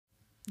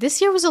This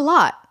year was a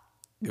lot.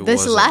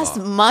 This last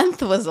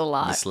month was a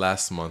lot.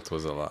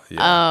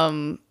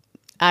 Yeah.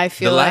 I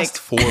feel the like last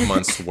 4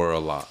 months were a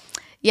lot.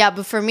 Yeah,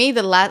 but for me,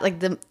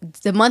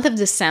 the month of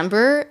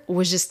December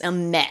was just a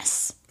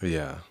mess.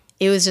 Yeah.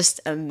 It was just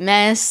a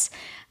mess.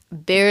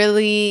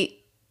 Barely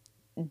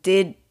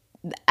did.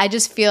 I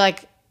just feel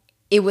like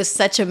it was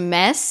such a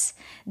mess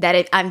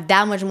that I'm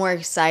that much more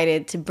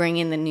excited to bring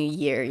in the new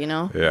year, you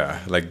know? Yeah,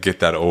 like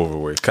get that over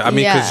with. I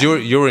mean, because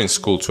you're in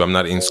school too. I'm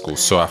not in school.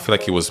 So I feel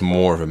like it was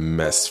more of a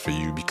mess for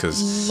you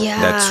because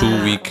that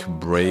 2-week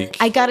break.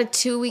 I got a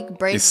 2-week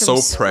break It's from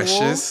so school.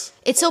 precious.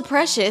 It's so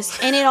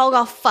precious. And it all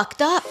got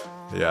fucked up.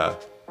 Yeah.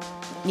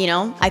 You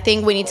know, I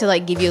think we need to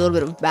like give you a little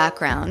bit of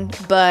background.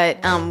 But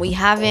we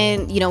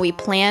haven't, you know, I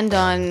planned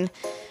on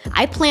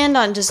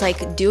just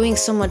like doing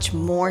so much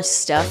more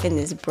stuff in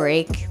this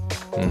break.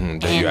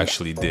 That you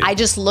actually did. I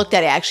just looked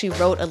at it. I actually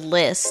wrote a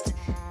list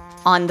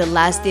on the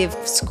last day of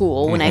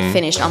school when I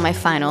finished all my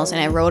finals, and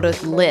I wrote a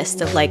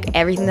list of like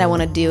everything that I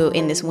want to do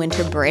in this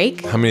winter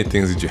break. How many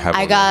things did you have?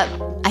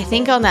 I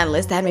think on that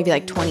list I had maybe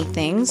like 20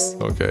 things.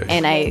 Okay.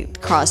 And I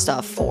crossed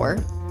off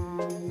 4.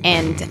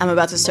 And I'm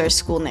about to start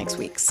school next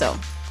week, so.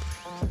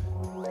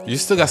 You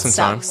still got some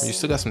time.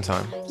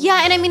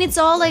 Yeah, and I mean, it's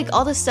all like,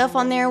 all the stuff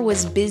on there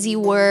was busy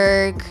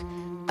work,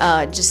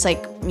 just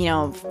like, you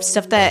know,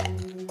 stuff that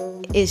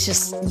is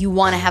just, you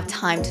want to have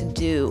time to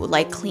do.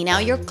 Like clean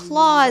out your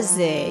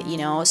closet, you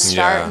know,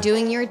 start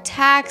doing your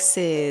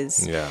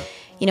taxes. Yeah.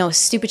 You know,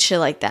 stupid shit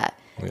like that.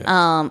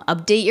 Yeah.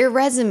 Update your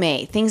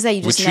resume, things that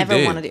you just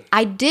never want to do.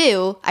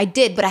 I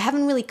did, but I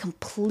haven't really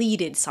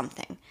completed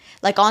something.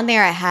 Like on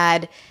there I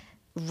had...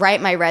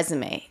 write my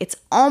resume. It's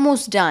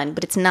almost done,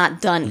 but it's not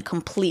done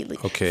completely.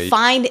 Okay.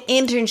 Find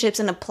internships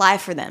and apply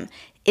for them.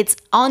 It's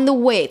on the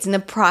way. It's in the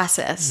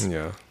process.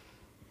 Yeah.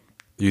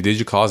 You did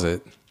your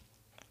closet.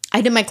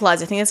 I did my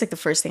closet. I think that's like the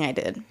first thing I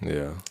did.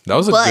 Yeah. That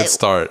was a good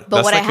start.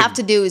 But what I have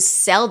to do is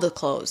sell the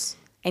clothes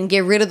and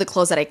get rid of the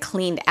clothes that I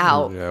cleaned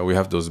out. Yeah, we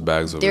have those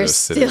bags over there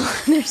sitting.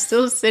 They're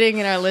still sitting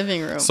in our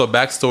living room. So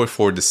backstory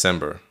for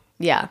December.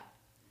 Yeah.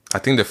 I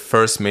think the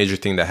first major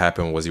thing that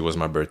happened was it was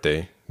my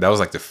birthday. That was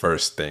like the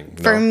first thing.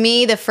 For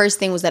me, the first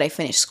thing was that I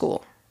finished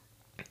school.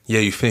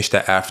 Yeah, you finished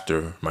that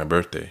after my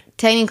birthday.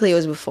 Technically, it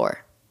was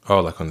before. Oh,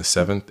 like on the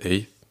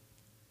 7th,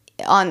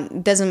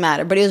 8th? Doesn't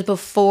matter, but it was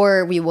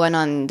before we went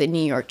on the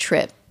New York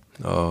trip.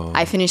 Oh.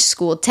 I finished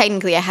school.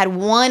 Technically, I had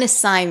one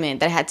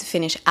assignment that I had to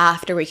finish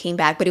after we came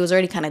back, but it was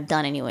already kind of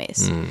done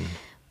anyways.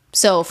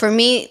 So for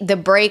me, the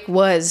break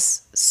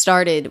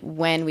started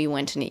when we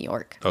went to New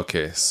York.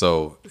 Okay,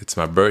 so it's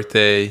my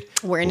birthday.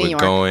 We're in New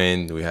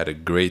York. We had a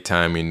great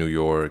time in New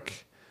York.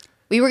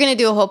 We were going to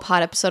do a whole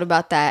pod episode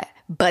about that.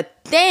 But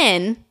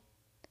then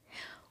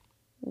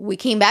we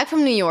came back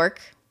from New York.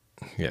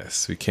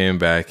 Yes, we came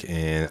back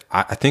and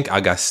I think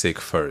I got sick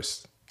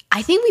first.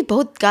 I think we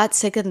both got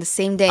sick on the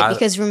same day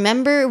because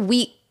remember,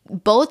 we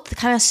both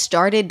kind of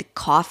started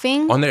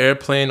coughing. On the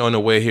airplane, on the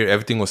way here,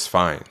 everything was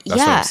fine.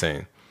 That's what I'm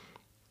saying.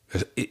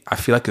 I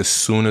feel like as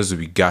soon as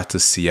we got to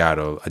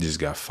Seattle, I just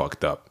got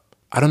fucked up.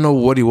 I don't know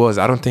what it was.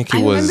 I don't think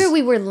it was... I remember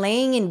we were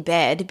laying in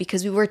bed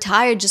because we were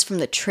tired just from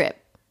the trip.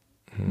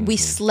 We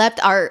slept,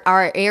 our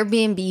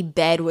Airbnb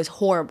bed was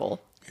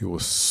horrible. It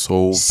was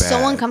so bad.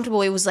 So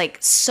uncomfortable. It was like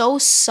so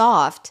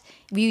soft.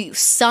 We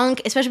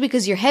sunk, especially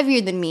because you're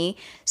heavier than me.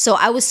 So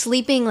I was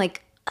sleeping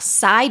like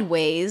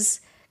sideways,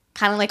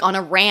 kind of like on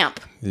a ramp.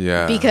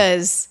 Yeah.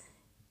 Because...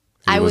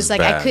 I was like,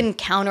 bad. I couldn't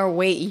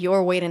counterweight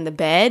your weight in the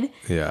bed.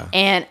 Yeah.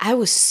 And I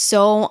was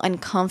so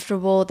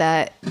uncomfortable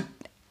that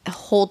the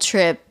whole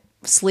trip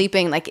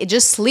sleeping, like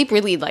sleep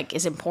really like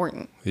is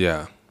important.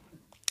 Yeah.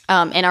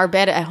 And our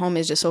bed at home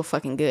is just so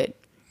fucking good.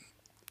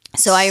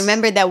 So I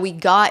remember that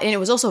and it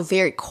was also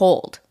very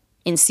cold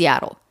in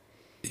Seattle.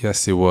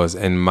 Yes, it was.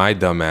 And my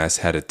dumbass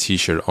had a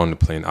t-shirt on the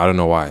plane. I don't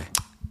know why.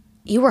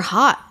 You were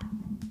hot.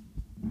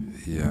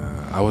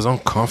 Yeah, I was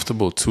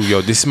uncomfortable too.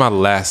 Yo, this is my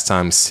last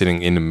time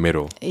sitting in the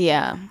middle.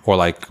 Yeah. Or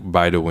like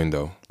by the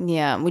window.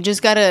 Yeah, we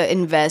just got to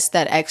invest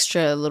that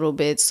extra little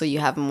bit so you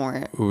have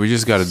more. We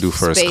just got to do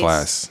first space.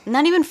 class.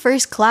 Not even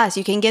first class.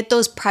 You can get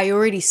those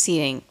priority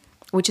seating,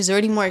 which is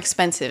already more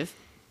expensive.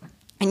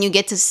 And you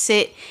get to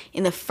sit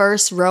in the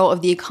first row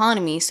of the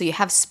economy, so you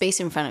have space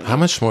in front of you. How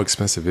much more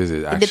expensive is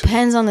it, actually? It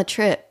depends on the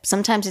trip.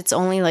 Sometimes it's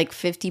only like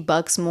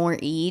 $50 more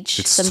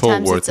each.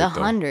 Sometimes so worth it's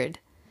 $100.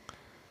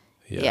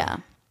 Yeah.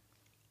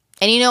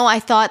 And you know, I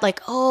thought like,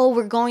 oh,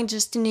 we're going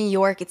just to New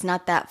York. It's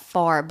not that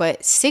far,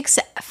 but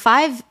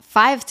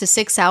 5 to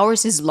 6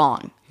 hours is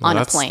long on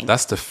a plane.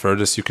 That's the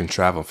furthest you can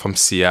travel from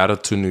Seattle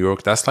to New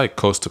York. That's like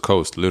coast to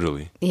coast,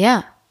 literally.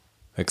 Yeah.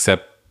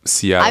 Except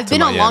Seattle. I've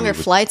been on longer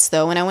flights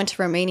though. When I went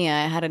to Romania,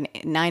 I had a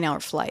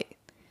 9-hour flight.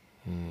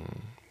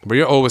 But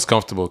you're always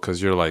comfortable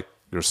because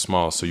you're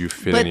small, so you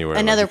fit anywhere.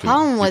 Another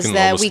problem was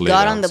that we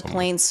got on the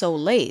plane so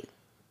late.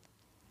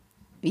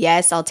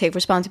 Yes, I'll take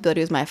responsibility.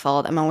 It was my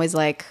fault. I'm always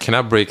like... Can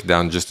I break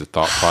down just the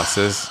thought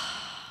process?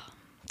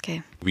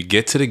 Okay. We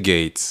get to the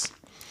gates,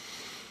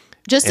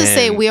 Just to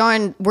say,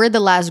 we're the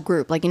last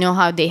group. Like, you know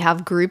how they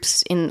have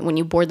groups when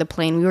you board the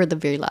plane? We were the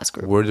very last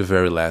group. We're the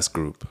very last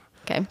group.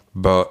 Okay.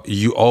 But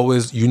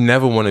you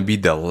never want to be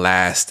the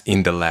last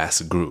in the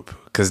last group,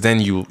 because then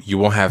you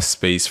won't have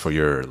space for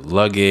your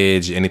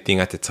luggage. Anything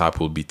at the top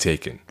will be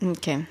taken.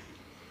 Okay.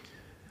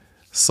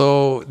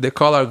 So they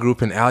call our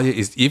group, and Alia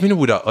is, even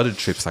with our other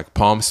trips like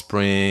Palm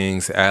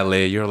Springs,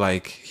 LA, you're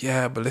like,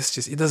 yeah, but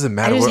it doesn't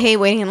matter. I just hate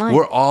waiting in line.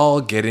 We're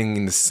all getting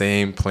in the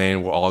same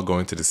plane. We're all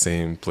going to the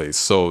same place.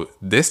 So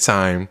this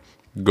time,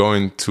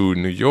 going to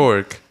New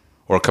York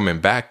or coming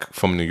back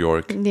from New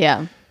York,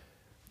 yeah,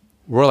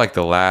 we're like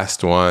the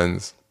last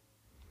ones.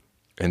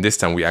 And this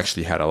time we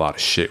actually had a lot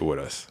of shit with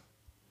us.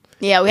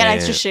 Yeah, we had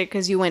extra shit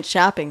because you went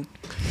shopping.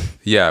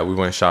 Yeah, we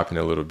went shopping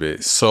a little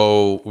bit.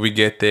 So we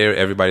get there,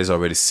 everybody's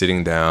already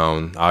sitting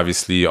down.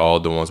 Obviously, all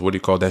the ones, what do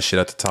you call that shit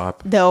at the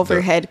top? The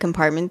overhead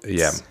compartments.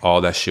 Yeah, all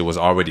that shit was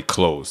already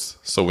closed.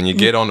 So when you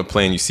get on the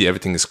plane, you see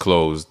everything is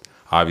closed.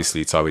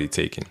 Obviously, it's already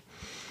taken.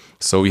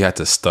 So we had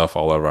to stuff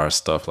all of our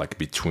stuff like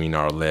between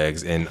our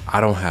legs, and I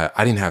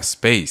didn't have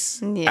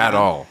space at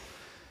all.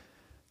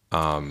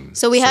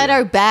 So we had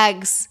our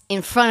bags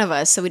in front of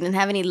us, so we didn't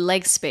have any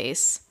leg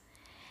space.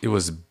 It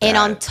was bad. And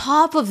on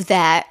top of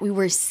that, we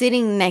were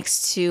sitting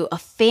next to a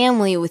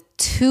family with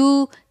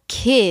 2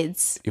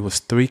 kids. It was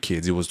 3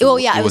 kids. It was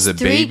a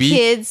 3 baby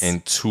kids.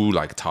 and 2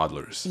 like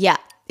toddlers. Yeah,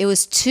 it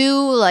was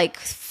 2 like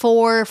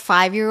 4,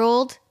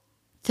 5-year-old,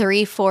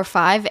 3, 4,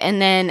 5,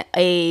 and then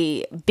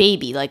a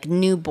baby, like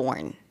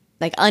newborn,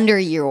 like under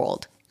a year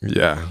old.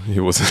 Yeah,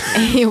 he was.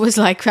 He was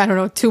like, I don't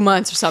know, 2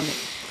 months or something.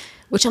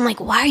 Which I'm like,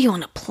 why are you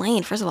on a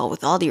plane? First of all,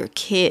 with all your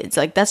kids,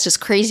 like that's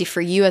just crazy for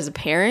you as a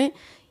parent.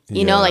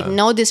 You know, like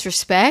no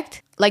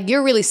disrespect. Like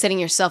you're really setting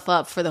yourself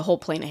up for the whole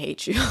plane to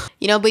hate you.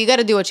 You know, but you got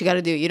to do what you got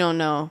to do. You don't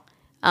know.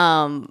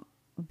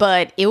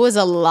 But it was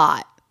a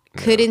lot.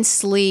 Couldn't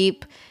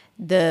sleep.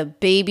 The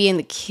baby and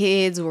the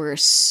kids were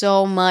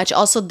so much.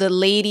 Also, the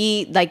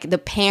lady, like the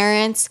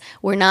parents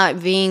were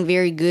not being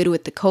very good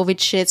with the COVID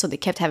shit. So they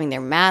kept having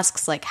their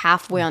masks like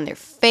halfway on their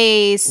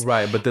face.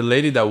 Right. But the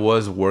lady that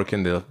was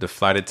working, the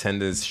flight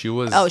attendants, she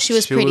was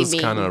pretty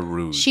mean. Kind of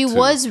rude. She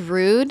was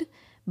rude.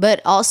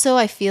 But also,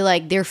 I feel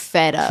like they're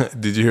fed up.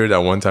 Did you hear that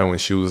one time when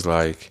she was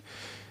like,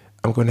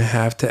 I'm going to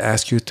have to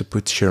ask you to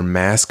put your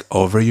mask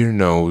over your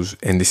nose.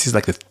 And this is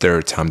like the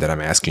 3rd time that I'm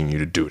asking you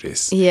to do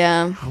this.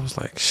 Yeah. I was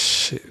like,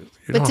 shit.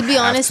 But to be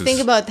honest, think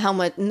about how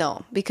much.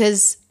 No,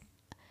 because.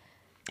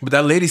 But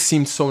that lady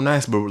seemed so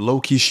nice, but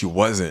low key, she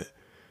wasn't.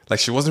 Like,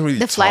 she wasn't really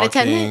the flight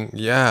attendant?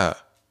 Yeah.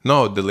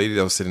 No, the lady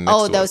that was sitting next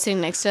to us. Oh, that was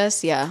sitting next to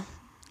us? Yeah.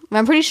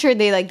 I'm pretty sure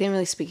they like didn't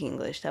really speak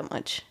English that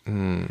much.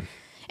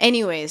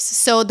 Anyways,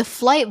 so the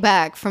flight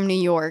back from New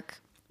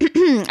York,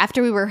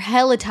 after we were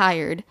hella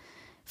tired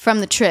from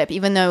the trip,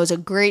 even though it was a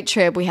great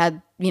trip, we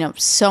had,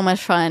 so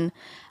much fun.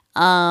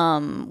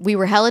 We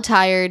were hella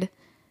tired.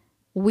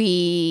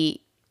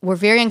 We were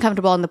very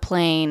uncomfortable on the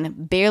plane,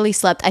 barely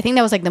slept. I think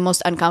that was like the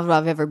most uncomfortable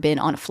I've ever been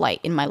on a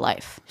flight in my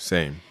life.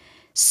 Same.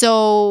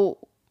 So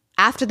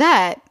after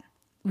that,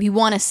 we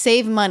want to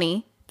save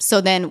money. So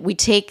then we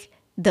take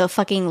the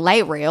fucking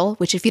light rail,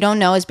 which if you don't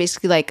know is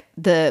basically like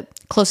the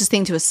closest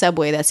thing to a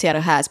subway that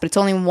Seattle has, but it's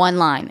only one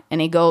line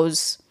and it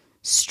goes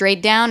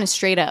straight down and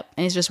straight up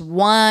and it's just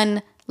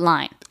one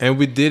line. And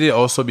we did it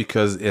also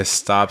because it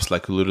stops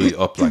like literally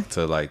up like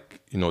to like,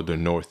 the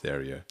north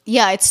area.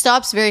 Yeah, it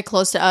stops very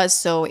close to us,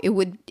 so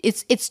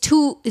it's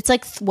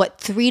like what,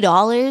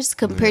 $3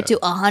 compared to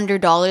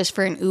 $100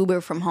 for an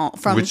Uber from home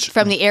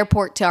from the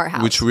airport to our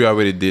house. Which we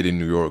already did in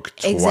New York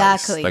twice.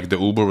 Exactly. Like the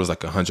Uber was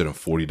like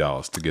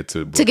 $140 to get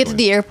to Brooklyn. To get to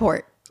the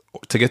airport.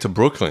 To get to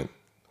Brooklyn.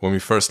 When we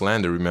first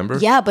landed, remember?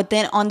 Yeah, but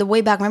then on the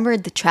way back, remember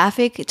the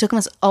traffic? It took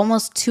us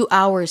almost 2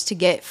 hours to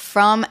get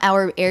from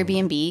our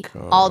Airbnb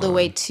all the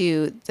way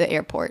to the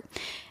airport.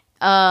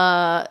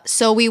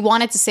 So we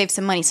wanted to save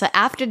some money. So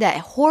after that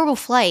horrible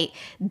flight,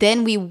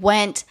 then we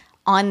went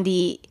on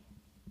the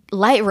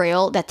light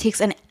rail that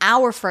takes an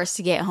hour for us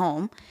to get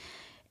home.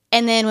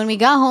 And then when we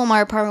got home,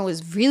 our apartment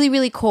was really,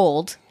 really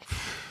cold.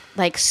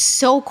 Like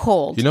so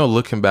cold.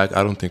 Looking back,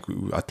 I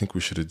think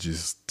we should have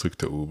just took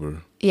the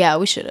Uber. Yeah,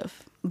 we should have.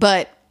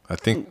 But I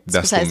think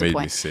that's what made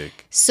me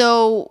sick.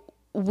 So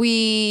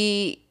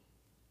we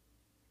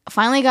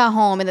finally got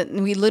home and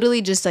then we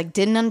literally just like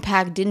didn't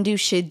unpack, didn't do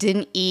shit,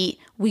 didn't eat.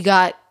 We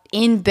got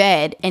in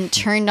bed and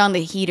turned on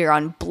the heater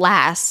on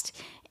blast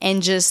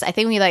and just, I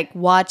think we like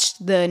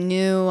watched the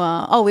new,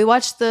 we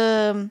watched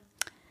the,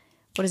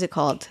 what is it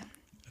called?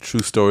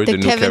 True Story, the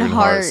new Kevin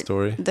Hart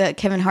story. The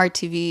Kevin Hart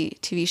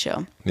TV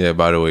show. Yeah,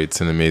 by the way,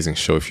 it's an amazing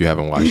show if you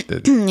haven't watched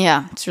it.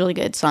 Yeah, it's really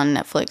good. It's on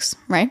Netflix,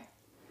 right?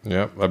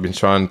 Yeah, I've been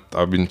trying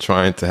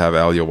to have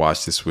Alia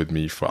watch this with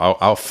me.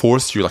 I'll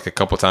force you like a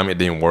couple times. It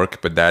didn't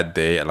work, but that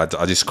day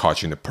I just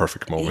caught you in the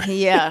perfect moment.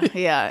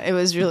 Yeah, it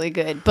was really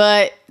good.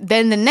 But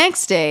then the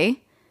next day,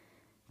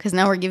 because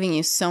now we're giving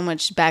you so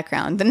much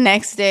background. The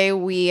next day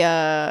we,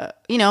 I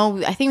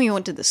think we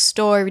went to the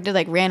store. We did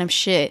like random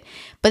shit.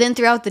 But then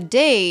throughout the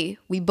day,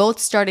 we both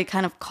started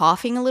kind of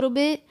coughing a little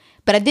bit.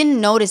 But I didn't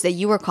notice that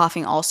you were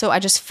coughing also. I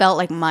just felt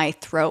like my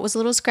throat was a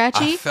little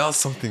scratchy. I felt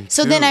something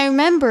So too. then I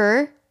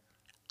remember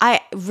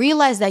I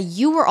realized that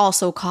you were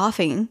also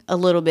coughing a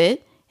little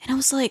bit. And I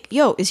was like,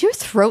 yo, is your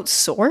throat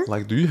sore?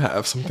 Like, do you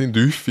have something?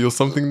 Do you feel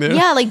something there?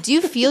 Yeah, like, do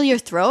you feel your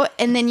throat?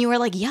 And then you were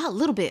like, yeah, a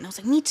little bit. And I was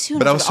like, me too. And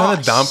But I was trying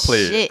like, to oh,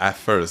 downplay shit. it at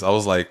first. I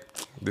was like,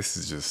 this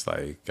is just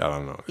like, I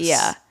don't know.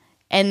 Yeah.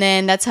 And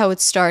then that's how it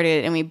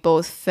started. And we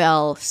both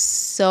fell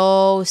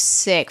so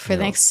sick for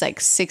the next like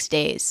 6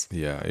 days.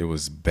 Yeah, it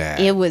was bad.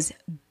 It was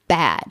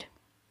bad.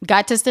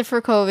 Got tested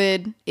for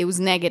COVID. It was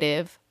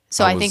negative.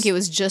 So I think it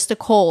was just a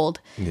cold.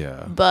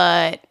 Yeah.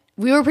 But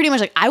we were pretty much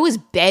like, I was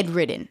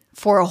bedridden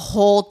for a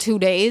whole 2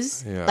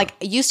 days. Yeah. Like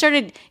you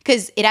started,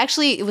 because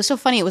it was so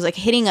funny. It was like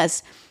hitting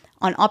us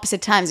on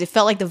opposite times. It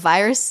felt like the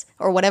virus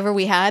or whatever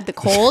we had, the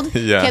cold,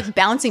 kept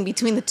bouncing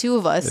between the two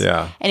of us.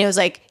 Yeah. And it was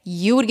like,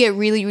 you would get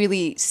really,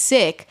 really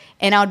sick.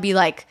 And I would be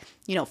like,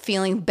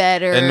 feeling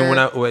better.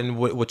 And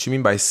what you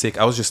mean by sick,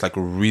 I was just like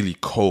really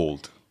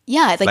cold.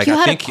 Yeah, like you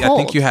had a cold.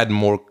 I think you had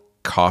more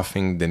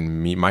coughing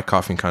than me. My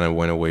coughing kind of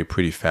went away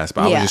pretty fast,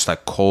 but I was just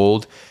like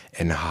cold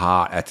and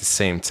hot at the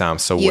same time.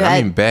 So when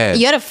I'm in bed,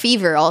 you had a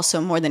fever also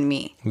more than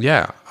me.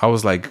 Yeah, I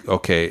was like,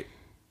 okay,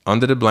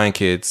 under the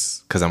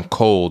blankets because I'm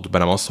cold,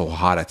 but I'm also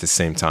hot at the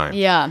same time.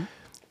 Yeah,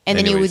 and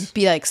then you Anyways. would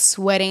be like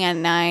sweating at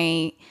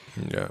night.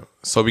 Yeah,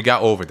 so we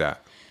got over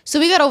that.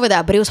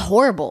 But it was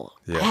horrible.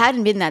 Yeah. I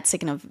hadn't been that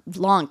sick in a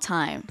long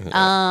time.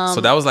 Yeah. So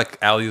that was like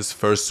Alia's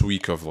first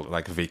week of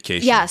like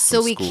vacation. Yeah, so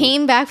from we school.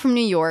 came back from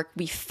New York.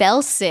 We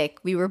fell sick.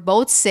 We were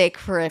both sick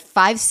for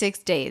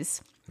 5-6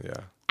 days. Yeah.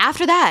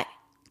 After that,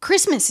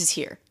 Christmas is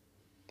here.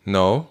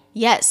 No.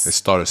 Yes. It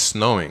started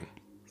snowing.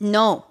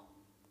 No.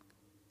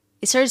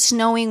 It started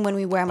snowing when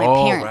we were at my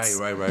parents.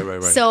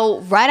 Right.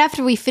 So right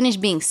after we finished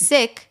being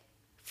sick,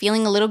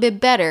 feeling a little bit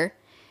better,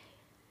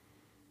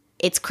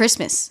 it's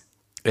Christmas.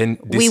 And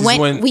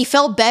We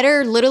felt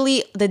better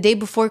literally the day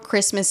before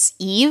Christmas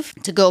Eve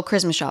to go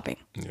Christmas shopping.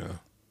 Yeah.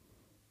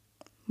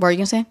 What are you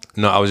gonna say?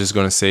 No, I was just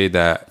gonna say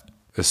that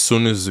as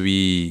soon as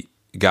we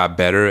got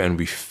better and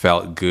we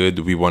felt good,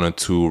 we wanted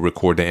to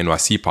record the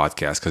NYC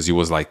podcast because it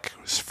was like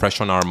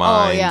fresh on our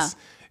minds.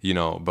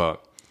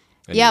 But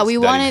Yeah, we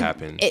that wanted.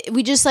 happen.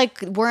 We just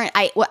like weren't.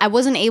 I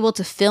wasn't able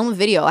to film a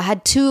video. I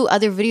had 2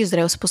 other videos that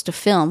I was supposed to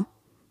film.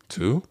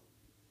 2?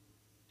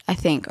 I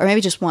think, or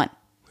maybe just 1.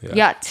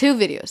 Yeah, 2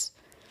 videos.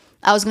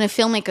 I was gonna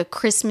film like a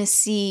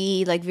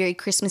Christmassy, like very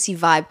Christmassy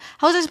vibe.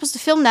 How was I supposed to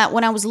film that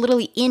when I was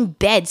literally in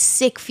bed,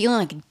 sick, feeling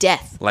like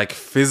death? Like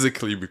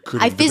physically, we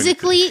couldn't. I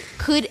physically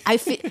could.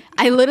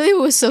 I literally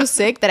was so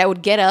sick that I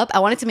would get up. I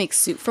wanted to make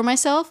soup for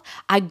myself.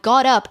 I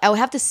got up. I would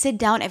have to sit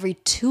down every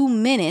 2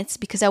 minutes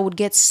because I would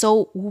get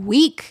so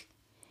weak.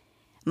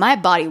 My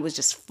body was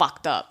just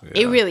fucked up.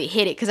 Yeah. It really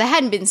hit it because I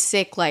hadn't been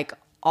sick like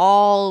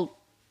all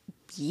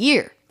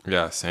year.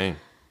 Yeah, same.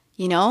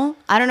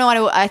 I don't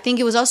know. I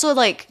think it's also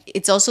like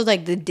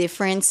the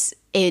difference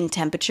in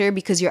temperature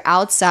because you're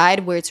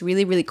outside where it's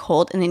really, really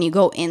cold and then you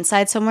go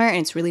inside somewhere and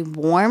it's really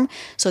warm.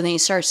 So then you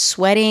start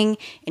sweating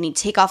and you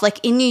take off. Like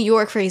in New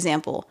York, for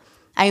example,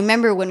 I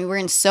remember when we were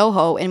in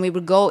Soho and we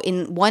would go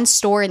in one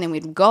store and then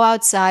we'd go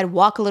outside,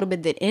 walk a little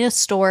bit in a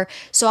store.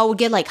 So I would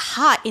get like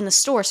hot in the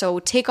store. So I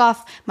would take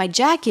off my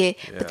jacket,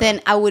 but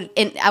then I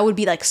would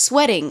be like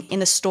sweating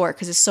in the store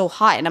because it's so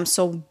hot and I'm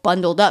so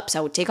bundled up. So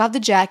I would take off the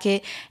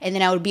jacket and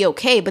then I would be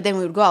okay. But then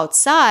we would go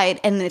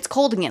outside and then it's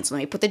cold again. So let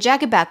me put the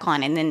jacket back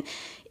on. And then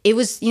it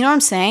was, you know what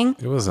I'm saying?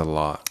 It was a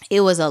lot. It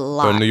was a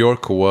lot. But New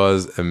York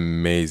was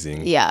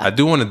amazing. Yeah. I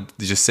do want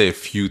to just say a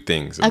few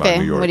things about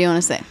New York. What do you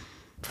want to say?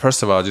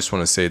 First of all, I just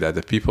want to say that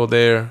the people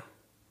there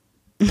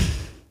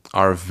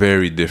are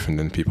very different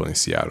than people in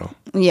Seattle.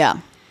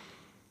 Yeah.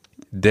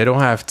 They don't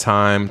have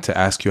time to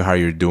ask you how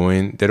you're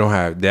doing.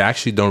 They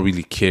actually don't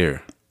really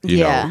care. You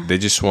know, they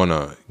just want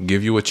to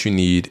give you what you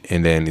need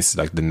and then it's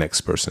like the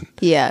next person.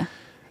 Yeah.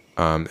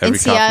 Every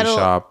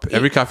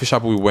coffee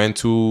shop we went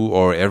to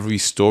or every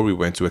store we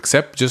went to,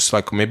 except just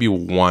like maybe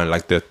one,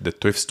 like the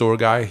thrift store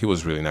guy, he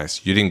was really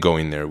nice. You didn't go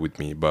in there with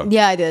me, but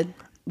yeah, I did,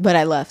 but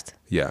I left.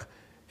 Yeah,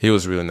 he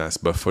was really nice.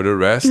 But for the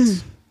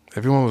rest,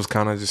 everyone was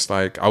kind of just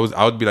like I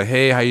would be like,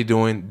 "Hey, how you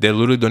doing?" They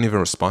literally don't even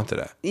respond to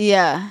that.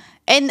 Yeah,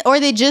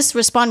 or they just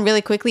respond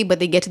really quickly, but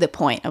they get to the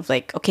point of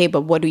like, "Okay,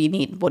 but what do you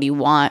need? What do you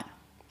want?"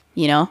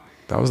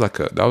 I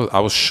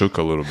was shook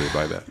a little bit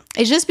by that.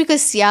 It's just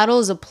because Seattle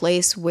is a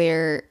place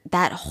where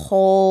that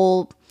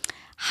whole,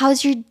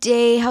 how's your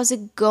day? How's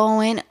it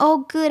going?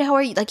 Oh, good. How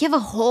are you? Like you have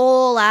a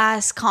whole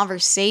ass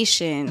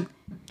conversation,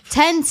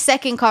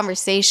 10-second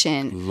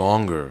conversation.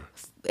 Longer.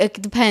 It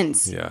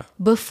depends. Yeah.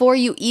 Before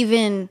you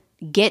even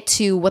get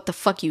to what the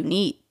fuck you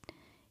need.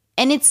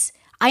 And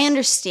I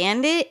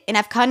understand it and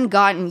I've kind of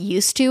gotten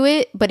used to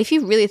it. But if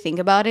you really think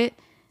about it,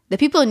 the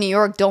people in New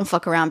York don't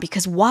fuck around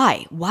because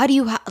why? Why do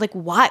you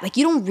why? Like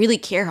you don't really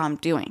care how I'm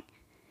doing.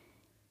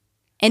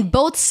 And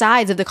both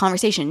sides of the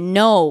conversation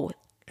know.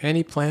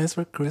 Any plans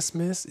for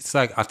Christmas? It's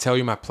like I'll tell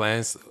you my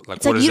plans. Like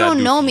it's what like does you that don't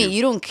do know for me. you?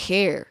 You don't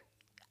care.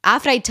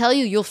 After I tell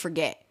you, you'll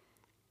forget.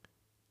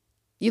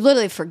 You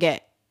literally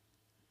forget.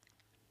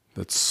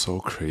 That's so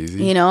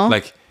crazy. You know?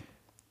 Like,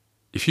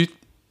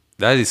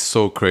 that is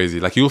so crazy.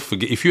 Like, you'll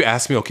forget. If you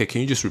ask me, okay,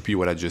 can you just repeat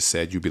what I just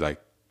said? You'll be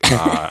like,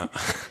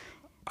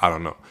 I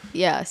don't know.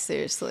 Yeah,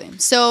 seriously.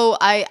 So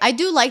I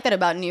do like that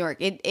about New York.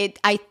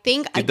 I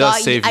think It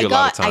does save you a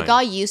lot of time. I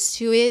got used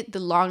to it the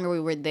longer we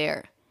were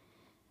there.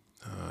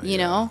 You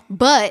know?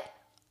 But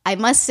I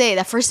must say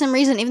that for some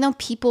reason, even though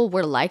people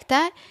were like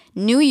that,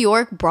 New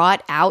York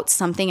brought out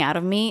something out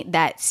of me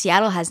that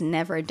Seattle has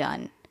never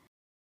done.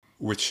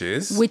 Which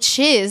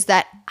is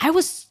that I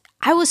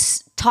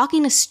was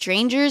talking to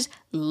strangers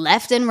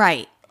left and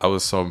right. I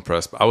was so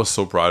impressed. I was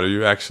so proud of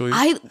you, actually.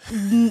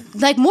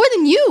 Like more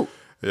than you.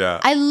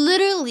 Yeah. I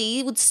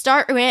literally would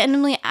start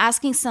randomly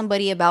asking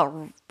somebody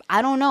about,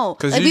 I don't know.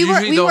 Because like you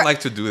usually don't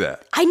like to do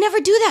that. I never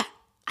do that.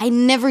 I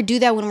never do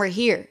that when we're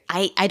here.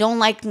 I don't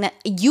like,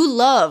 you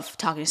love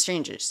talking to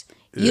strangers.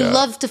 You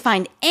love to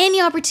find any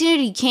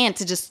opportunity you can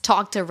to just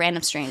talk to a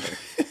random stranger.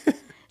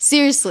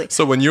 Seriously.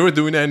 So when you were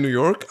doing that in New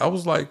York, I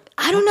was like,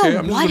 I don't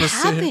know what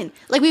happened.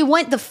 Like we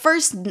went the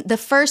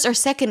first or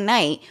second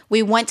night,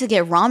 we went to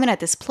get ramen at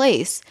this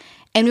place.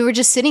 And we were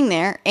just sitting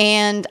there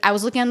and I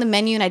was looking on the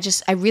menu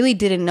and I really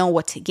didn't know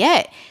what to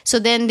get. So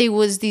then there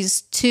was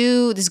this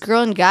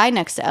girl and guy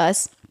next to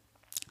us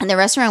and the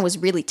restaurant was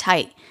really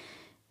tight.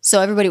 So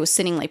everybody was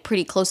sitting like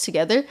pretty close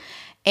together.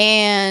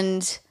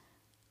 And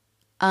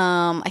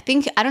I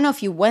don't know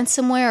if you went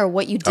somewhere or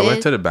what you did. I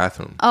went to the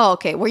bathroom. Oh,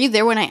 okay. Were you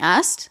there when I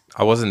asked?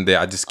 I wasn't there.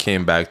 I just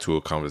came back to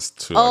a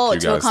conversation.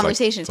 To a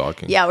conversation. Like,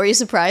 talking. Yeah, were you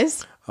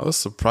surprised? I was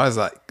surprised.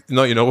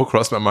 You know what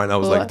crossed my mind? I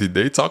was like, did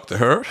they talk to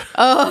her?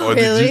 Oh, or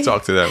really? did you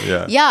talk to them?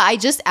 Yeah. Yeah, I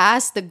just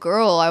asked the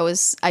girl.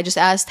 I just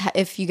asked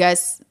if you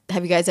guys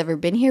ever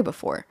been here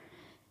before?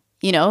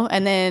 You know,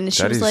 and then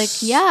she was like,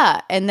 yeah.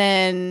 And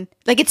then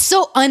like it's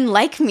so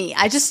unlike me.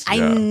 I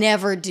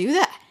never do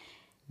that.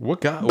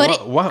 What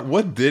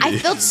did I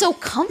felt so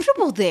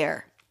comfortable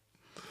there.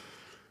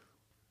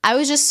 I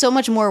was just so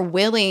much more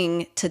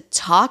willing to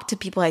talk to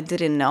people I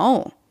didn't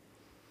know.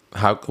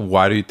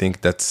 Why do you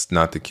think that's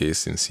not the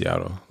case in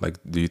Seattle? Like,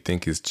 do you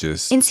think it's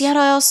just... In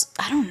Seattle,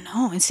 I don't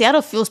know. In Seattle,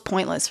 it feels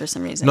pointless for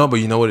some reason. No, but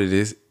you know what it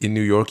is? In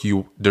New York,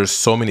 there's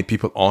so many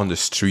people on the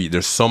street.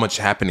 There's so much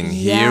happening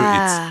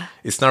here.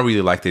 It's not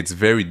really like that. It's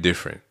very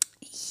different.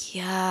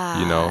 Yeah.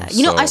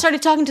 You know, I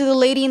started talking to the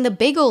lady in the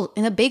bagel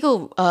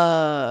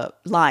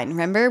line.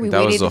 Remember?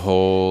 That was a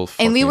whole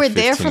and we were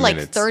there for like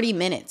minutes. 30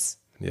 minutes.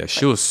 Yeah,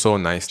 she was so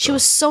nice. She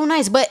was so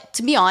nice. But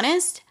to be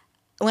honest,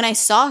 when I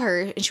saw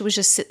her and she was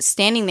just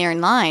standing there in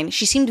line,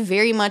 she seemed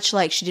very much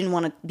like she didn't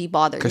want to be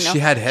bothered. Because she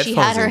had headphones. She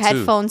had her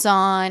headphones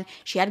on.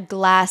 She had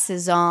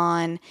glasses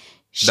on.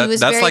 She was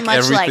very much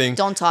everything, like,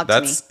 don't talk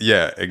to me.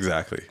 Yeah,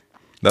 exactly.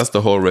 That's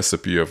the whole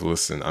recipe of,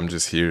 listen, I'm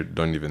just here.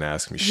 Don't even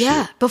ask me shit.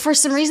 Yeah, but for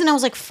some reason, I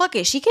was like, fuck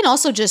it. She can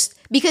also just...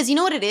 Because you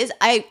know what it is?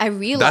 I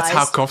realized... That's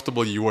how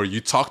comfortable you were.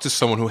 You talked to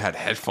someone who had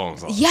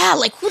headphones on. Yeah,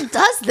 like, who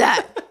does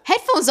that?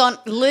 Headphones on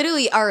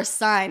literally are a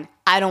sign,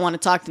 I don't want to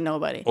talk to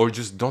nobody. Or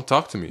just don't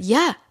talk to me.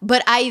 Yeah,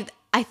 but I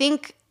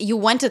think you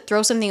went to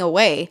throw something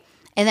away,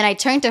 and then I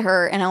turned to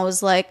her, and I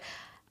was like...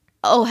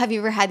 Oh, have you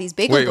ever had these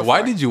bagels before?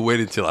 Why did you wait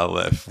until I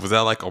left? Was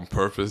that like on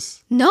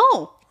purpose?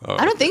 No, Oh,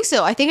 I don't think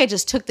so. I think I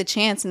just took the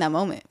chance in that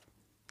moment.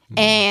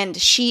 And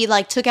she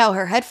like took out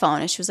her headphone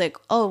and she was like,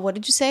 oh, what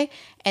did you say?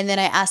 And then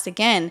I asked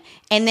again.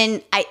 And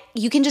then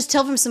you can just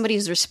tell from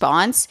somebody's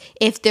response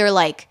if they're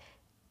like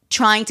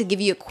trying to give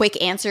you a quick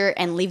answer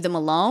and leave them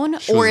alone.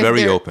 She was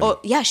very open.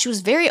 Oh, yeah, she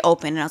was very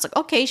open. And I was like,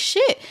 okay,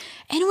 shit.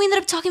 And we ended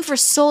up talking for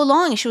so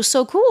long and she was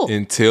so cool.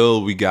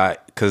 Until we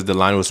got, because the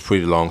line was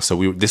pretty long.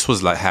 So this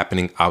was like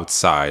happening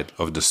outside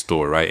of the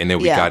store, right? And then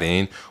we got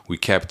in, we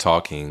kept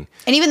talking.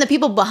 And even the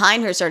people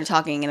behind her started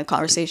talking in a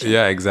conversation.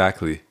 Yeah,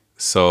 exactly.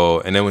 So,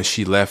 and then when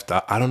she left,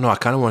 I don't know, I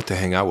kind of wanted to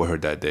hang out with her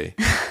that day.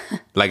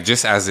 Like,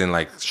 just as in,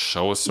 like,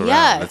 show us around.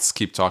 Yeah. Let's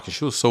keep talking.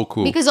 She was so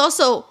cool. Because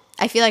also,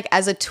 I feel like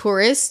as a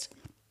tourist,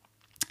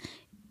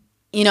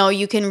 you know,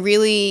 you can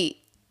really,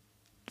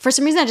 for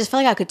some reason, I just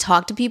felt like I could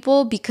talk to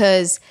people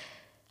because,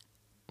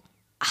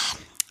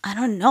 I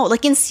don't know.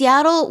 Like in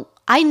Seattle,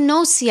 I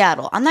know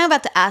Seattle. I'm not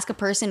about to ask a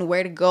person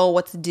where to go,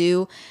 what to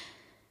do.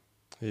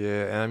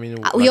 Yeah, and I mean...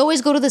 we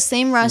always go to the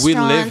same restaurants. We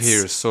live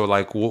here, so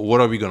like, what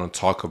are we going to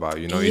talk about?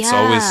 You know, it's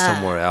always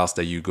somewhere else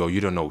that you go,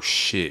 you don't know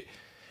shit.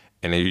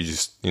 And then you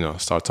just, you know,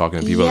 start talking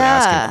to people and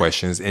asking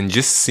questions. And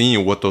just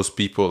seeing what those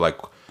people, like,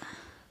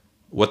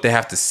 what they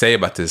have to say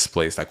about this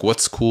place. Like,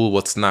 what's cool,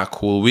 what's not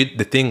cool.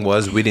 The thing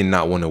was, we did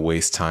not want to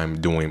waste time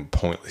doing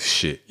pointless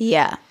shit.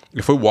 Yeah.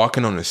 If we're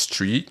walking on the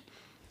street,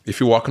 if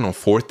you're walking on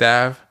 4th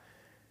Ave,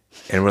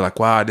 and we're like,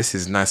 wow, this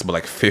is nice, but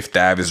like 5th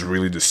Ave is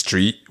really the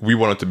street. We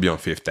wanted to be on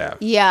 5th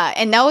Ave. Yeah,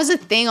 and that was a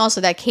thing also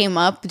that came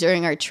up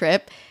during our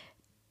trip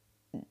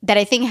that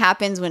I think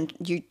happens when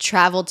you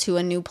travel to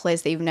a new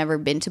place that you've never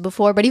been to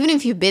before. But even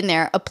if you've been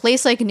there, a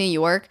place like New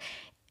York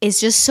is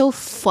just so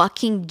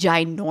fucking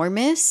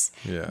ginormous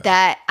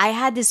that I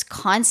had this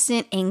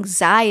constant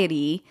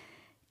anxiety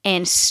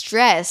and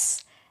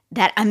stress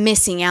that I'm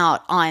missing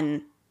out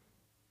on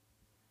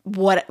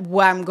where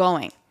I'm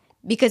going.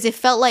 because it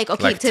felt like,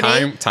 okay, Like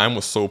today. time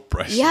was so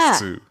precious Yeah.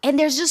 too. And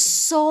there's just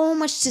so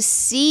much to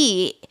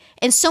see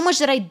and so much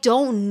that I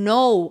don't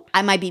know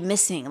I might be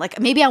missing. Like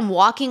maybe I'm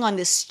walking on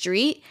this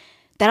street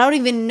that I don't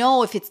even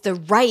know if it's the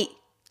right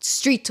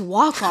street to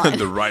walk on.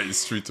 The right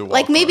street to walk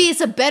Like maybe on.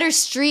 it's a better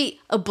street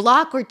a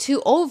block or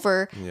two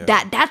over.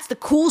 Yeah. That's the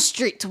cool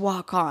street to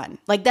walk on.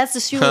 Like that's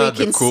the street where you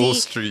The can cool see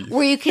street.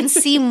 where you can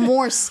see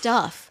more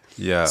stuff.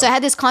 Yeah. So I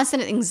had this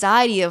constant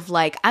anxiety of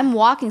like I'm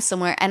walking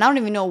somewhere and I don't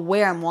even know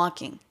where I'm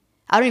walking.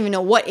 I don't even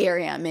know what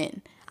area I'm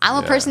in.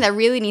 I'm a person that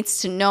really needs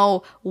to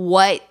know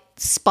what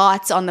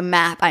spots on the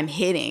map I'm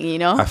hitting, you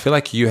know? I feel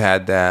like you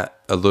had that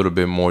a little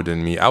bit more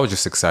than me. I was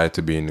just excited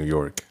to be in New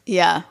York.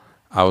 Yeah.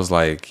 I was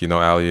like, you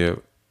know, Alia,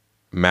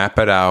 map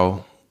it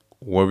out.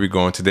 Where we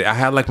going today? I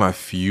had like my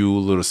few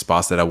little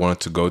spots that I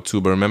wanted to go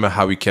to, but remember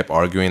how we kept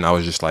arguing? I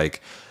was just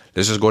like,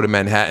 let's just go to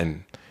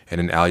Manhattan. And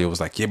then Alia was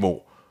like, yeah,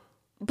 but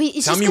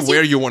It's tell just me 'cause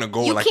where you want to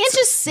go. You Like, can't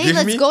just say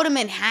let's go to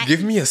Manhattan.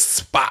 Give me a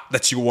spot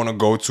that you want to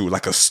go to,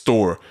 like a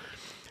store.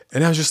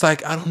 And I was just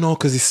like, I don't know,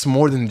 because it's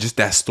more than just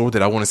that store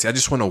that I want to see. I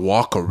just want to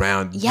walk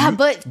around. Yeah,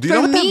 but do you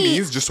know for what that me-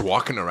 means? Just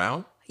walking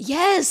around?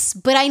 Yes,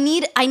 but I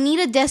need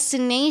a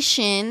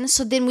destination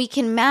so then we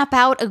can map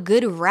out a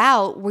good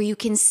route where you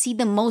can see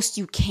the most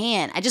you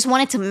can. I just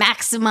wanted to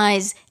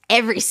maximize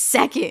every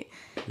second.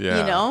 Yeah,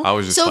 You know? I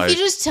was just so like- if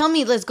you just tell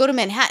me let's go to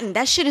Manhattan,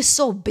 that shit is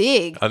so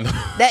big. I know.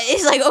 That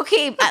is like,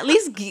 okay, at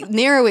least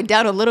narrow it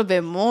down a little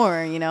bit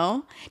more, you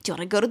know? Do you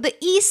want to go to the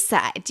east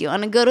side? Do you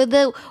want to go to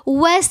the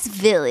West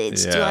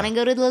Village? Do you Yeah. want to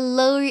go to the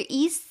Lower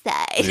East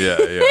Side?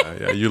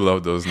 Yeah. You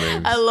love those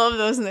names. I love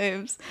those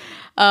names.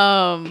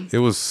 It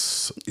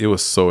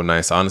was so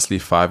nice. Honestly,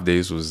 5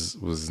 days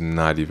was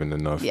not even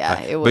enough. Yeah,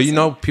 it But you wasn't.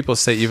 know, people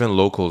say even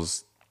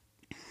locals,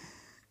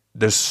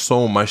 there's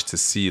so much to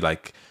see.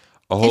 Like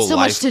a whole There's so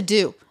life. much to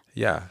do.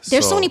 Yeah.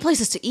 There's so many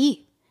places to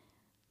eat.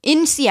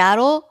 In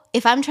Seattle,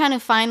 if I'm trying to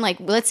find, like,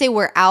 let's say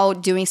we're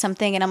out doing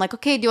something and I'm like,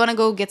 okay, do you want to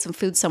go get some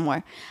food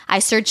somewhere? I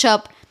search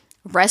up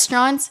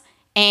restaurants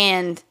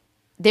and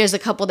there's a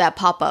couple that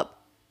pop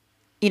up,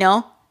 you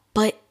know?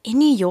 But in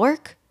New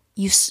York,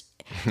 there's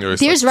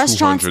like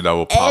restaurants 200 that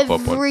will pop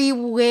up on.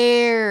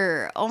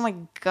 everywhere. Oh my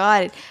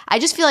God. I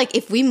just feel like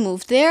if we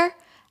moved there,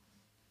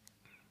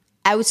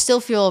 I would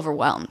still feel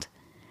overwhelmed.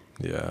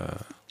 Yeah.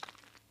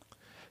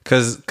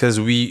 Cause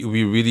we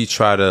really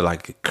try to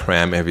like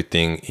cram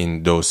everything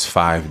in those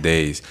 5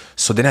 days.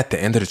 So then at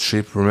the end of the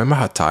trip, remember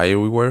how tired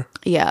we were?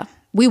 Yeah.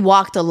 We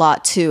walked a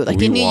lot too. Like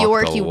We in New walked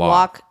York, a you lot.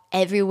 walk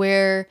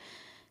everywhere.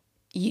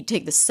 You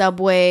take the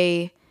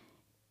subway.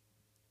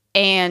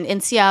 And in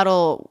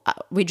Seattle,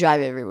 we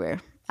drive everywhere.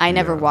 I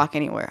never walk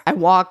anywhere. I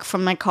walk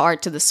from my car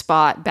to the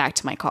spot, back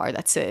to my car.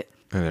 That's it.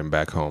 And then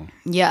back home.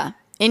 Yeah.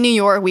 In New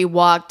York, we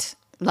walked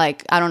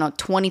like, I don't know,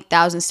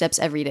 20,000 steps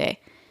every day.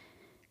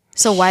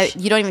 So why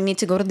you don't even need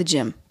to go to the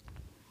gym.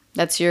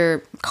 That's your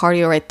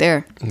cardio right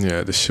there.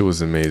 Yeah, the shit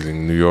was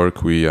amazing. New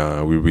York, we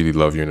really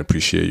love you and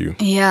appreciate you.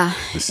 Yeah.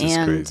 This is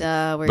crazy.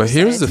 We're But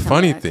here's the excited to come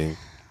funny back. thing.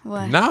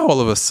 What? Now all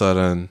of a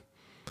sudden,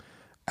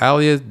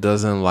 Alia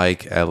doesn't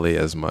like LA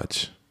as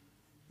much.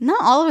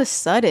 Not all of a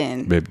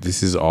sudden. Babe,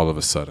 this is all of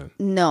a sudden.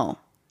 No.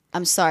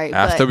 I'm sorry.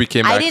 After but we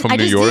came I back didn't- from I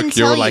New just York, didn't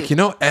you were tell like, you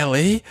know,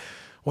 LA,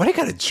 why do you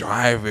gotta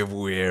drive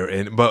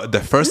everywhere? But the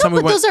first No, time we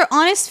but went, those are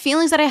honest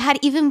feelings that I had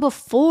even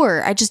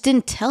before. I just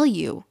didn't tell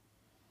you.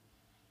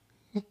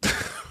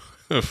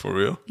 for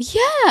real,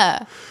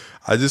 Yeah.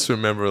 I just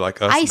remember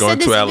like us I going said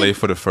to this LA even-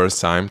 for the first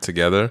time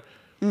together.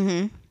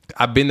 Mm-hmm.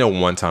 I've been there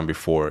one time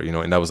before, you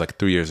know, and that was like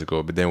 3 years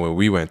ago. But then when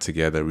we went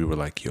together, we were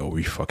like, yo,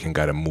 we fucking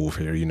gotta move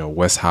here. You know,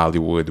 West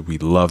Hollywood, we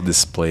love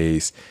this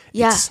place.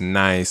 Yeah. It's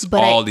nice.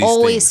 But all I these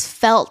always things.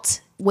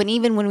 felt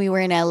even when we were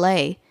in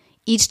LA,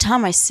 each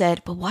time I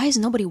said, but why is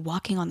nobody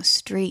walking on the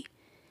street?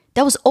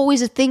 That was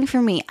always a thing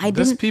for me. I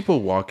There's didn't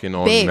people walking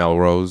on Babe.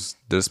 Melrose.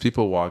 There's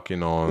people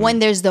walking on. when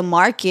there's the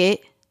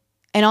market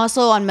and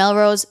also on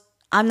Melrose,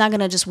 I'm not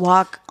gonna just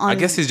walk on I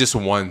guess it's just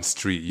one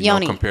street, you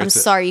Yoni. know, compared I'm to.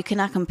 sorry, you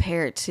cannot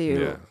compare it to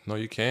Yeah, no,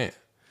 you can't.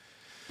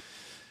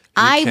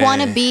 I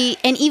want to can't. be,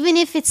 and even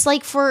if it's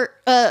like for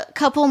a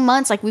couple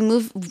months, like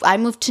I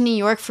moved to New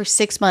York for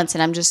 6 months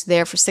and I'm just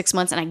there for 6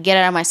 months and I get it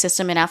out of my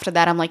system. And after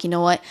that, I'm like, you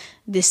know what?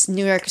 This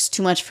New York is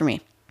too much for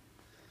me.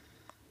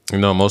 You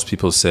know, most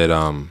people said,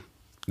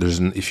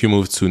 if you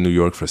move to New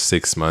York for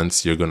 6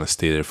 months, you're gonna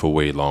stay there for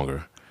way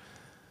longer.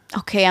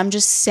 Okay. I'm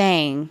just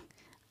saying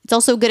it's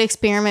also a good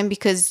experiment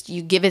because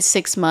you give it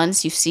 6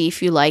 months, you see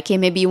if you like it.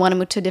 Maybe you want to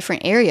move to a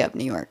different area of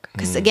New York.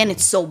 Because again,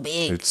 it's so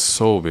big. It's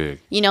so big.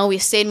 You know, we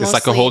stayed mostly.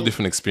 It's like a whole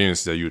different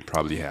experience that you would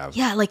probably have.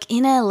 Yeah. Like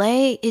in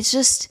LA, it's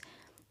just,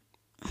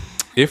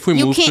 If we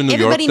you move to can't, New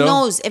York,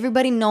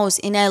 everybody knows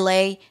in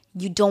LA,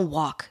 you don't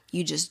walk.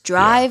 You just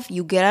drive,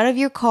 you get out of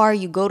your car,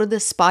 you go to the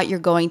spot you're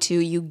going to,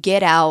 you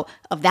get out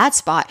of that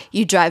spot,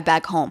 you drive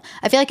back home.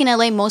 I feel like in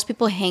LA, most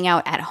people hang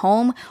out at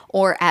home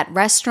or at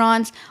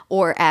restaurants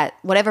or at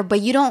whatever,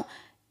 but you don't,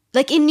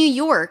 like in New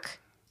York,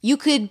 You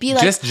could be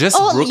like, just you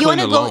Brooklyn want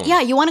to go? alone.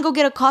 Yeah, you want to go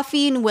get a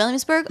coffee in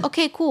Williamsburg?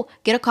 Okay, cool.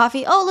 Get a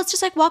coffee. Oh, let's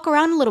just like walk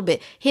around a little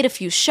bit, hit a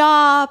few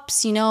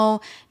shops.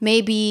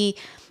 Maybe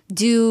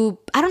do,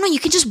 I don't know. You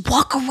can just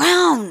walk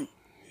around.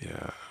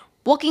 Yeah.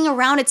 Walking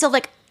around itself,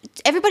 like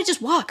everybody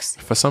just walks.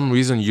 For some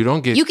reason, you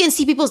don't get. You can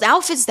see people's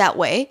outfits that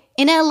way.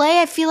 In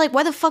LA, I feel like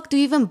why the fuck do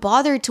you even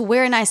bother to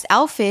wear a nice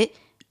outfit?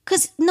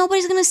 Because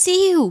nobody's gonna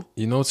see you.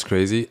 You know what's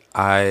crazy?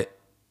 I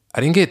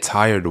didn't get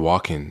tired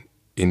walking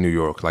in New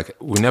York. Like,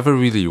 we never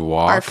really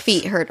walked. Our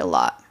feet hurt a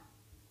lot.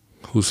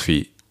 Whose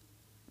feet?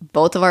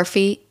 Both of our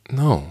feet.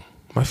 No,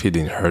 my feet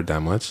didn't hurt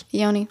that much.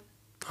 Yoni.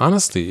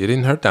 Honestly, it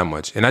didn't hurt that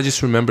much. And I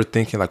just remember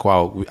thinking like,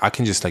 wow, I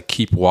can just like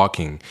keep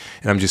walking.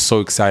 And I'm just so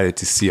excited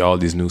to see all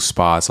these new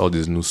spots, all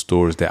these new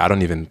stores that I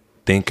don't even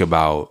think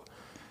about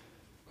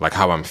like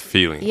how I'm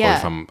feeling. Yeah. Or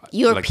if I'm,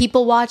 You're like,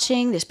 people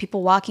watching. There's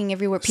people walking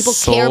everywhere. People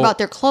care about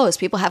their clothes.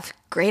 People have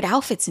great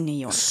outfits in New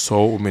York.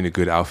 So many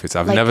good outfits.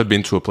 I've never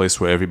been to a place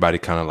where everybody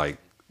kind of like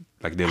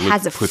they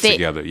has look a put fit.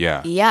 together.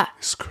 Yeah. Yeah.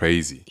 It's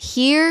crazy.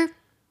 Here,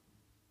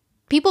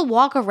 people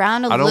walk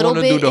around a little bit. I don't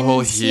want to do the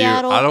whole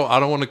Seattle. here. I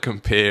don't want to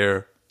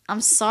compare. I'm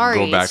sorry.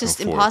 Go back It's just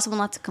and forth. impossible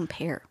not to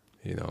compare.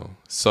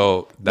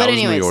 So that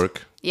was New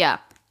York. Yeah.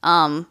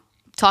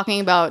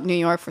 Talking about New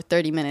York for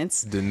 30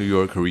 minutes. The New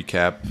York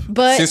recap.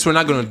 But since we're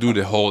not going to do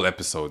the whole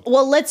episode.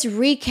 Well, let's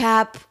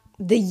recap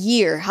the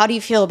year. How do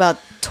you feel about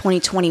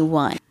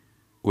 2021?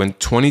 When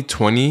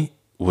 2020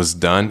 was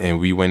done and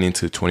we went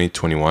into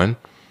 2021,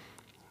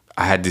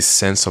 I had this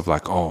sense of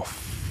like, oh,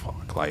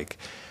 fuck. Like,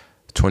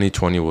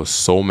 2020 was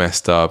so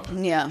messed up.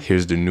 Yeah.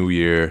 Here's the new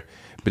year.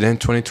 But then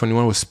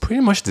 2021 was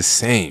pretty much the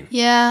same.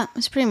 Yeah,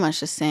 it's pretty much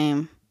the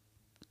same.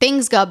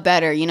 Things got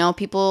better,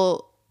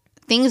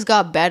 things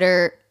got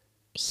better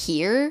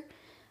here,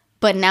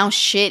 but now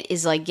shit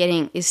is like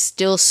is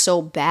still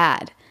so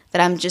bad that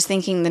I'm just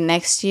thinking the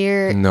next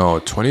year. No,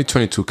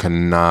 2022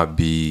 cannot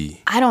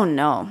be. I don't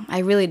know. I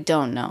really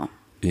don't know.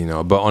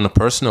 But on a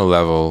personal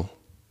level,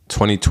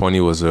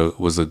 2020 was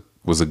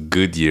a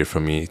good year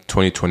for me.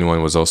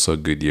 2021 was also a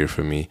good year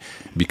for me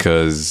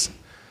because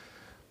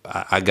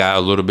I got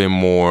a little bit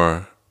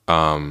more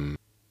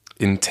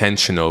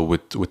intentional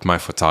with my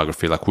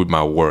photography, like with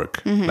my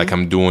work. Mm-hmm. Like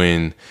I'm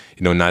doing,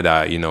 now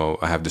that,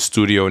 I have the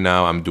studio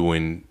now, I'm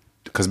doing,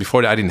 because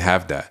before that I didn't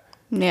have that.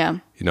 Yeah.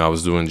 I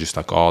was doing just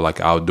like all like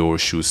outdoor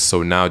shoots.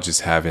 So now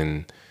just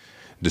having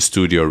the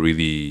studio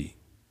really.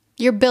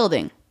 You're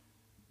building.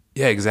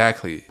 Yeah,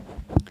 exactly.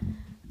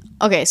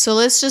 Okay, so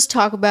let's just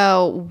talk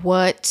about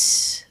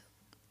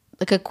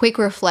like a quick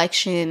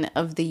reflection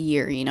of the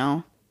year,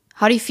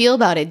 How do you feel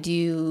about it? Do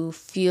you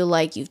feel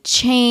like you've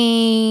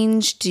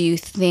changed? Do you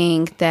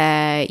think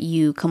that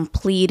you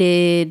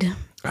completed?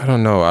 I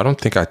don't know. I don't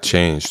think I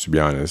changed, to be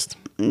honest.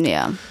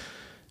 Yeah.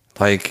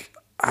 Like,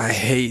 I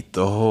hate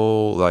the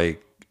whole,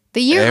 like...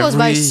 The year goes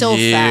by so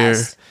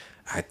fast.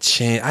 I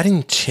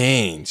didn't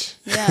change.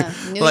 Yeah.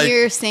 New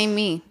year, same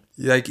me.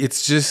 Like,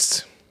 it's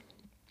just...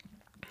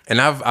 And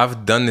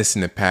I've done this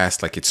in the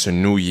past. Like, it's a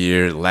new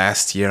year.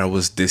 Last year, I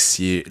was this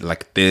year,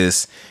 like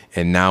this.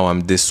 And now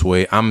I'm this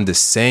way. I'm the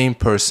same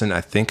person. I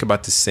think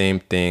about the same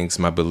things.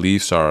 My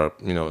beliefs are,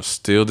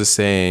 still the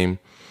same.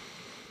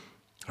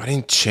 I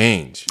didn't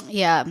change.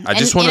 Yeah. I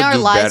just want to do better.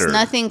 In our lives,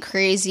 nothing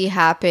crazy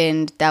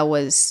happened that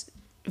was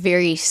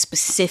very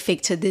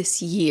specific to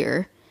this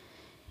year.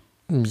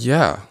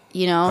 Yeah.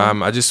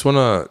 I just want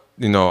to,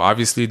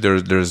 obviously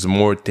there's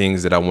more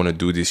things that I want to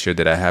do this year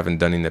that I haven't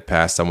done in the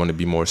past. I want to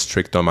be more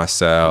strict on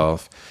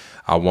myself.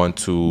 I want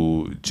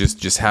to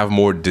just have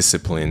more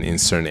discipline in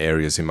certain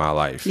areas in my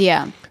life.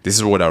 Yeah. This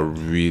is what I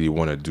really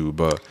want to do.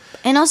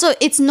 And also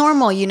it's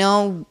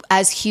normal,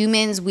 as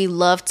humans, we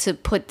love to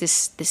put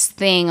this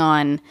thing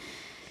on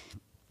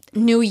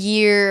New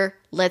Year.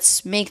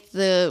 Let's make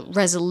the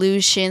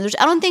resolutions, which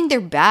I don't think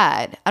they're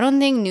bad. I don't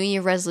think New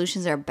Year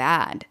resolutions are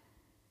bad.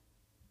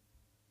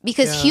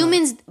 Because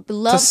humans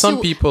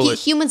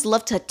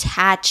love to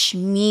attach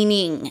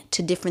meaning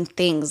to different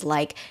things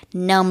like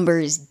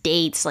numbers,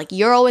 dates. Like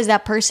you're always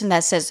that person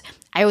that says,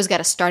 I always got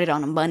to start it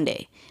on a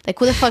Monday. Like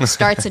who the fuck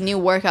starts a new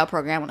workout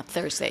program on a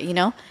Thursday,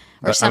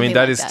 Or something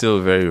that is still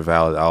very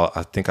valid.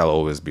 I think I'll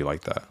always be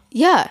like that.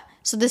 Yeah.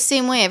 So the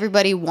same way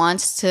everybody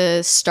wants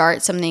to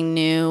start something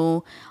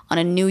new on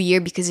a new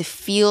year because it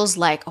feels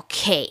like,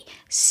 okay,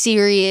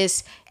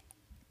 serious.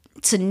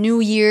 It's a new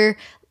year.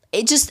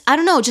 It just, I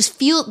don't know,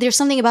 there's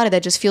something about it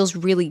that just feels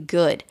really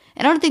good.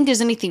 And I don't think there's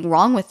anything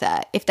wrong with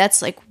that if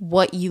that's like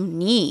what you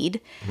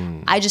need.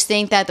 I just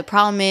think that the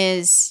problem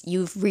is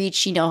you've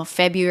reached,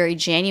 February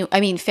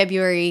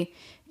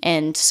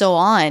and so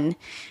on.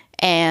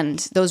 And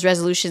those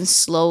resolutions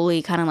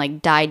slowly kind of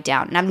like died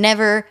down. And I've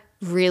never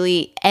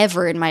really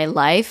ever in my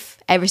life,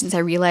 ever since I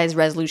realized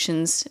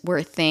resolutions were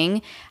a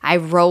thing, I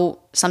wrote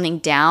something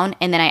down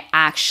and then I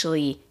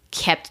actually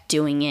kept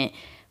doing it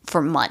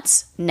for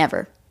months.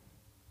 Never.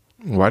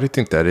 Why do you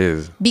think that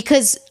is?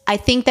 Because I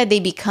think that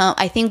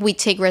I think we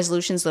take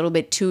resolutions a little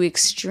bit too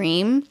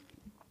extreme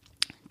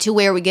to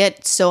where we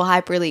get so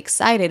hyperly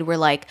excited. We're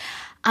like,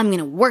 I'm going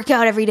to work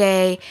out every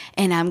day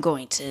and I'm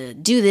going to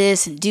do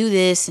this and do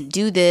this and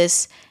do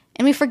this.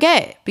 And we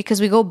forget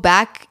because we go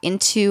back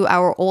into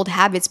our old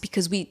habits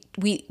because we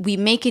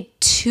make it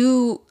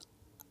too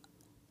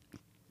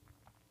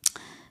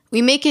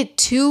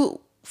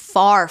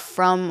far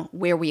from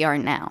where we are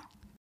now.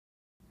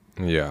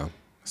 Yeah.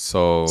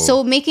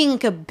 So making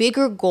like a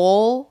bigger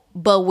goal,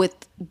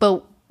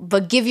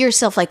 but give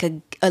yourself like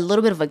a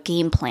little bit of a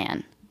game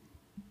plan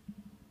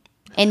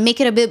and make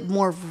it a bit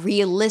more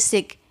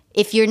realistic.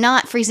 If you're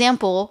not, for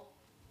example,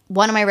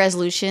 one of my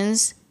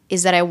resolutions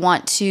is that I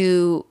want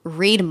to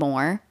read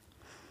more.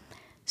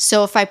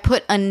 So if I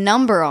put a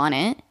number on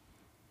it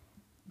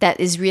that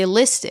is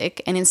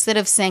realistic, and instead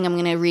of saying I'm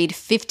going to read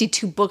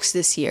 52 books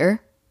this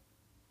year,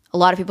 a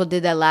lot of people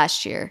did that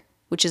last year,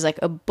 which is like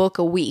a book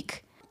a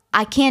week.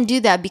 I can't do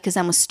that because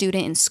I'm a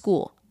student in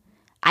school.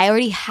 I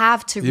already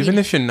have to read even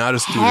if you're not a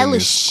student hella in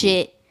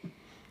shit.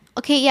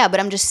 Okay, yeah, but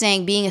I'm just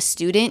saying, being a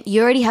student,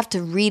 you already have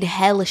to read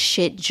hella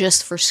shit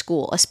just for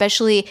school.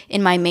 Especially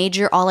in my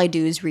major, all I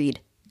do is read.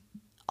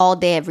 All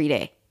day, every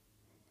day.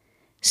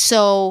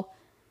 So,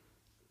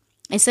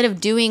 instead of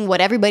doing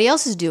what everybody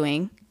else is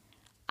doing,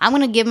 I'm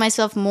going to give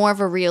myself more of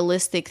a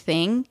realistic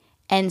thing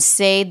and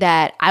say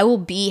that I will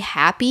be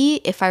happy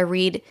if I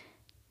read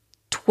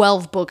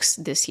 12 books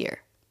this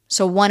year.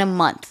 So, one a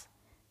month.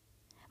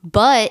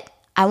 But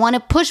I want to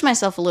push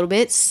myself a little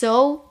bit,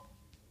 so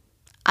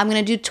I'm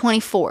going to do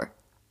 24,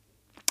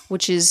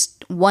 which is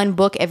one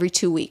book every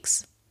 2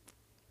 weeks.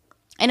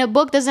 And a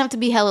book doesn't have to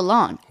be hella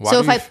long. So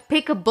if I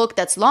pick a book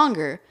that's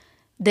longer,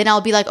 then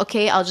I'll be like,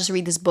 okay, I'll just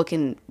read this book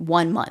in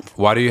 1 month.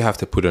 Why do you have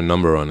to put a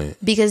number on it?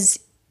 Because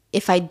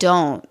if I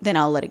don't, then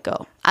I'll let it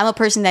go. I'm a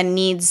person that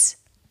needs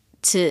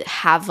to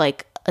have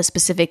like a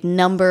specific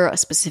number, a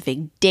specific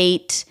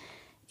date.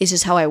 It's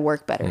just how I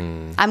work better.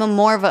 I'm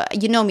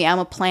you know me, I'm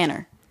a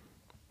planner.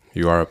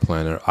 You are a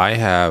planner. I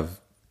have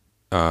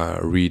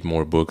read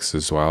more books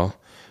as well.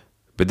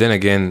 But then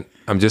again,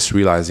 I'm just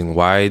realizing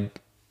why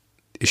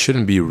it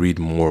shouldn't be read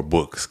more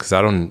books, because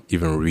I don't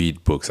even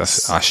read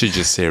books. I should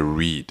just say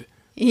read.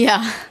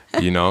 Yeah.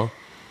 You know?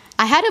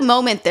 I had a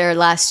moment there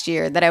last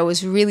year that I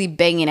was really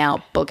banging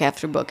out book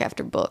after book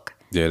after book.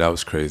 Yeah, that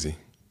was crazy.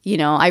 You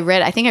know,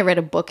 I think I read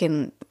a book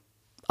in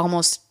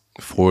almost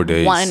 4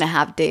 days.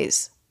 1.5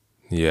 days.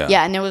 Yeah.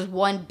 Yeah, and there was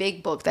one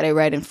big book that I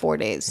read in 4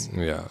 days.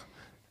 Yeah.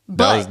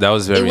 But that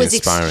was very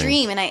inspiring. It was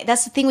extreme, and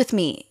that's the thing with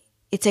me.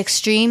 It's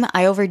extreme.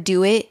 I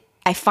overdo it.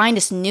 I find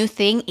this new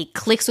thing. It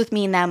clicks with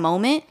me in that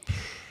moment.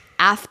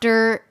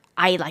 After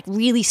I like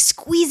really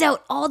squeeze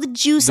out all the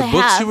juice I have.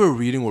 The books you were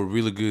reading were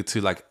really good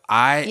too. Like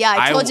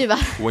I told you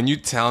about it. When you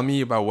tell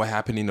me about what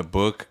happened in the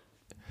book,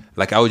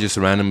 like I would just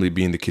randomly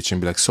be in the kitchen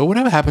and be like, so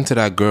whatever happened to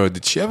that girl?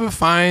 Did she ever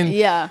find?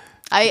 Yeah,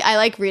 I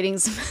like reading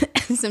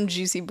some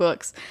juicy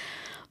books.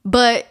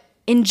 But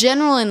in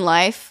general in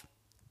life,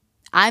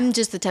 I'm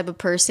just the type of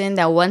person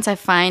that once I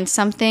find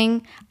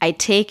something, I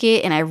take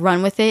it and I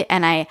run with it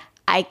and I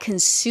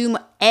consume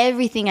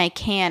everything I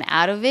can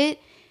out of it.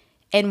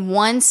 And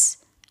once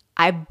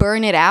I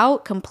burn it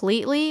out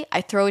completely,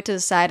 I throw it to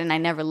the side and I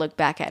never look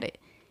back at it.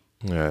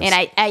 Yes.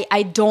 And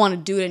I don't want to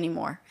do it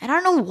anymore. And I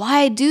don't know why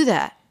I do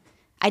that.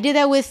 I did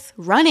that with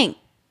running.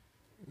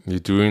 You're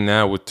doing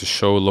that with the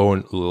show Law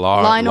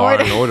and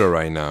Order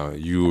right now.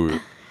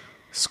 You're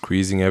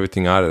squeezing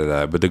everything out of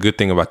that. But the good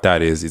thing about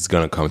that is it's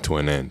going to come to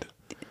an end.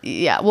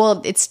 Yeah, well,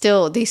 they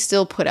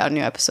still put out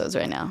new episodes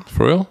right now.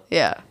 For real?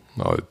 Yeah.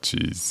 Oh,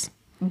 jeez.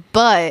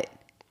 But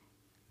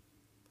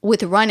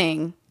with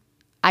running,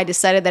 I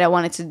decided that I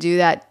wanted to do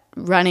that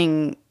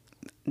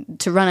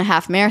to run a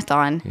half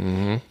marathon.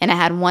 Mm-hmm. And I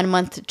had 1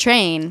 month to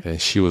train.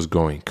 And she was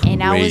going crazy.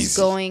 And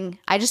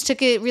I just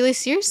took it really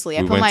seriously.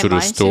 I put my mind to it. We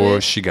went to the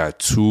store. She got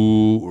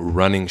 2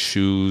 running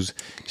shoes.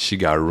 She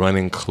got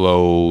running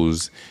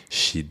clothes.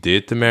 She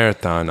did the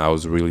marathon. I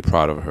was really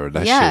proud of her.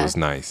 That shit was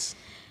nice.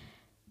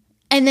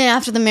 And then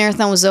after the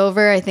marathon was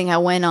over, I think I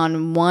went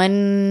on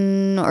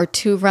 1 or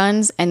 2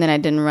 runs, and then I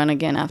didn't run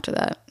again after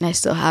that. And I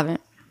still haven't.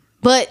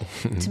 But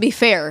to be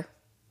fair,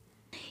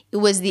 it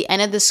was the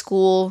end of the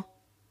school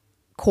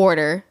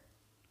quarter.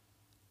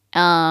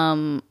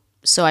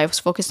 So I was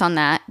focused on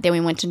that. Then we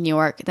went to New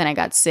York. Then I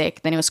got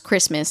sick. Then it was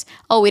Christmas.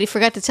 Oh, we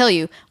forgot to tell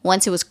you.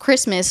 Once it was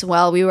Christmas,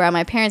 while we were at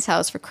my parents'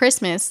 house for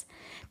Christmas,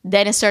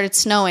 then it started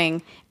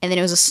snowing, and then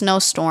it was a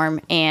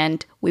snowstorm,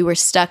 and we were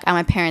stuck at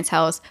my parents'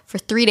 house for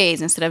 3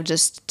 days instead of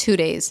just 2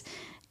 days.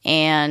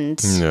 And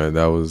yeah,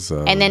 that was.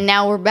 And then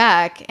now we're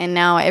back, and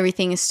now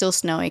everything is still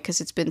snowy because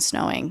it's been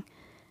snowing.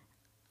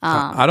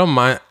 I don't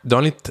mind.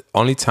 The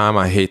only time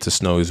I hate the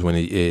snow is when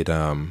it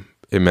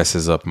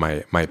messes up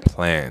my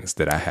plans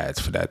that I had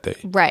for that day.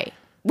 Right,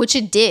 which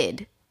it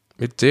did.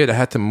 It did. I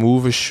had to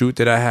move a shoot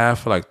that I had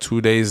for like 2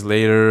 days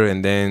later,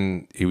 and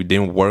then it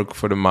didn't work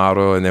for the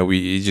model, and then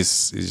it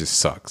just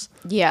sucks.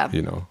 Yeah,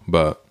 you know.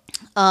 But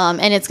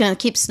and it's gonna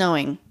keep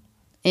snowing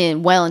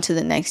well into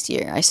the next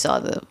year. I saw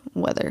the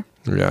weather.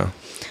 Yeah.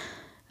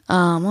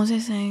 What was I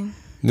saying?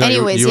 No,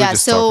 anyways, yeah.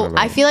 So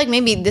I feel like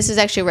maybe this is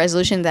actually a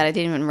resolution that I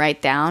didn't even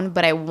write down,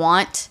 but I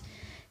want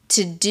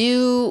to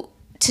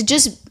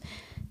just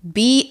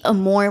be a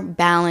more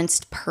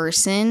balanced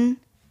person.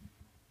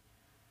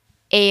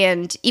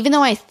 And even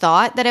though I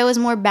thought that I was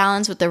more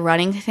balanced with the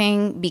running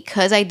thing,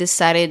 because I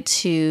decided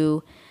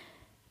to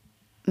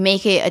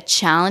make it a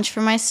challenge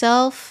for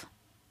myself,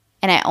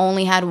 and I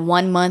only had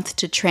 1 month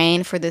to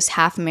train for this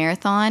half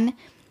marathon,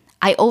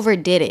 I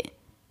overdid it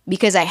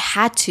because I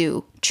had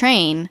to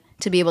train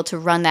to be able to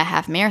run that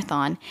half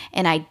marathon.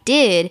 And I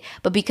did,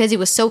 but because it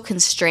was so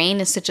constrained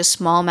in such a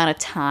small amount of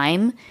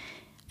time,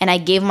 and I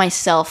gave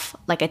myself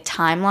like a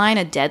timeline,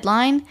 a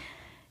deadline,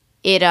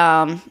 it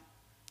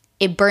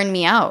burned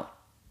me out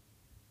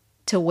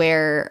to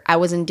where I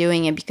wasn't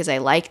doing it because I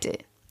liked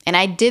it. And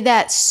I did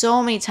that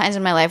so many times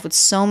in my life with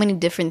so many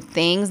different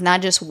things,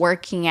 not just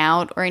working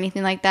out or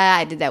anything like that.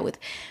 I did that with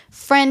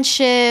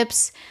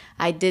friendships.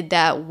 I did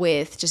that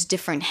with just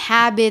different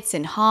habits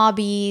and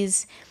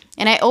hobbies.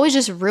 And I always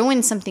just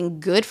ruined something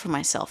good for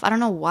myself. I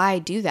don't know why I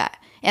do that.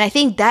 And I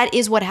think that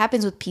is what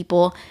happens with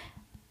people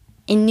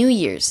in New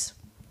Year's.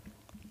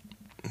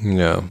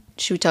 Yeah.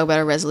 Should we talk about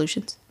our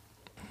resolutions?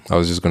 I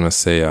was just going to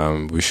say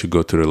we should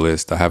go through the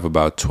list. I have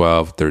about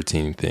 12,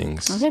 13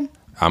 things. Okay.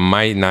 I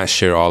might not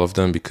share all of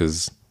them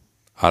because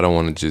I don't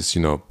want to just,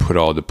 put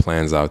all the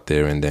plans out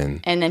there and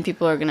then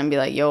people are going to be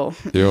like, yo,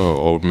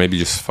 or maybe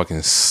just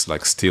fucking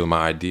like steal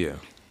my idea.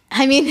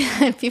 I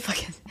mean, people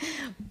can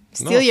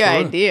steal your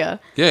idea.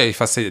 Yeah,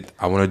 if I say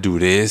I want to do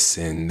this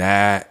and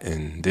that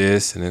and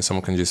this, and then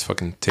someone can just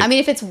fucking take. I mean,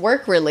 if it's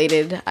work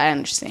related, I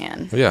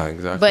understand. Yeah,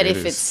 exactly. But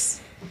if it's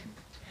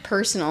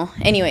personal.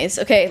 Anyways,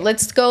 okay,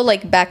 let's go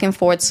like back and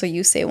forth. So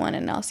you say one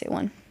and I'll say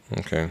one.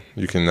 Okay,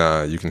 you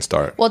can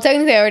start. Well,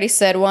 technically, I already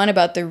said one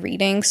about the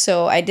reading.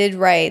 So I did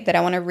write that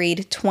I want to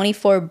read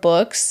 24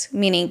 books,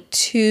 meaning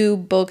 2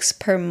 books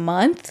per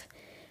month.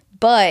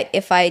 But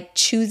if I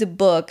choose a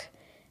book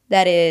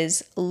that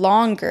is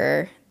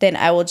longer, then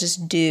I will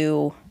just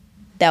do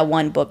that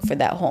one book for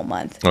that whole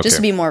month, just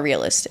to be more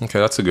realistic. Okay,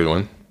 that's a good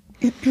one.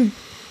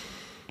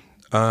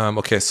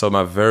 Okay, so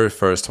my very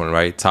first one,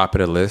 right? Top of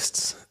the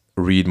list,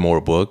 read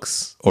more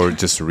books or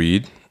just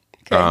read.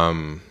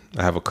 Okay.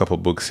 I have a couple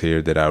books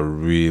here that I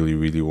really,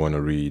 really want to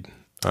read.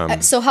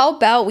 So how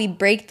about we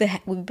break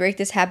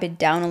this habit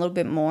down a little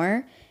bit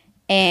more,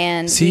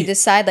 and we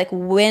decide like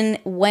when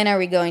are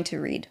we going to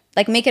read?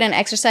 Like make it an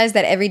exercise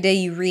that every day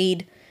you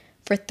read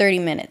for 30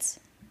 minutes.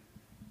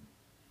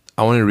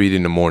 I want to read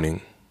in the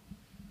morning.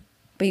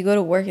 But you go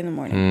to work in the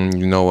morning.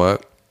 You know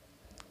what?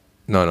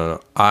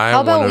 No. How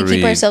about we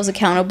keep ourselves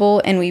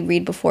accountable and we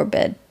read before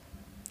bed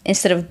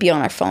instead of be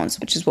on our phones,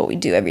 which is what we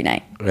do every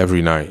night.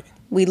 Every night.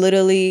 We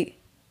literally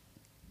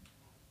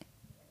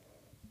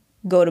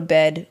go to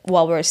bed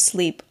while we're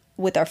asleep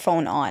with our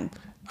phone on.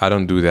 I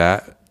don't do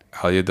that.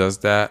 Alia does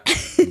that.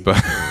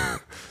 But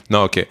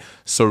no, okay.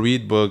 So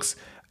read books.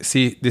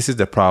 See, this is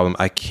the problem.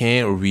 I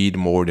can't read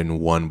more than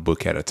one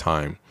book at a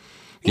time.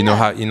 You know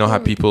how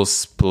people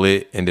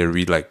split and they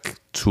read like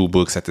 2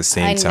 books at the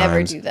same time? I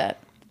never do that.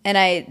 And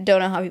I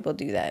don't know how people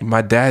do that.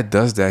 My dad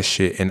does that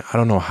shit and I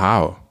don't know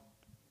how.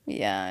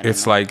 Yeah.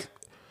 It's like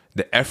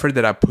the effort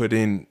that I put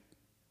in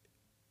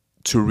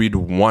to read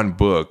one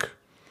book.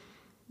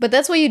 But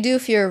that's what you do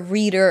if you're a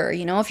reader,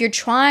 if you're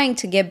trying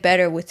to get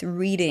better with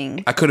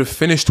reading. I could have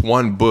finished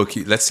one book.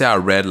 Let's say I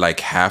read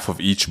like half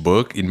of each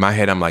book. In my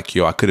head, I'm like,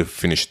 yo, I could have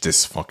finished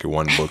this fucking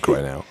one book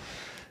right now.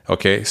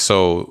 Okay,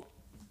 so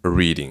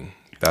reading.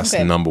 That's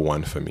number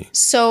one for me.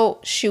 So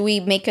should we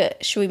make it,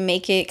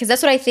 because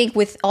that's what I think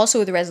with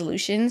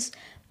resolutions.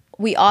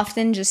 We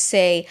often just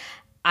say,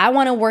 I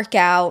want to work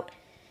out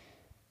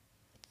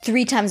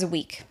 3 times a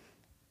week.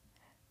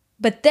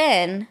 But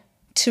then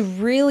to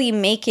really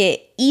make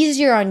it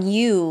easier on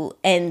you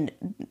and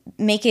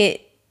make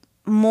it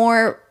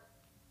more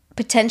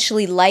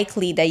potentially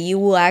likely that you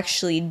will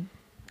actually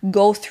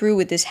go through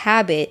with this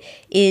habit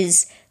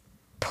is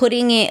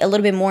putting it a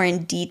little bit more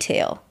in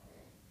detail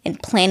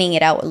and planning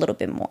it out a little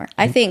bit more.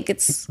 I think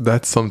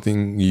that's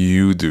something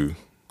you do.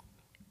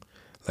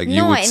 Like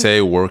you would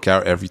say work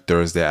out every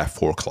Thursday at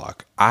 4:00.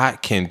 I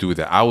can't do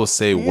that. I will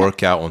say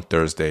work out on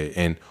Thursday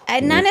and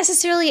not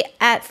necessarily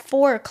at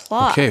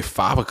 4:00. Okay,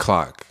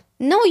 5:00.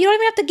 No, you don't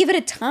even have to give it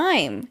a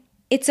time.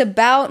 It's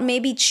about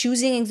maybe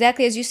choosing,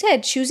 exactly as you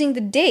said, choosing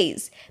the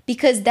days,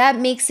 because that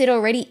makes it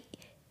already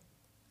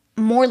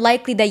more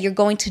likely that you're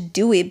going to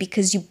do it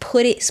because you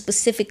put it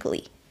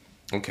specifically.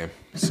 Okay.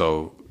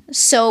 So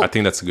I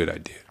think that's a good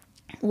idea.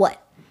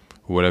 What?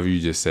 Whatever you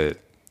just said.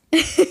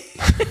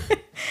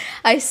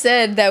 I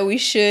said that we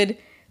should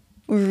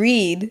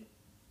read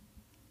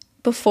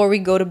before we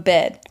go to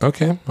bed.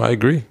 Okay, I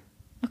agree.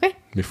 Okay.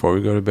 Before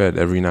we go to bed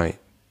every night.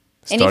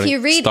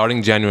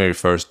 Starting January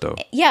 1st, though.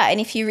 Yeah, and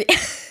if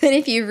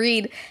you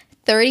read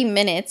 30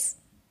 minutes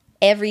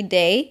every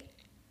day,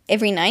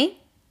 every night,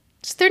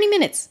 it's 30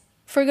 minutes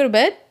before you go to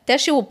bed. That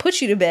shit will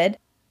put you to bed,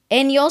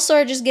 and you also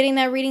are just getting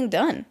that reading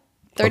done.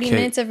 30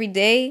 minutes every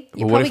day.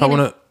 Well, what if I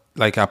want to?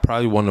 Like, I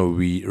probably want to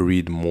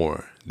read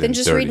more. Then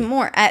just 30. Read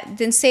more.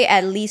 Then say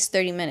at least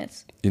 30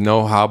 minutes.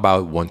 How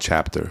about one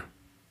chapter?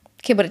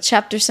 Okay, but a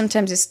chapter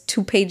sometimes is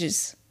 2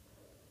 pages.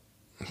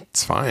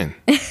 It's fine.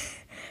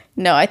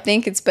 No, I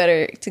think it's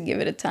better to give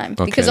it a time.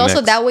 Okay, because also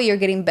next. that way you're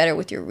getting better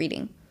with your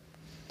reading.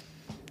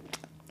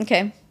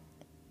 Okay.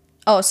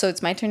 Oh, so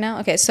it's my turn now?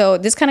 Okay, so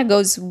this kind of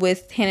goes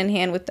with hand in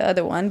hand with the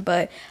other one,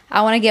 but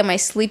I want to get my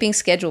sleeping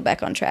schedule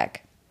back on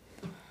track.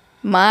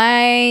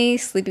 My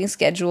sleeping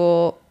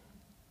schedule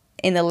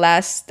in the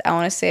last, I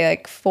want to say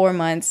like 4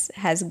 months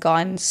has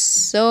gone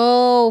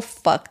so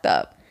fucked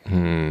up.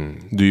 Do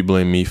you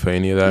blame me for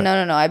any of that?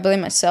 No. I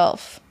blame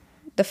myself.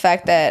 The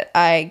fact that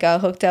I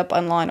got hooked up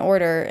on Law and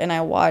Order and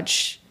I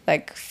watch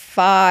like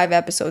 5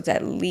 episodes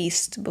at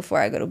least before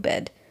I go to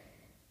bed.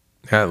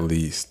 At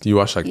least. You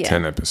watch like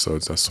 10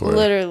 episodes, I swear.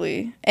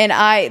 Literally.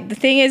 And the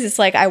thing is, it's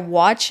like I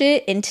watch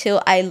it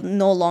until I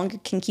no longer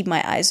can keep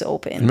my eyes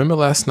open. Remember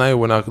last night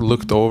when I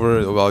looked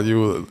over while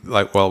you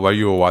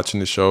were watching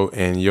the show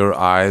and your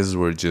eyes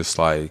were just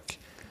like,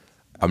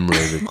 I'm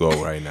ready to go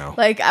right now.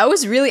 Like I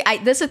was really,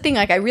 that's the thing,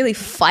 like I really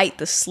fight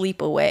the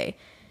sleep away.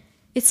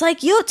 It's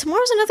like, yo,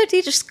 tomorrow's another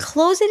day. Just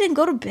close it and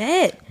go to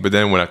bed. But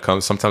then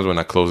sometimes when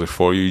I close it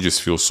for you, you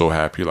just feel so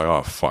happy. Like,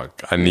 oh,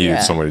 fuck. I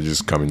needed somebody to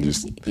just come and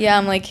just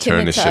I'm like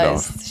turn this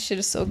hypnotized. shit off. This shit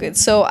is so good.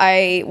 So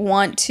I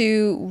want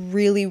to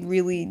really,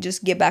 really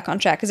just get back on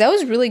track. Because I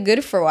was really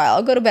good for a while.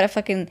 I'll go to bed at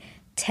fucking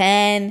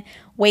 10,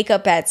 wake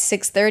up at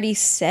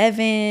 6:37,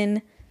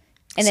 and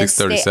then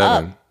stay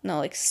up. No,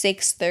 like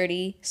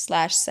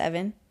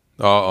 6:30/7.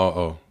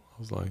 Oh. I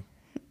was like...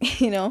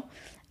 You know?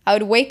 I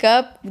would wake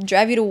up,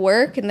 drive you to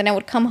work, and then I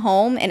would come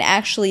home and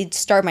actually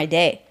start my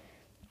day.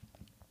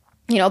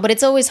 You know, but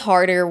it's always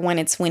harder when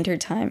it's winter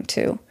time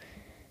too.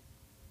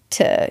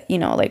 To, you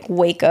know, like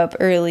wake up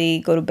early,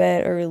 go to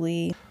bed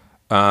early.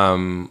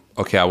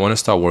 Okay, I want to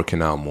start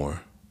working out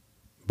more.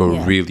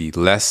 But really,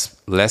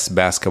 less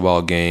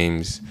basketball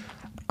games.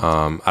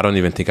 I don't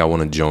even think I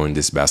want to join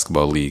this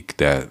basketball league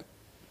that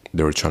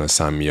they were trying to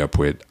sign me up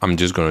with. I'm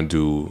just going to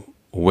do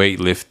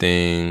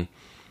weightlifting,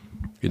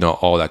 you know,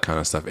 all that kind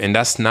of stuff. And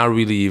that's not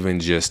really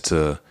even just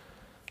to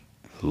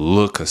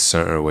look a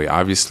certain way.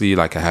 Obviously,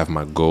 like I have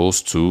my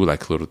goals too,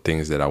 like little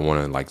things that I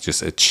want to like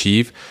just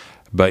achieve.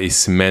 But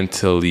it's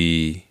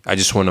mentally, I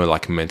just want to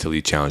like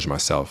mentally challenge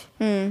myself.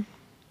 To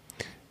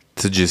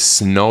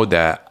just know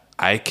that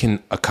I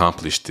can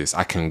accomplish this.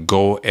 I can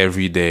go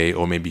every day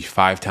or maybe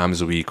 5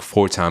 times a week,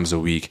 4 times a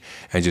week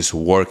and just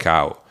work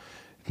out.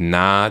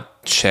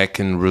 Not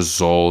checking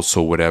results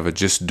or whatever.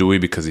 Just do it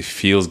because it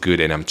feels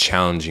good and I'm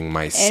challenging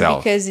myself.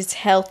 And because it's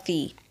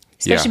healthy.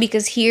 Especially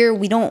because here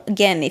we don't,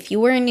 again, if you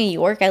were in New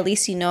York, at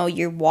least you know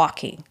you're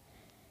walking.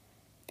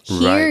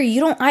 Here, you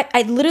don't,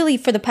 I literally,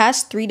 for the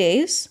past 3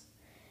 days,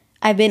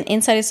 I've been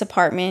inside this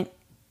apartment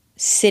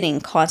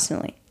sitting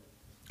constantly.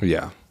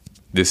 Yeah.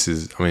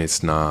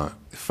 It's not.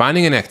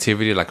 Finding an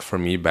activity, like for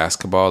me,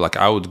 basketball, like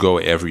I would go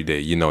every day.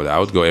 You know that. I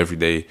would go every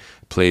day,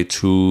 play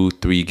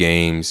 2-3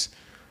 games,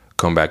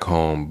 come back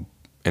home,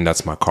 and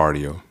that's my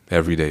cardio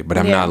every day. But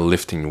I'm not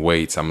lifting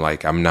weights. I'm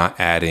not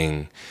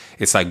adding.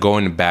 It's like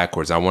going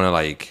backwards. I want to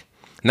like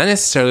not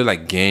necessarily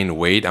like gain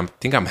weight. I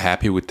think I'm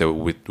happy with the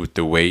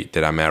weight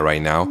that I'm at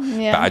right now.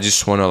 Yeah. But I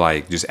just want to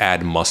like just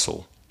add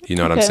muscle. You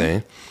know what I'm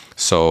saying?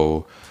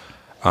 So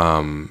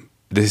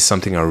this is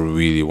something I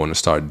really want to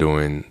start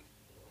doing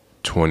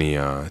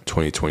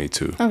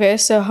 2022. Okay,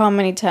 so how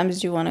many times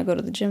do you want to go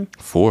to the gym?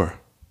 4.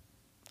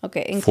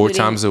 Okay, 4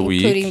 times a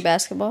week. Including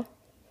basketball?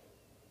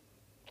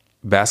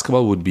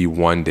 Basketball would be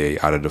 1 day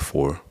out of the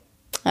 4.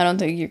 I don't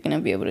think you're going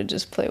to be able to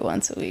just play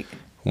once a week.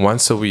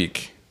 Once a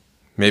week.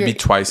 Maybe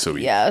twice a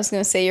week. Yeah, I was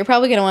going to say, you're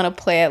probably going to want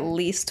to play at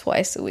least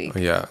twice a week.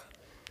 Yeah.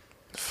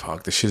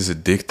 Fuck, this shit is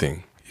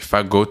addicting. If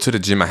I go to the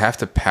gym, I have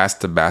to pass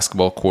the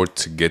basketball court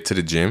to get to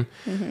the gym.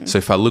 Mm-hmm. So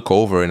if I look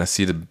over and I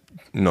see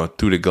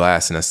through the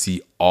glass and I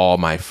see all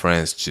my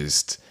friends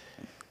just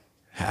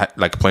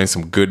like playing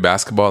some good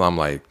basketball, I'm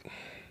like...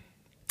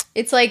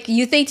 It's like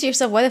you think to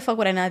yourself, why the fuck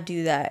would I not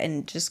do that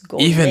and just go?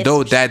 Even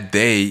though that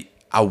day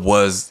I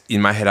was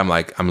in my head, I'm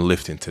like, I'm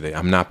lifting today.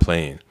 I'm not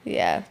playing.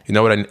 Yeah. You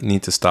know what I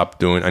need to stop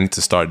doing? I need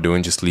to start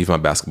doing just leave my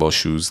basketball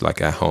shoes like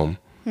at home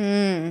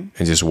and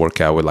just work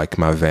out with like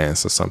my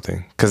Vans or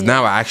something. Because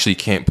now I actually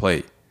can't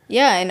play.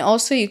 Yeah, and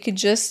also you could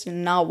just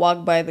not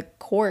walk by the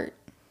court.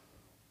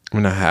 I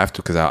mean, I have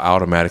to because I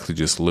automatically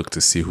just look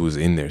to see who's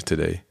in there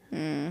today.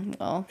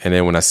 Well. And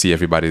then when I see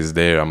everybody's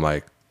there, I'm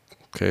like,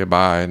 okay,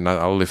 bye.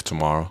 I'll lift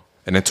tomorrow.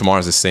 And then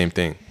tomorrow's the same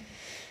thing.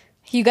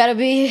 You got to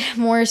be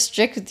more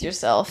strict with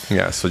yourself.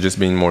 Yeah, so just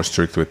being more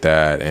strict with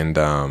that. And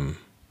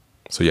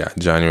so, yeah,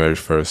 January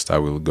 1st, I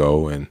will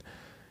go and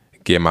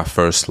get my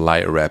first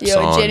light reps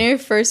on. January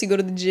 1st, you go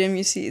to the gym,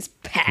 you see it's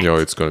packed.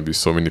 It's going to be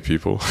so many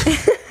people.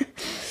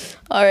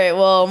 All right,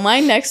 well, my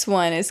next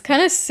one is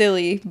kind of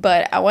silly,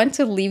 but I want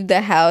to leave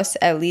the house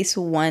at least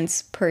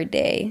once per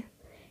day.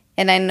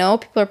 And I know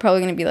people are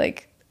probably going to be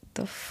like,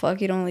 the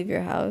fuck, you don't leave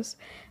your house?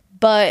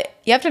 But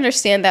you have to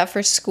understand that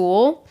for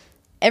school,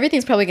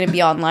 everything's probably going to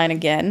be online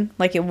again,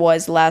 like it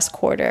was last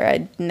quarter.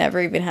 I never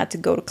even had to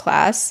go to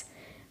class.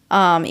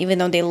 Even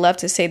though they love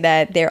to say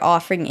that they're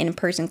offering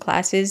in-person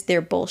classes,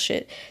 they're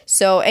bullshit.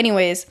 So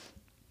anyways,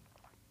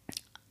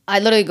 I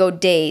literally go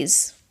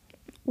days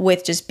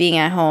with just being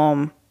at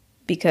home,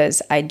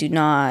 because I do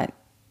not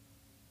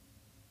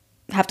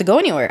have to go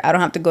anywhere. I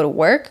don't have to go to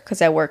work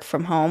because I work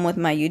from home with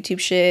my YouTube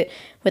shit,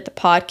 with the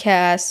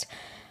podcast.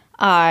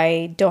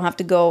 I don't have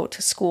to go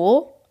to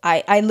school.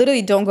 I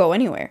literally don't go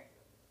anywhere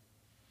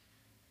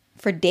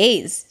for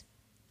days.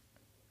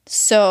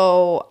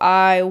 So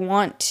I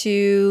want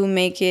to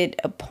make it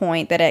a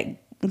point that I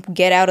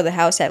get out of the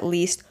house at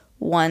least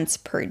once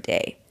per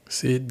day.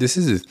 See, this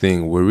is the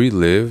thing. Where we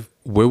live,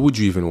 where would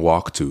you even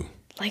walk to?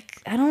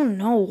 Like, I don't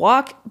know,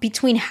 walk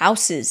between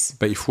houses.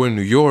 But if we're in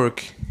New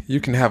York,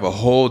 you can have a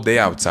whole day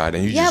outside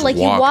and you just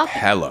walk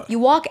hella. You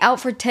walk out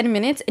for 10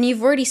 minutes and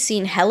you've already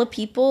seen hella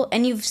people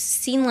and you've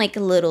seen like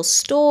little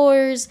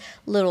stores,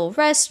 little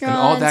restaurants.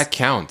 And all that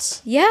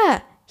counts.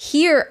 Yeah.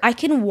 Here, I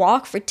can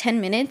walk for 10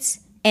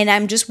 minutes and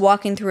I'm just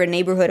walking through a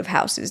neighborhood of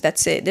houses.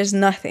 That's it. There's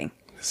nothing.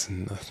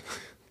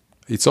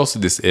 It's also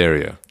this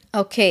area.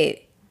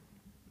 Okay.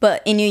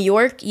 But in New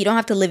York, you don't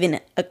have to live in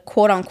a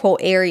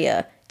quote-unquote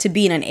area to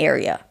be in an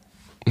area.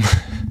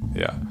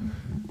 Yeah.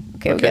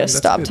 Okay, we gotta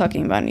stop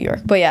talking about New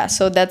York. But yeah,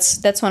 so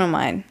that's one of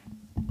mine.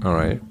 All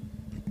right.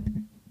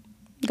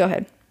 Go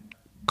ahead.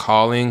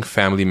 Calling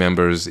family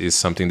members is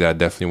something that I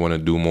definitely want to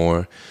do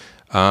more.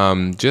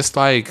 Just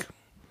like,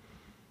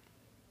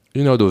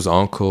 those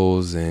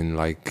uncles and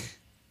like,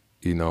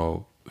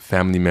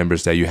 family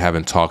members that you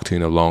haven't talked to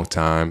in a long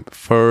time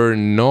for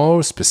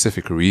no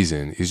specific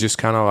reason. It's just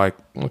kind of like,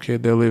 okay,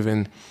 they're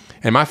living,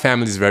 and my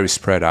family is very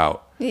spread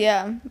out.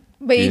 Yeah.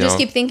 But you just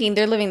keep thinking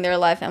they're living their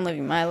life, I'm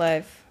living my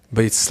life.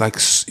 But it's like,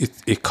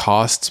 it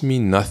costs me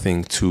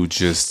nothing to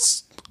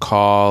just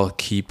call,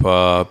 keep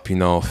up,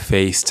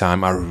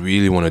 FaceTime. I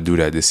really want to do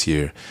that this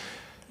year.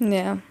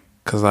 Yeah.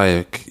 Because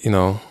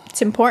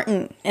it's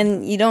important.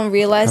 And you don't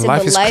realize it,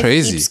 life but is life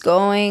crazy. Keeps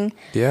going.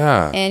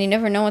 Yeah. And you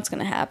never know what's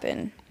going to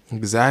happen.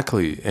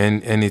 Exactly.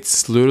 And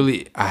it's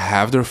literally, I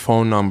have their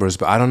phone numbers,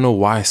 but I don't know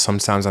why.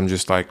 Sometimes I'm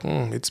just like,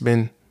 it's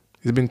been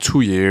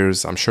 2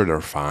 years. I'm sure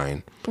they're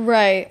fine.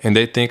 Right. And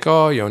they think,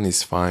 oh,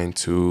 Yoni's fine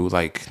too.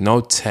 Like, no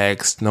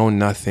text, no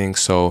nothing.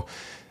 So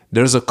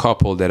there's a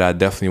couple that I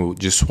definitely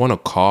just want to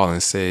call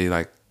and say,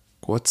 like,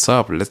 what's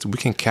up? We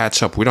can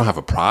catch up. We don't have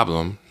a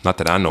problem. Not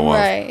that I know of.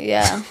 Right,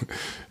 yeah.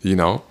 It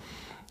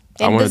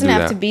doesn't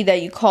have to be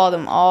that you call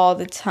them all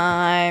the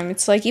time.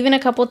 It's like even a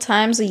couple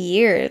times a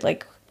year,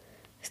 like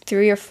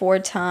 3 or 4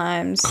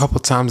 times. A couple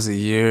times a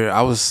year.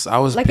 I was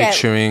like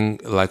picturing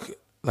like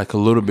a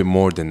little bit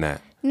more than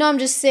that. No, I'm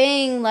just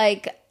saying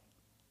like.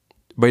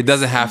 But it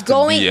doesn't have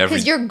to be every.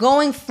 Because you're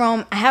going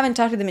from I haven't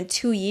talked to them in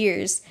 2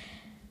 years.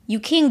 You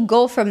can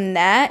go from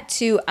that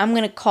to I'm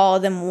gonna call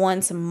them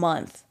once a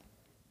month.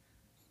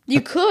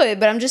 You could,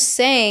 but I'm just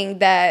saying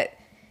that.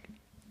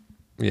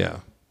 Yeah.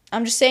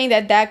 I'm just saying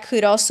that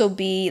could also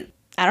be,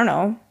 I don't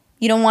know.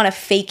 You don't want to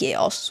fake it,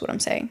 also is what I'm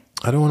saying.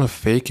 I don't want to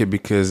fake it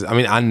because,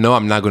 I know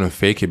I'm not going to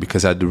fake it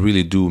because I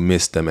really do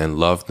miss them and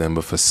love them.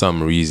 But for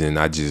some reason,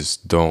 I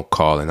just don't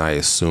call and I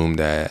assume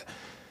that,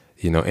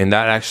 and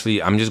that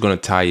actually, I'm just going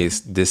to tie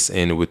this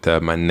in with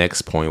my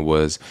next point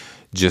was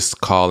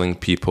just calling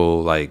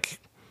people like,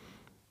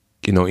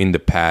 in the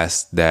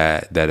past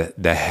that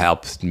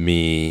helped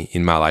me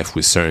in my life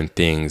with certain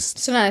things.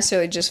 So not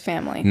necessarily just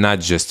family. Not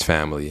just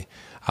family.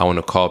 I want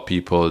to call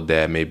people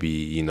that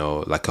maybe,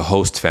 like a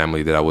host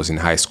family that I was in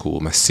high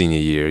school, my senior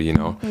year,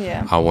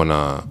 Yeah. I want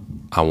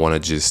to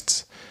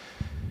just,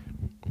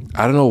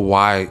 I don't know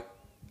why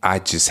I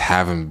just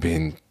haven't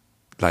been,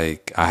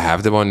 like, I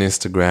have them on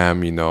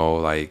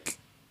Instagram, like,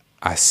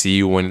 I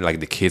see when, like,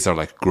 the kids are,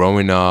 like,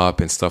 growing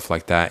up and stuff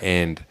like that.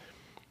 And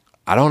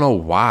I don't know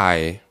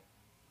why.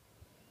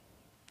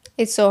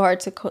 It's so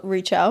hard to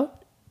reach out.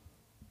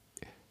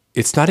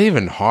 It's not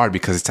even hard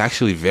because it's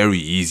actually very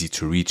easy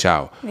to reach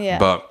out. Yeah.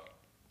 But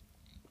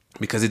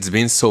because it's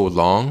been so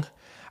long,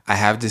 I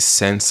have this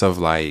sense of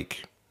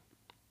like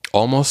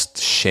almost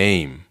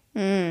shame.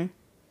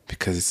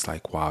 Because it's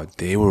like, wow,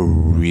 they were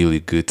really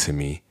good to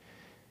me.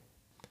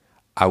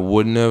 I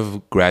wouldn't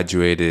have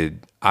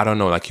graduated. I don't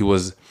know. Like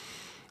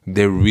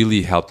they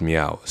really helped me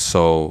out.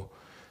 So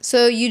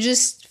you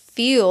just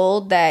feel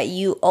that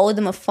you owe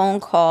them a phone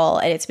call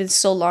and it's been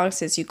so long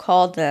since you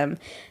called them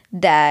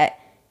that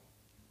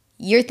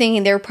you're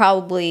thinking they're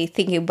probably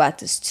thinking about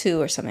this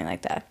too or something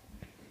like that.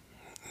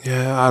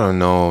 Yeah, I don't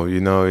know.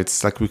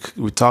 It's like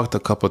we talked a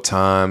couple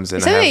times.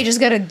 And something you just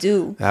got to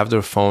do. I have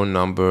their phone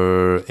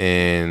number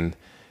and,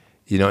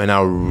 and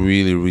I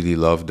really, really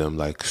love them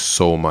like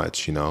so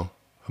much,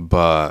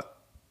 But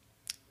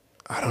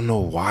I don't know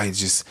why.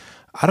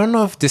 I don't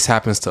know if this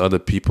happens to other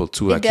people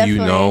too. It like,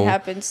 definitely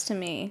happens to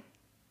me.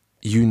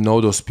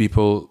 Those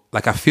people,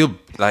 like I feel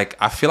like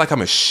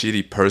I'm a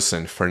shitty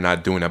person for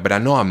not doing that, but I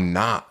know I'm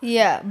not.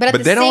 Yeah,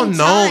 but they don't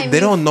know.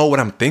 They don't know what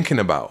I'm thinking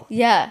about.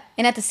 Yeah,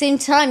 and at the same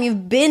time,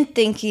 you've been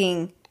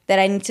thinking that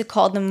I need to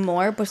call them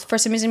more, but for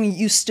some reason,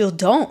 you still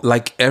don't.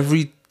 Like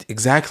every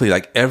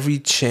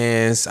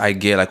chance I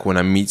get, like when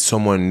I meet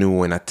someone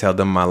new and I tell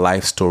them my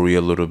life story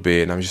a little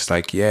bit, and I'm just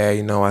like, yeah,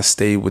 I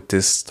stayed with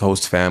this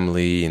host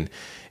family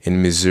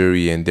in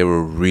Missouri, and they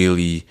were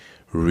really,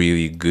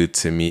 really good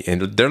to me,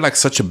 and they're like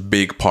such a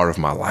big part of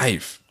my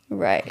life.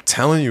 Right.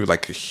 Telling you,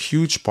 like a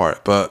huge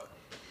part. But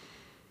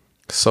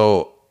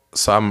so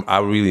I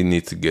really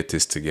need to get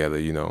this together,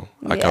 you know.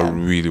 Like I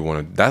really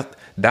want to.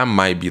 That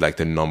might be like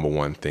the number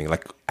one thing.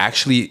 Like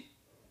actually,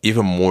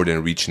 even more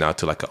than reaching out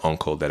to like an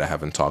uncle that I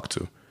haven't talked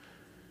to.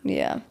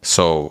 Yeah.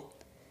 So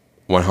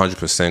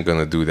 100%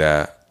 gonna do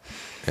that,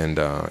 and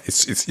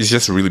it's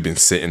just really been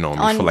sitting on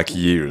me for like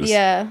years.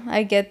 Yeah,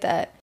 I get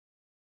that.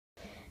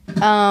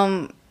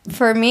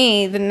 For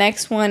me, the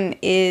next one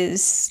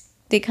is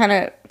they kind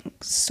of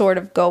sort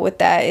of go with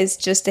that is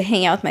just to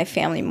hang out with my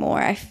family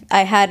more.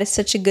 I had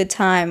such a good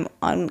time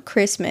on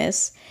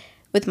Christmas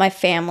with my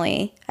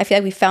family. I feel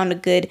like we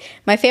found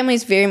my family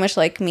is very much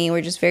like me.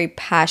 We're just very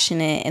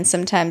passionate, and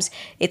sometimes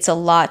it's a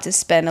lot to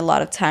spend a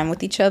lot of time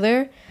with each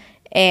other.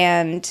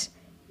 And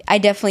I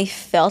definitely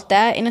felt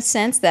that in a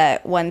sense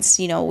that once,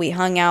 you know, we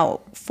hung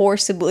out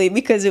forcibly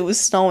because it was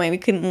snowing, we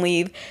couldn't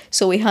leave.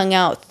 So we hung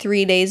out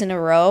 3 days in a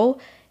row.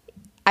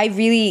 I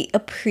really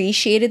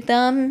appreciated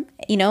them,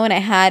 you know,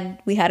 and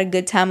we had a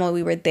good time while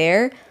we were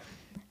there.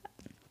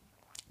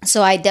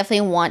 So I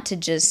definitely want to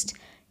just,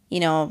 you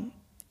know,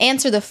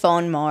 answer the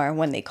phone more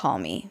when they call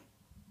me.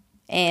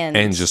 And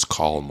just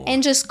call more.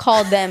 And just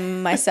call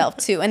them myself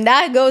too. And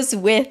that goes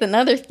with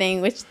another thing,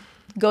 which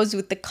goes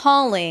with the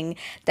calling,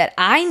 that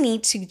I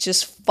need to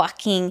just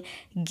fucking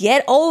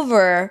get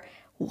over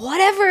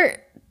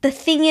whatever the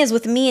thing is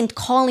with me and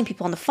calling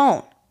people on the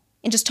phone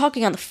and just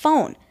talking on the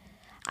phone.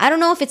 I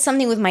don't know if it's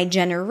something with my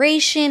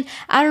generation.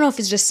 I don't know if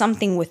it's just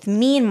something with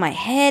me in my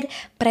head,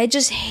 but I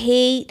just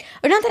hate,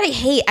 or not that I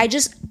hate, I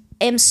just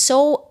am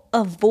so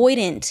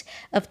avoidant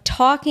of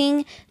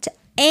talking to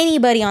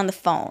anybody on the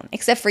phone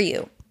except for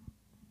you.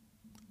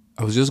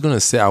 I was just gonna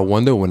say, I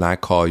wonder when I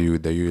call you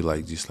that you're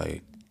like, just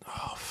like,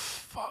 oh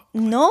fuck.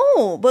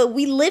 No, but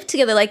we live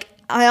together. Like,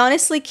 I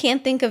honestly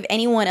can't think of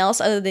anyone else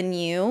other than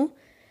you.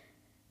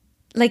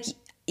 Like,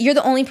 you're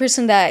the only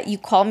person that you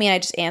call me and I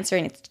just answer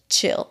and it's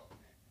chill.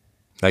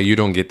 Like, you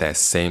don't get that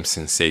same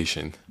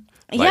sensation.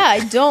 Like, yeah, I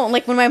don't.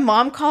 Like, when my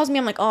mom calls me,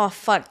 I'm like, oh,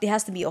 fuck, there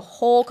has to be a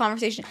whole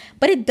conversation.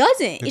 But it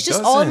doesn't. It's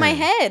just all in my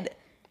head.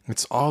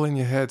 It's all in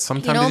your head.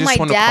 Sometimes you know, you just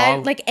want to call. My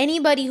dad, like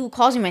anybody who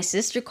calls me, my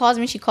sister calls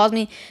me, she calls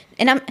me.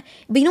 But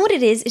you know what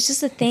it is? It's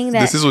just a thing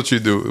that. This is what you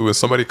do. When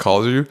somebody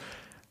calls you,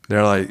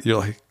 you're like,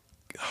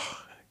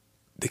 oh,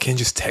 they can't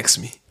just text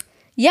me.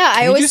 Yeah,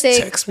 I always say.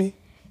 Text me.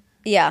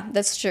 Yeah,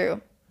 that's true.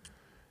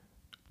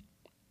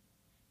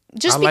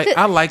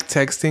 I like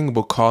texting,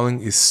 but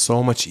calling is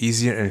so much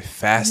easier and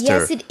faster.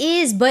 Yes, it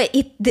is. But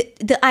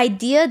the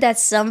idea that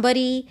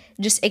somebody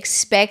just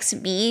expects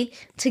me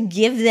to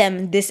give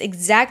them this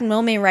exact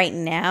moment right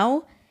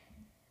now,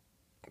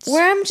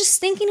 where I'm just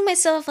thinking to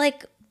myself,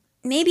 like,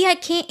 maybe I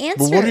can't answer.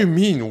 But what do you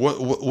mean?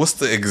 What's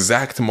the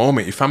exact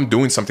moment? If I'm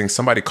doing something,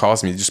 somebody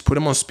calls me, just put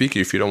them on speaker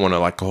if you don't want to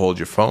like hold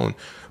your phone.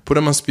 Put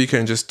them on speaker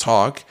and just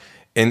talk.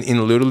 And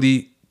in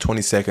literally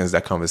 20 seconds,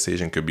 that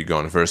conversation could be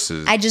gone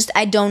versus...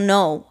 I don't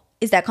know.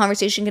 Is that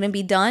conversation going to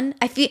be done?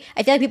 I feel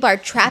like people are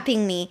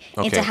trapping me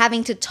into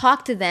having to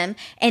talk to them.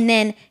 And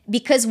then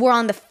because we're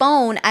on the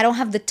phone, I don't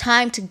have the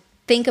time to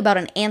think about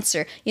an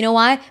answer. You know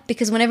why?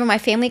 Because whenever my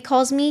family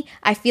calls me,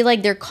 I feel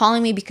like they're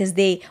calling me because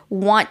they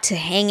want to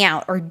hang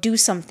out or do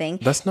something.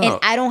 That's not... And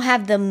I don't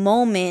have the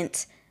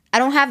moment. I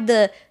don't have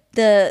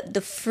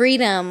the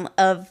freedom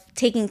of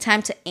taking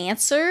time to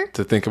answer.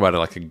 To think about it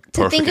like a perfect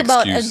excuse. To think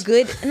about a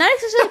good, not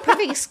necessarily a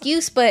perfect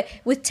excuse, but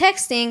with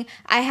texting,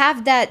 I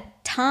have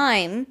that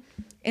time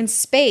and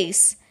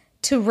space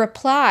to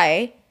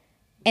reply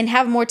and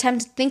have more time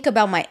to think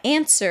about my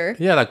answer.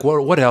 Yeah, like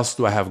what else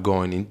do I have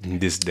going in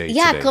this day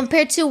Yeah, today?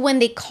 compared to when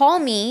they call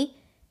me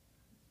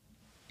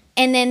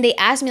and then they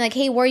ask me like,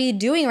 hey, what are you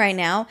doing right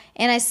now?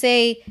 And I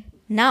say,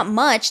 not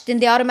much. Then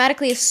they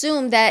automatically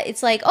assume that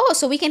it's like, oh,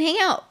 so we can hang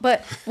out.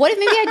 But what if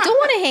maybe I don't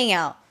want to hang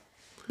out?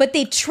 But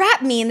they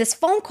trap me in this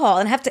phone call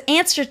and I have to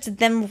answer to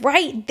them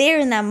right there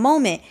in that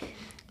moment.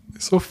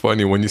 It's so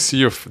funny. When you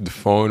see the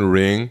phone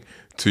ring,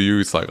 to you,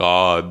 it's like,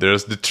 oh,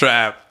 there's the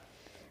trap.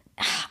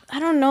 I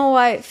don't know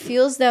why it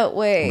feels that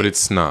way. But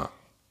it's not.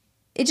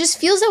 It just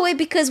feels that way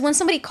because when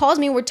somebody calls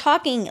me, we're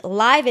talking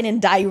live and in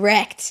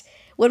direct.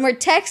 When we're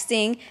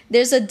texting,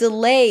 there's a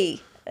delay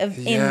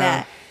in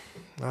that.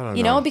 I don't know.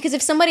 You know, because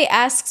if somebody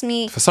asks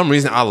me... For some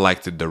reason, I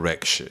like the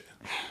direct shit.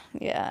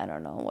 Yeah, I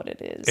don't know what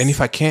it is. And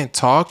if I can't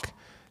talk,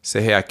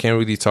 say, hey, I can't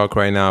really talk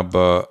right now,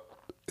 but...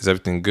 Is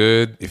everything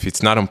good? If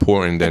it's not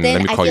important, then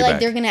let me call you back. I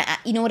feel like they're gonna,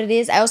 you know what it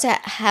is? I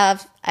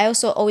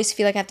also always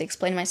feel like I have to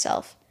explain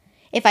myself.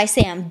 If I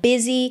say I'm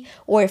busy,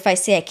 or if I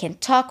say I can't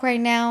talk right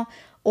now,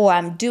 or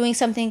I'm doing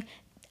something,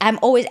 I'm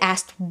always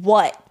asked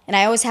what, and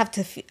I always feel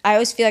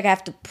like I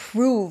have to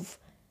prove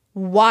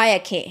why I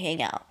can't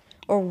hang out,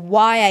 or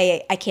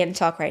why I can't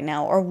talk right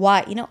now, or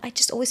why, you know, I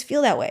just always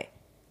feel that way.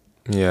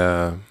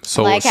 Yeah.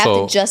 So like I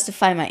have to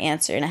justify my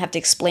answer and I have to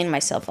explain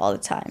myself all the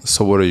time.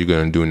 So what are you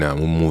going to do now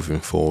moving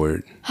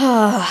forward?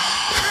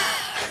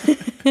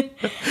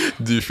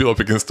 Do you feel up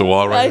against the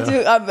wall right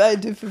now? I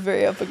do feel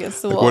very up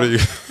against the wall. What are you?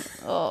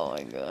 Oh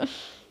my gosh.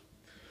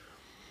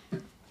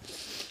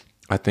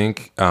 I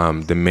think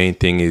the main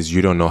thing is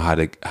you don't know how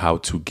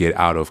to get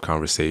out of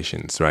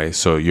conversations, right?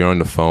 So you're on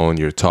the phone,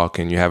 you're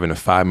talking, you're having a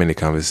 5-minute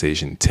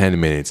conversation, 10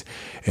 minutes,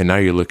 and now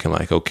you're looking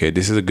like, okay,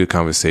 this is a good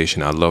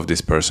conversation. I love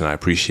this person. I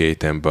appreciate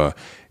them, but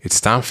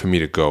it's time for me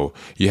to go.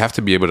 You have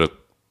to be able to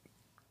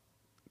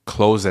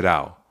close it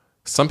out.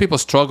 Some people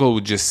struggle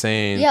with just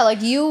saying... Yeah,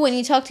 like when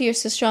you talk to your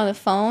sister on the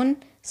phone,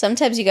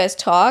 sometimes you guys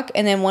talk,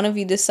 and then one of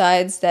you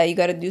decides that you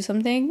got to do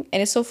something,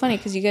 and it's so funny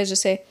because you guys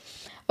just say,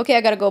 okay,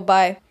 I got to go,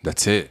 bye.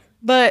 That's it.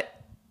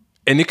 But...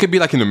 And it could be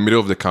like in the middle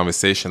of the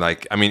conversation.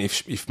 Like, I mean,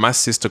 if my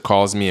sister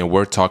calls me and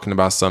we're talking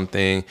about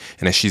something,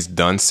 and then she's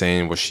done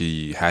saying what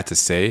she had to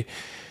say,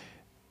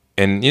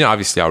 and,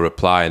 obviously I'll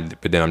reply,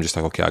 but then I'm just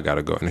like, okay, I got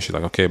to go. And then she's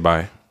like, okay,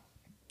 bye.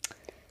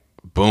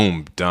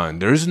 Boom, done.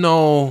 There's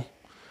no...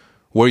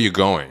 Where you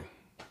going?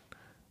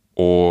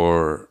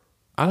 Or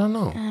I don't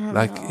know.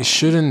 It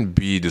shouldn't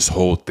be this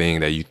whole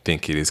thing that you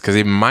think it is, because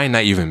it might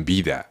not even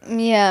be that.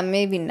 Yeah,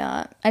 maybe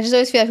not. I just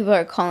always feel like people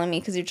are calling me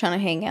because you're trying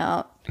to hang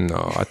out.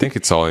 No, I think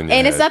it's all in your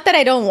And head. it's not that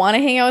I don't want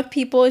to hang out with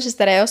people. It's just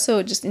that I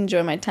also just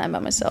enjoy my time by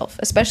myself,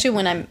 especially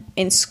when I'm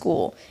in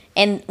school.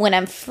 And when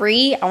I'm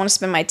free, I want to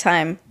spend my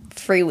time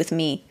free with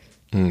me.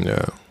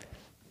 Yeah.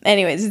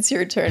 Anyways, it's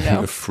your turn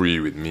now. Free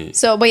with me.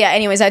 So, but yeah,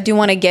 anyways, I do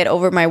want to get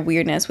over my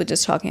weirdness with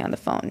just talking on the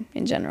phone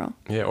in general.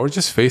 Yeah, or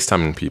just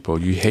FaceTiming people.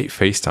 You hate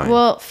FaceTime.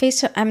 Well,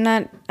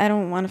 FaceTime, I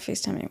don't want to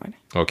FaceTime anyone.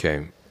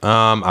 Okay.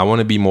 I want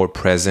to be more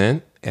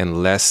present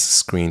and less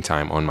screen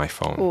time on my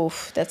phone.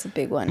 Oof, that's a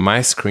big one.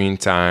 My screen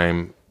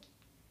time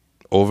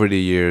over the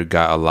year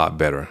got a lot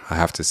better, I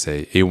have to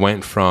say. It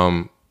went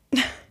from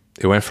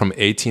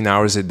 18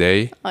 hours a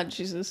day. Oh,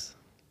 Jesus.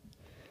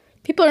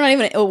 People are not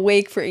even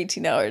awake for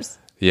 18 hours.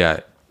 Yeah.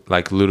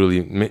 Like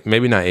literally,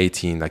 maybe not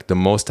 18. Like the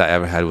most I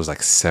ever had was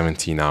like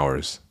 17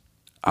 hours.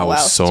 I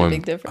was such a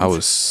big difference. I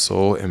was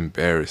so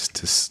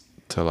embarrassed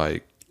to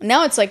like.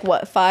 Now it's like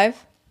what,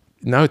 5?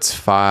 Now it's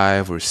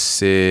 5 or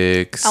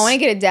 6. I want to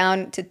get it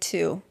down to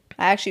 2.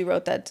 I actually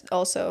wrote that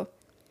also.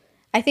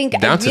 I think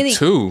down to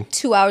 2.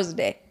 2 hours a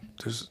day.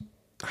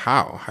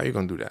 How are you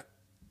gonna do that?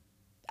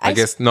 I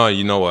guess no.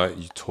 You know what?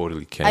 You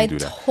totally can't do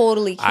that. I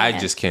totally can't. I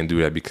just can't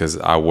do that because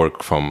I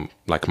work from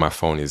like my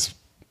phone is.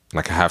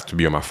 Like, I have to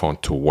be on my phone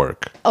to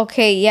work.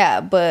 Okay, yeah,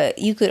 but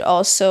you could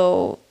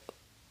also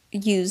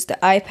use the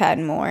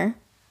iPad more.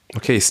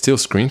 Okay, it's still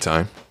screen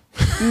time.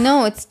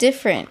 No, it's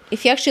different.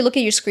 If you actually look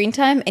at your screen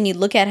time and you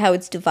look at how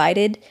it's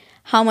divided,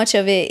 how much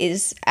of it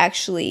is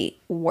actually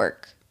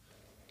work?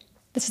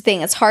 That's the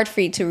thing. It's hard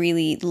for you to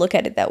really look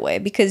at it that way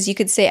because you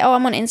could say, oh,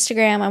 I'm on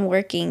Instagram, I'm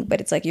working,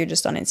 but it's like you're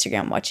just on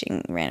Instagram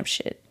watching random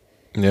shit.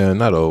 Yeah,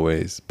 not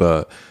always,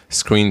 but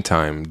screen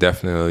time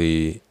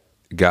definitely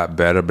got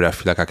better, but I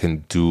feel like I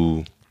can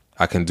do a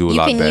lot better.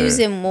 You can use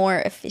it more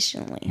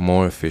efficiently.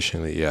 More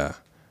efficiently, yeah.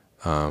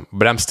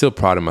 But I'm still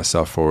proud of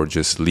myself for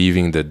just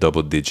leaving the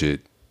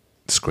double-digit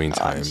screen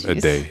time a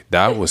day.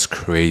 That was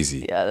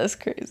crazy. Yeah, that's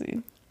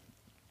crazy.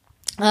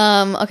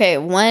 Okay,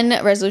 one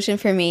resolution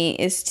for me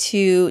is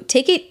to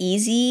take it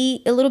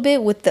easy a little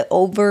bit with the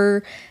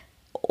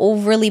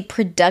overly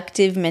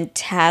productive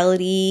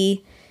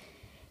mentality.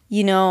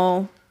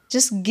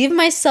 Just give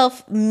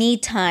myself me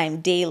time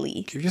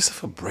daily. Give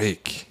yourself a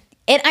break.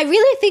 And I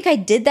really think I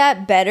did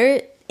that better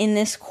in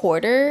this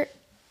quarter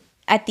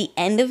at the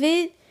end of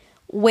it,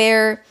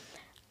 where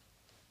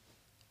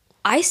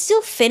I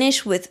still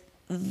finished with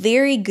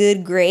very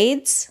good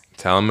grades.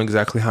 Tell them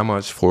exactly how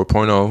much.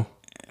 4.0.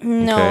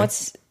 No, okay.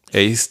 it's...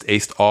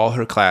 Aced all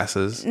her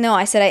classes. No,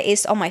 I said I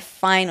aced all my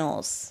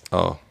finals.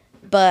 Oh.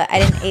 But I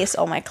didn't ace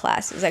all my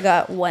classes. I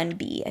got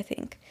 1B, I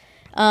think.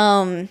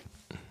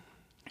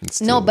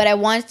 No, but I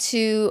want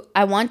to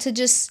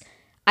just,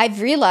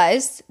 I've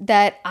realized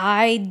that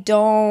I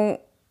don't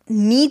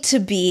need to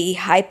be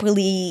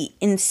hyperly,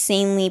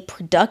 insanely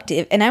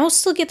productive, and I will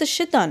still get the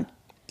shit done.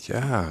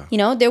 Yeah.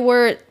 There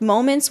were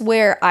moments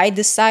where I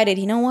decided,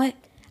 you know what?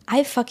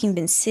 I've fucking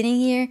been sitting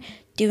here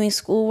doing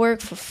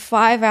schoolwork for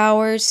 5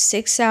 hours,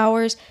 6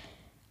 hours.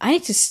 I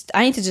need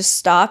to just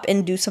stop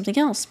and do something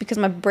else because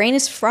my brain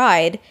is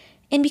fried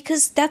and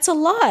because that's a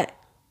lot.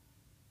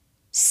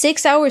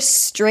 6 hours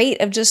straight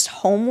of just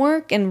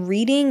homework and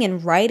reading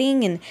and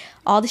writing and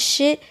all the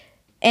shit.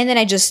 And then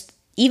I just,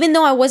 even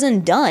though I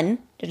wasn't done,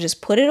 I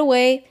just put it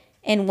away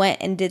and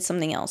went and did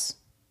something else.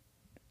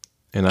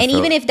 And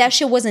even if that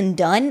shit wasn't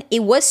done,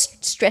 it was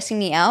stressing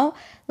me out.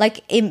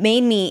 Like, it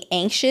made me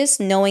anxious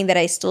knowing that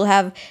I still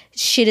have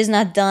shit is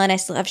not done. I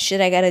still have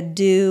shit I gotta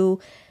do.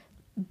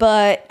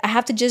 But I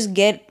have to just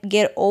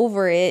get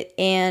over it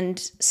and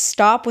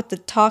stop with the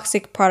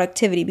toxic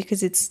productivity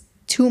because it's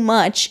too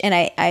much and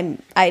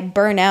I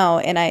burn out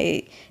and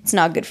it's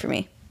not good for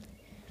me.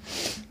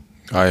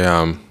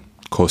 I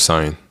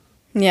co-sign.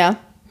 Yeah.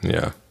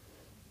 Yeah.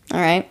 All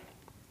right.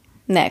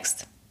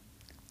 Next.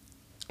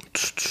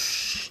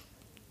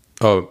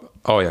 Oh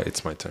yeah,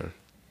 it's my turn.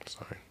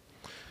 Sorry.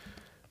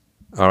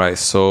 All right,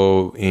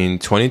 so in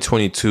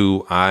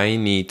 2022, I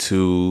need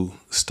to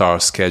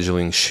start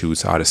scheduling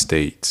shoots out of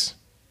state.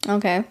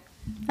 Okay.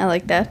 I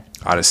like that.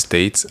 Out of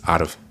state?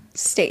 Out of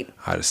state.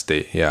 Out of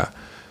state, yeah.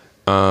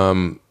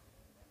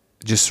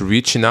 Just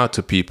reaching out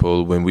to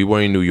people. When we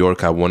were in New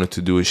York, I wanted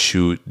to do a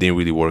shoot, didn't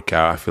really work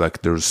out. I feel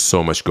like there's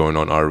so much going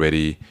on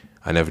already.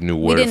 I never knew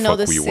where the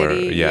fuck we were.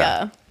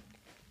 Yeah.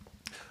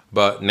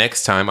 But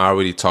next time, I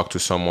already talked to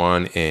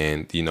someone,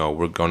 and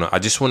I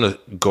just want to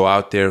go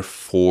out there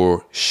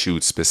for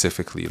shoots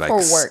specifically, like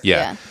for work.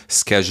 Yeah,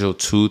 schedule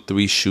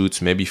 2-3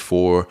 shoots, maybe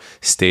 4.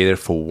 Stay there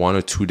for 1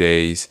 or 2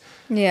 days.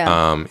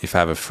 Yeah. If I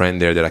have a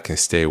friend there that I can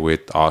stay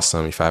with,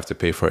 awesome. If I have to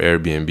pay for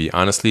Airbnb,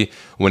 honestly,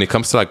 when it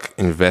comes to like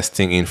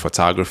investing in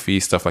photography,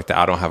 stuff like that,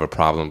 I don't have a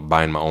problem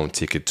buying my own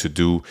ticket to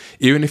do,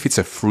 even if it's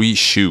a free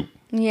shoot.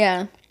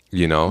 Yeah.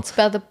 It's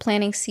about the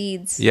planting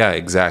seeds. Yeah,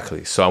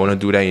 exactly. So I want to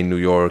do that in New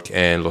York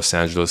and Los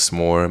Angeles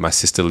more. My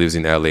sister lives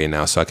in LA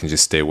now, so I can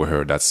just stay with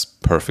her. That's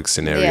perfect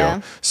scenario.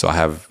 Yeah. So I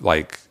have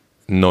like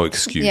no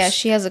excuse. Yeah,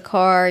 she has a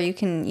car. You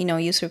can,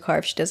 use her car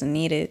if she doesn't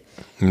need it.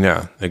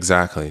 Yeah,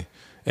 exactly.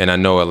 And I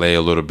know LA a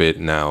little bit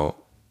now.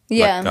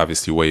 Yeah. Like,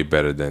 obviously way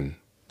better than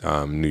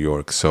New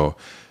York. So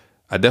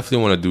I definitely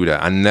want to do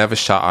that. I never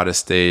shot out of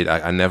state.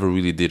 I never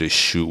really did a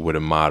shoot with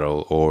a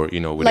model or, with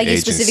an agency. Like you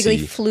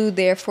specifically flew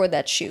there for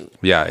that shoot.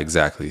 Yeah,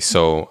 exactly.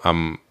 So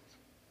I'm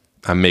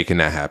making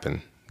that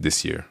happen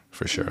this year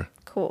for sure.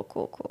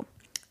 Cool.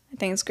 I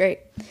think it's great.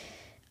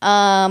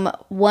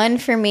 One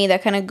for me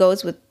that kind of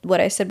goes with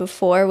what I said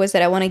before was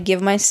that I want to give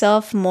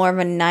myself more of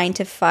a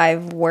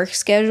 9-to-5 work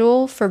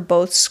schedule for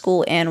both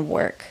school and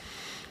work.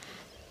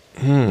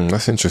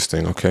 That's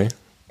interesting. Okay.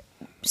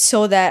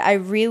 So that I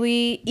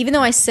really, even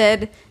though I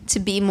said to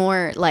be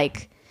more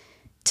like,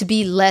 to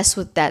be less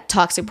with that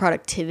toxic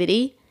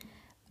productivity,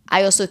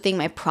 I also think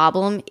my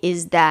problem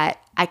is that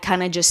I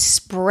kind of just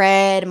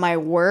spread my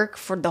work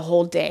for the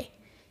whole day.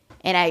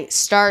 And I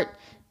start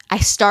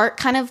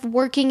kind of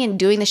working and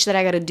doing the shit that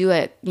I got to do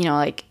at,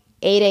 like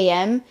 8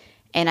 a.m.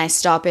 and I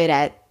stop it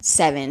at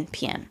 7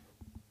 p.m.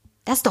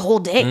 That's the whole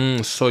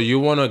day. So you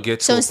want to get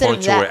to a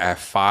point where at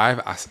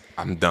 5,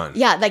 I'm done.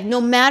 Yeah, like no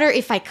matter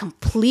if I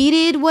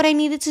completed what I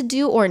needed to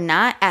do or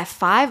not, at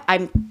 5,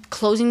 I'm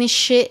closing this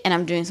shit and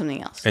I'm doing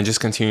something else. And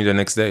just continue the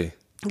next day.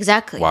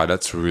 Exactly. Wow,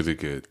 that's really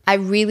good. I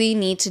really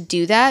need to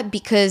do that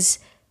because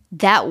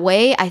that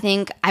way I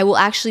think I will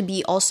actually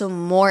be also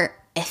more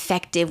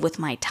effective with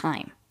my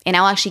time. And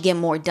I'll actually get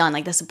more done.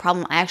 Like that's the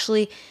problem. I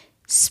actually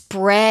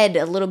spread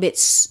a little bit.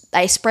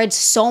 I spread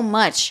so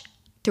much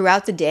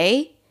throughout the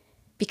day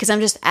because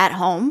I'm just at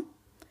home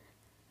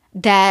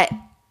that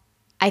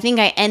I think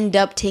I end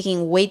up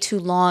taking way too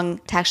long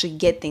to actually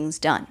get things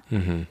done.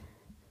 Mm-hmm.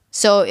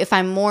 So if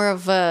I'm more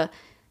of a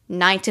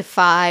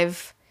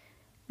 9-to-5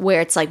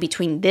 where it's like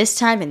between this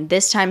time and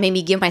this time,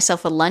 maybe give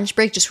myself a lunch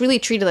break, just really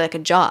treat it like a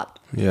job.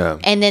 Yeah.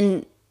 And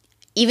then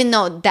even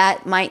though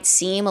that might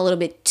seem a little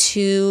bit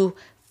too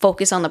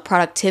focused on the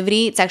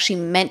productivity, it's actually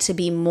meant to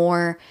be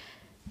more,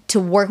 to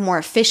work more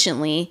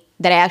efficiently,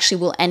 that I actually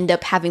will end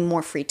up having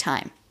more free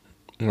time.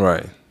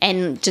 Right.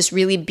 And just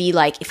really be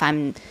like, if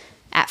I'm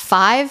at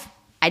 5,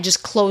 I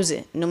just close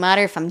it. No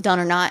matter if I'm done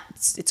or not,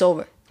 it's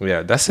over.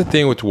 Yeah, that's the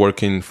thing with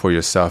working for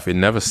yourself. It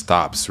never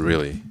stops,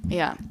 really.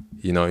 Yeah.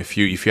 If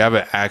you have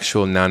an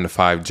actual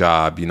 9-to-5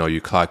 job,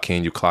 you clock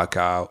in, you clock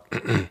out,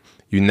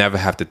 you never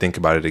have to think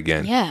about it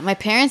again. Yeah, my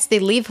parents, they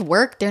leave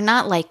work. They're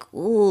not like,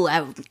 ooh,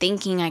 I'm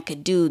thinking I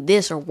could do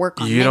this or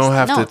work on this. You don't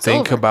have to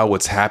think about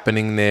what's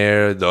happening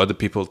there. The other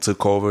people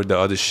took over the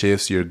other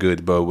shifts. You're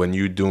good. But when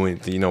you're doing,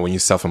 when you're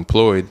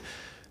self-employed,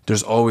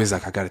 there's always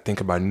like, I got to think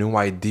about new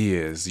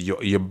ideas.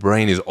 Your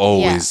brain is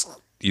always,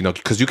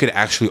 because you can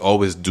actually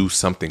always do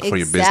something for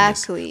your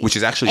business, which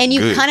is actually good. And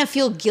you kind of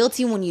feel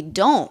guilty when you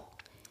don't.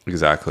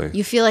 Exactly.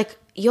 You feel like,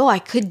 I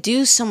could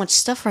do so much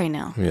stuff right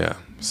now. Yeah.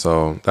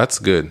 So that's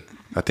good.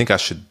 I think I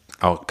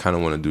kind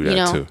of want to do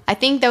that too. I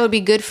think that would be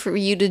good for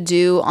you to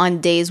do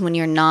on days when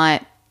you're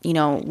not,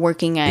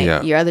 working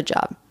at your other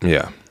job.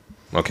 Yeah.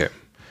 Okay.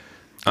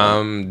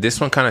 This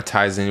one kind of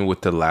ties in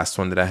with the last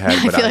one that I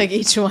had. But I feel like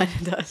each one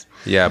does.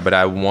 Yeah, but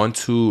I want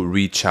to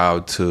reach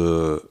out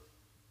to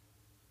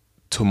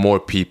more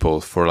people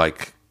for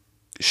like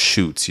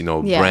shoots,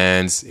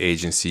 brands,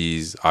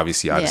 agencies,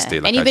 obviously out of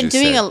state. Like and you've been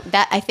doing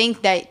that. I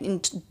think that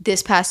in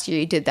this past year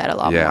you did that a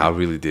lot more. Yeah, I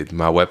really did.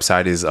 My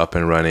website is up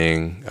and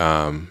running.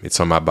 It's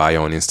on my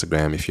bio on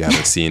Instagram if you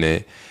haven't seen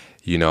it.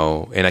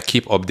 And I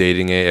keep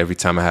updating it every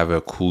time I have a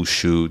cool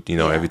shoot,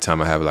 every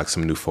time I have like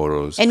some new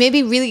photos. And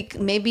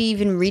maybe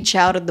even reach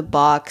out of the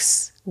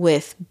box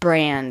with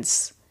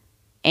brands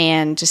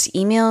and just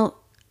email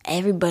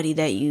everybody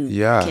that you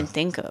can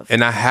think of.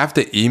 And I have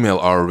the email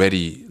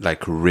already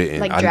like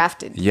written. Like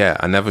drafted.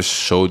 I never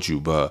showed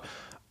you, but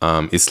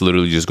it's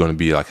literally just going to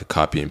be like a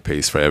copy and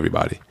paste for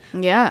everybody.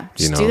 Yeah,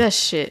 just do that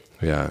shit.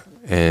 Yeah.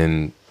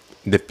 And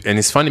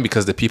it's funny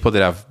because the people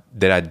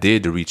that I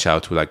did reach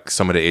out to, like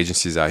some of the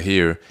agencies out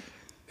here,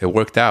 it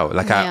worked out.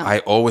 Like I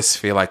always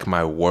feel like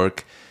my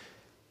work,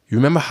 you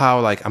remember how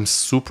like I'm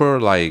super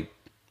like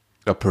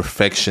a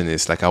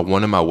perfectionist. Like I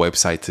wanted my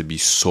website to be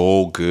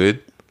so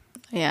good.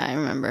 Yeah, I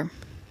remember.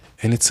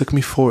 And it took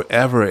me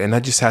forever. And I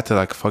just had to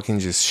like fucking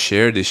just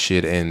share this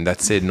shit. And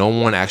that's it. No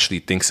one actually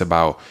thinks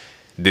about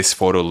this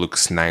photo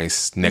looks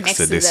nice next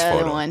to this the other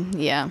photo. one.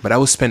 Yeah. But I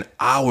would spend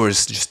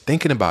hours just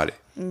thinking about it.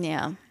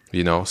 Yeah.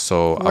 You know,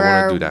 so We're I want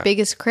our to do that.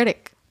 biggest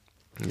critic.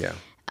 Yeah.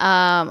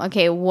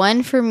 Okay,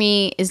 one for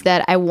me is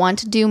that I want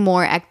to do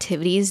more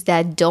activities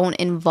that don't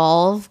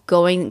involve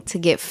going to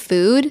get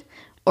food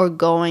or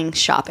going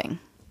shopping.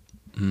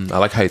 I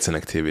like how it's an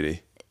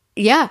activity.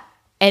 Yeah,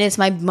 and it's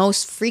my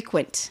most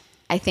frequent.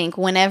 I think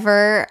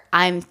whenever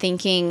I'm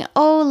thinking,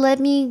 oh, let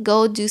me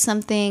go do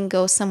something,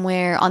 go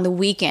somewhere on the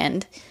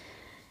weekend,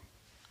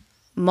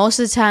 most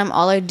of the time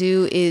all I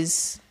do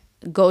is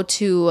go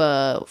to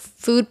a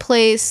food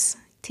place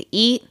to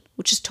eat,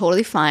 which is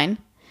totally fine,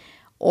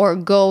 or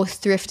go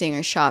thrifting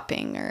or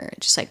shopping or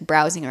just like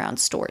browsing around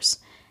stores.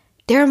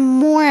 There are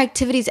more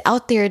activities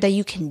out there that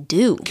you can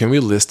do. Can we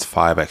list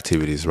 5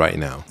 activities right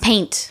now?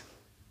 Paint.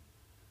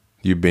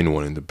 You've been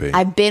wanting to paint.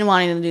 I've been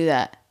wanting to do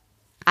that.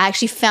 I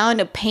actually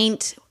found a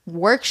paint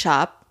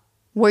workshop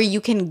where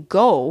you can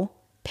go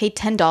pay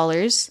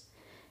 $10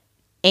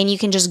 and you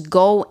can just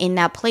go in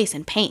that place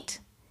and paint.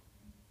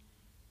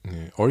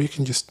 Yeah. Or you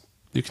can just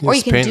you can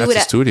paint do at it the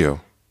at-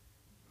 studio.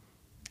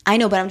 I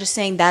know, but I'm just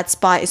saying that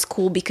spot is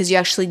cool because you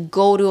actually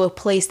go to a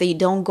place that you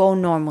don't go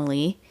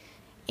normally,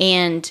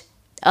 and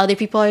other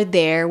people are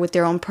there with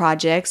their own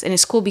projects, and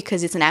it's cool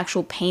because it's an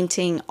actual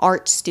painting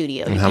art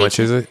studio. And how much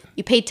is it?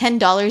 You pay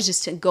 $10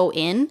 just to go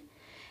in.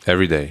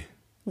 Every day.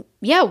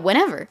 Yeah,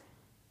 whenever.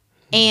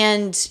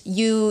 And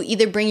you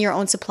either bring your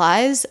own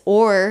supplies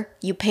or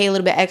you pay a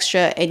little bit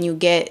extra and you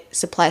get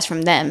supplies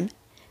from them,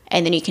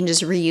 and then you can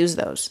just reuse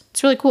those.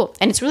 It's really cool,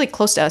 and it's really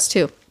close to us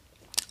too.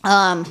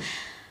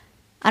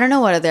 I don't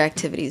know what other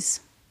activities.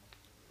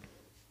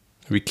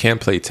 We can't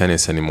play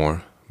tennis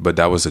anymore, but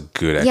that was a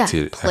good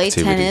activity. Play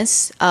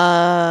tennis.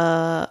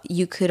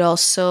 You could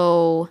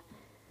also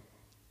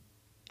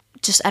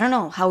just, I don't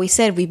know, how we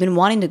said we've been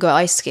wanting to go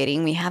ice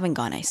skating. We haven't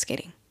gone ice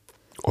skating.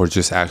 Or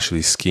just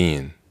actually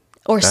skiing.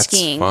 Or That's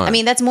skiing. fun. I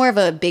mean, that's more of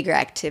a bigger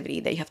activity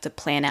that you have to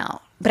plan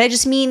out. But I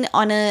just mean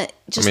on a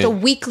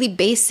weekly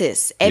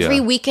basis. Every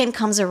Yeah. weekend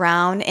comes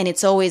around and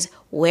it's always,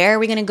 where are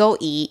we going to go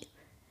eat?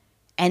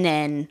 And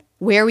then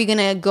where are we going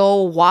to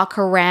go walk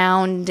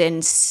around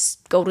and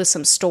go to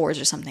some stores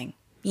or something?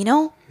 You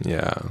know?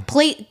 Yeah.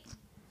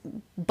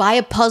 Buy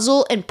a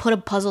puzzle and put a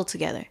puzzle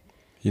together.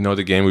 You know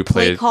the game we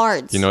played?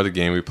 cards. You know the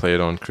game we played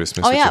on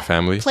Christmas with your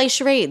family? Play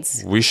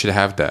charades. We should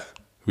have that.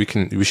 We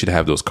should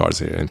have those cards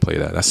here and play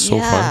that. That's so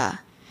fun. I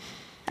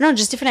don't know,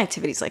 just different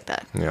activities like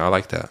that. Yeah, I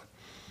like that.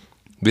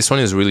 This one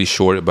is really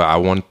short, but I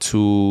want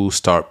to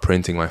start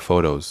printing my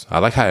photos. I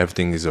like how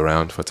everything is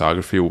around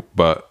photography,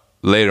 but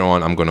later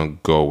on I'm gonna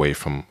go away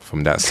from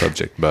that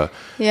subject. But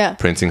Yeah.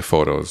 printing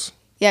photos.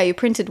 Yeah, you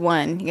printed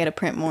one. You got to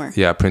print more.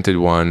 Yeah, I printed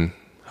one.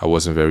 I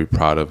wasn't very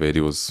proud of it.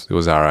 It was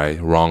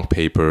alright. Wrong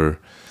paper,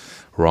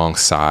 wrong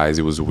size.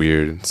 It was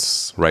weird.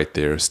 It's right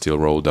there, still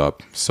rolled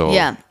up. So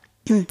Yeah.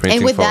 printing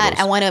And with that, photos.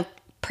 I want to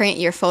print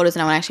your photos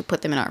and I want to actually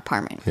put them in our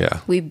apartment. Yeah.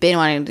 We've been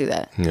wanting to do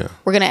that. Yeah.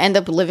 We're going to end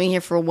up living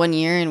here for 1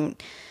 year. And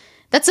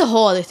that's a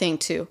whole other thing,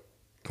 too.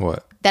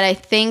 What? That I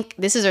think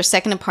this is our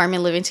second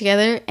apartment living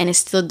together and it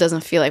still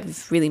doesn't feel like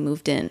we've really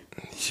moved in.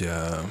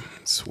 Yeah,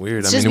 it's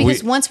weird. It's just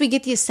because once we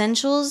get the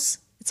essentials,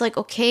 it's like,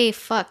 okay,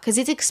 fuck. Because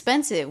it's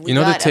expensive. You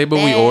know the table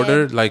we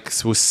ordered? Like,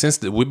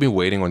 since we've been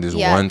waiting on this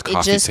one coffee table.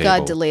 it just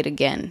got delayed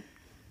again.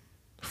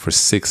 For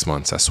 6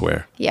 months, I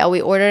swear. Yeah,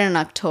 we ordered it in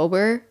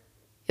October.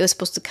 It was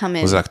supposed to come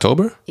in. Was it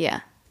October?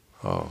 Yeah.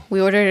 Oh.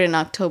 We ordered it in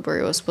October.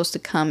 It was supposed to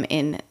come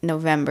in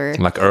November.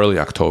 Like early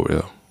October,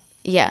 though.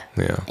 Yeah.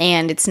 Yeah.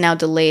 And it's now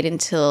delayed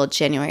until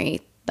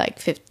January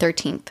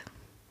 13th.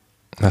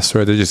 I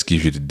swear they just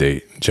give you the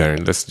date.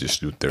 January. Let's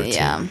just do 13.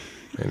 Yeah.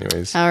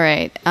 Anyways. All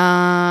right.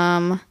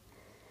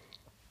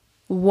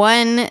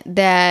 One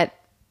that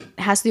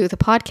has to do with a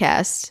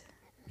podcast.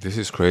 This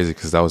is crazy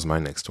because that was my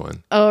next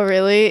one. Oh,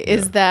 really?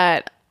 Is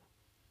that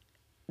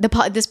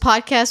this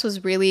podcast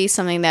was really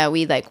something that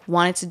we like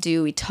wanted to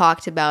do. We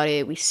talked about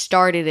it. We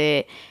started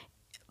it,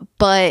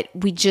 but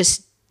we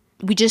just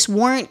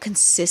weren't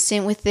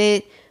consistent with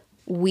it.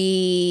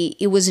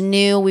 It was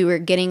new. We were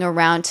getting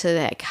around to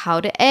like how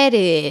to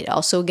edit,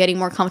 also getting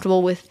more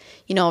comfortable with,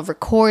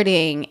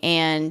 recording,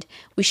 and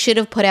we should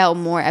have put out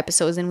more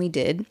episodes than we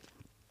did.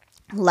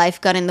 Life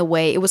got in the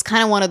way. It was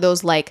kind of one of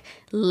those like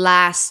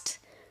last,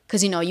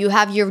 because you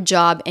have your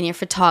job and your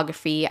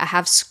photography. I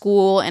have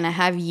school and I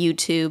have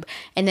YouTube,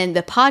 and then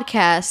the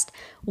podcast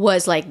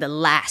was like the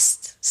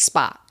last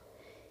spot,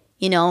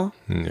 Yeah.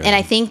 And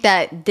I think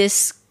that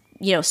this,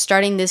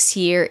 starting this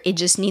year, it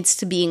just needs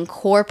to be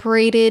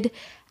incorporated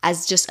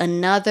as just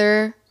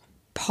another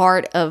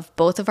part of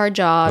both of our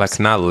jobs. Like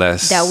not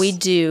less. That we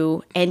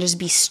do, and just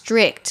be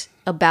strict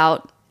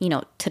about,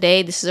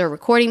 today, this is our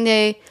recording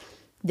day.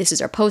 This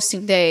is our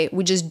posting day.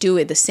 We just do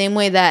it the same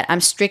way that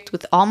I'm strict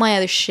with all my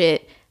other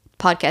shit.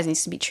 Podcast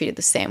needs to be treated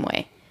the same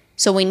way.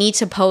 So we need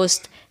to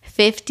post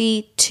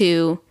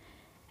 52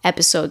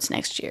 episodes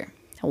next year.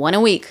 One a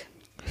week.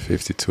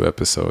 52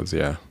 episodes,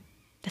 yeah.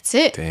 That's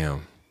it.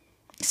 Damn.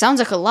 Sounds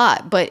like a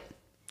lot, but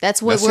that's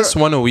what That's just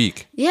one a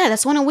week. Yeah,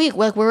 that's one a week.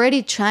 Like we're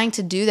already trying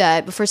to do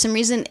that, but for some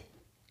reason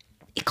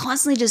it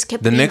constantly just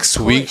kept the being next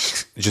pushed.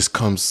 week just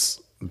comes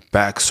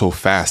back so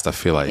fast. I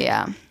feel like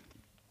Yeah,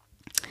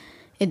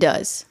 it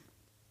does.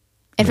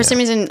 And for some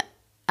reason,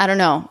 I don't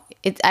know.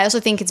 I also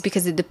think it's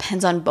because it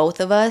depends on both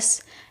of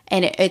us,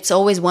 and it's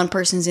always one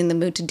person's in the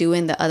mood to do it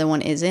and the other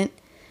one isn't.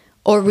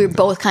 Or we're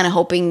both kind of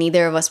hoping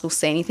neither of us will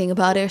say anything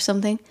about it or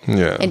something.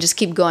 Yeah. And just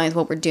keep going with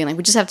what we're doing. Like,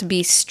 we just have to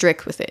be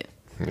strict with it.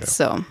 Yeah.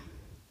 So.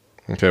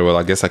 Okay, well,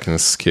 I guess I can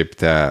skip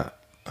that.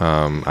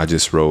 I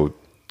just wrote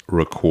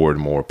record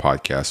more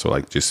podcasts, so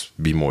like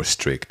just be more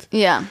strict.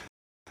 Yeah.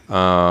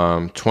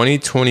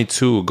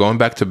 2022, going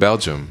back to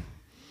Belgium.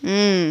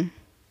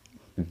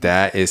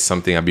 That is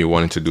something I've been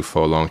wanting to do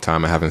for a long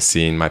time. I haven't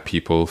seen my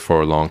people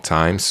for a long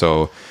time,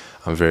 so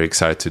I'm very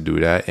excited to do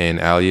that. And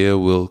Alia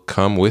will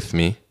come with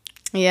me.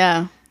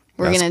 Yeah.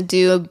 We're going to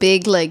do a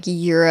big, like,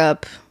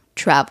 Europe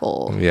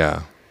travel.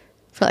 Yeah.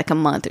 For like a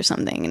month or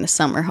something in the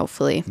summer,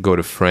 hopefully. Go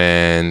to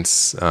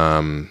France,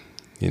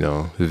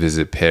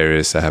 visit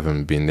Paris. I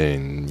haven't been there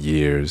in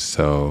years,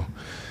 so,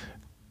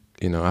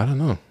 I don't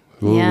know.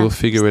 We'll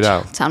figure it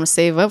out. Time to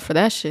save up for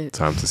that shit.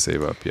 Time to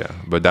save up, yeah.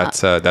 But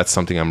that's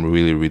something I'm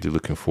really, really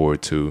looking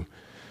forward to.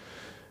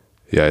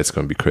 Yeah, it's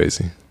going to be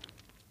crazy.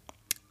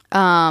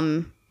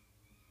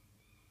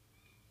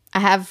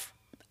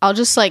 I'll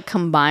just like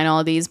combine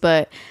all these,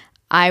 but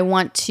I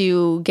want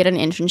to get an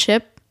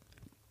internship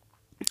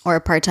or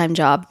a part-time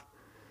job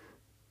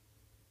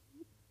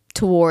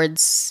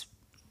towards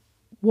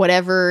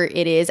whatever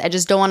it is. I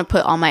just don't want to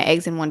put all my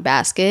eggs in one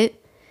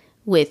basket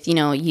with,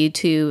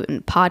 YouTube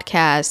and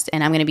podcast,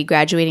 and I'm going to be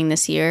graduating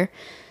this year.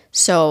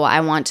 So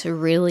I want to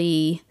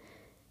really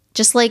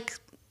just like,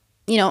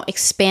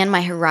 expand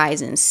my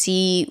horizons,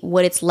 see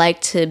what it's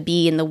like to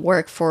be in the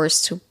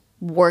workforce, to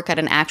work at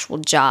an actual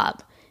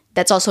job.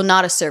 That's also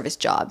not a service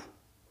job.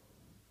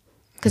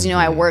 Because,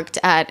 I worked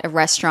at a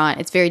restaurant.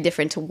 It's very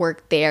different to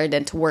work there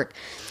than to work,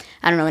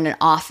 I don't know, in an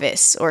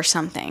office or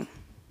something.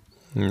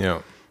 Yeah.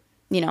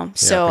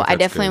 So I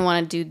definitely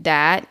want to do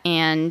that.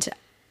 And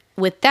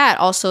with that,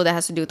 also that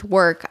has to do with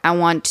work, I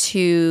want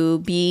to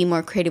be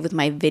more creative with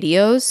my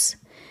videos,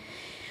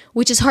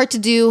 which is hard to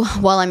do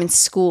while I'm in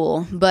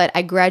school, but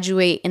I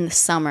graduate in the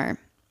summer.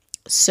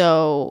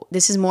 So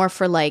this is more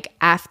for like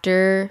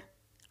after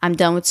I'm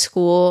done with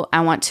school.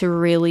 I want to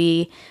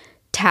really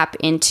tap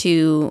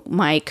into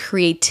my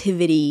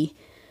creativity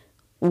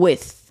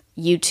with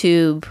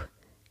YouTube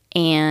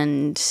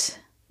and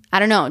I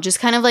don't know,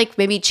 just kind of like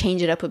maybe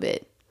change it up a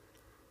bit.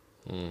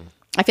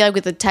 I feel like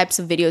with the types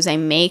of videos I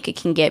make, it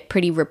can get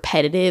pretty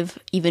repetitive,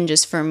 even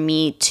just for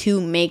me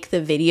to make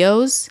the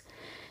videos.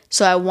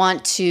 So I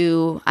want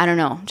to, I don't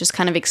know, just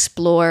kind of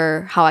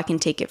explore how I can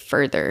take it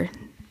further.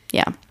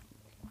 Yeah.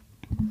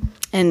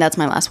 And that's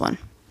my last one.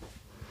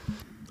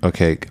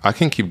 Okay, I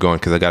can keep going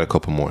because I got a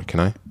couple more. Can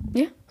I?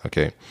 Yeah.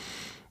 Okay.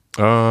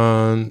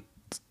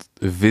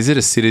 Visit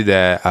a city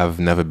that I've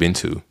never been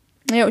to.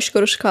 Yeah, we should go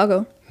to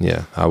Chicago.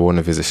 Yeah, I want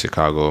to visit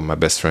Chicago. My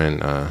best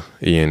friend,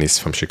 Ian, is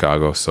from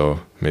Chicago, so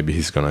maybe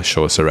he's going to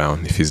show us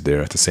around if he's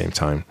there at the same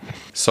time.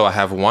 So I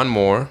have one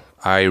more.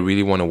 I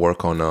really want to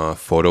work on a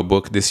photo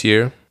book this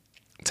year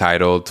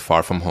titled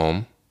Far From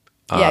Home.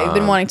 Yeah, you've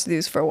been wanting to do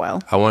this for a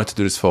while. I wanted to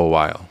do this for a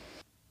while.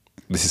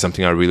 This is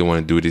something I really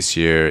want to do this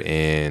year,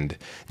 and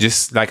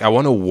just like I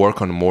want to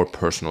work on more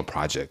personal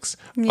projects.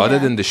 Yeah. Other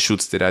than the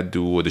shoots that I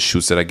do or the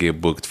shoots that I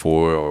get booked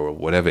for or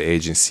whatever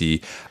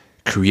agency,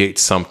 create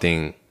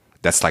something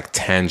that's like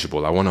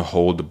tangible. I want to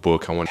hold the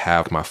book. I want to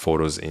have my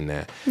photos in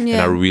that. Yeah.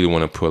 And I really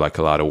want to put like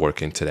a lot of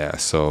work into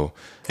that. So,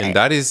 and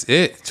that is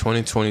it.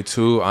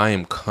 2022, I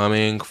am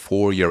coming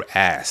for your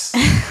ass.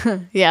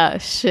 Yeah,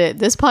 shit.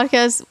 This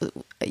podcast,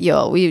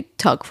 we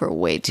talk for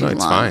way too long.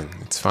 It's fine.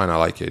 It's fine. I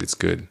like it. It's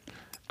good.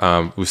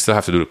 We still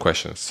have to do the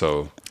questions.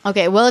 So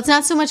okay, well, it's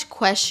not so much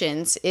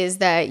questions. Is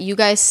that you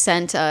guys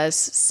sent us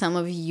some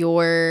of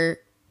your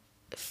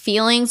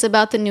feelings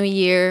about the new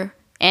year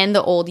and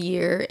the old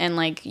year and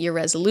like your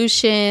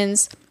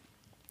resolutions.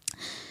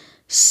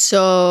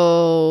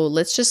 So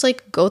let's just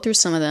like go through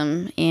some of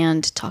them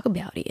and talk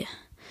about it.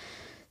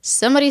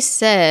 Somebody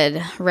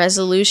said,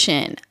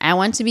 resolution, I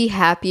want to be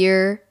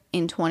happier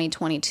in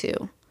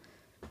 2022.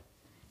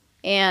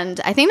 And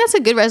I think that's a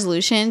good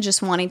resolution,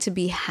 just wanting to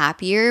be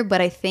happier.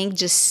 But I think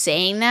just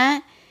saying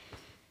that.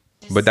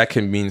 But that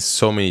can mean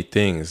so many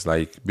things,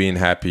 like being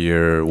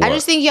happier. I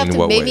just think you have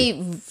to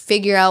maybe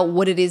figure out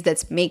what it is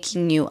that's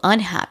making you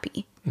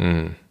unhappy.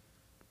 And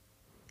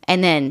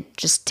then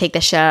just take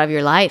that shit out of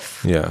your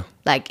life. Yeah.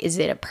 Like, is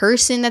it a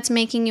person that's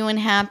making you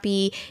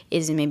unhappy?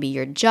 Is it maybe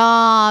your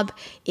job?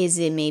 Is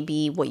it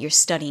maybe what you're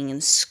studying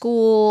in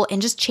school?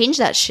 And just change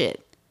that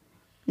shit.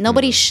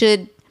 Nobody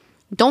should.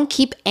 Don't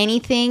keep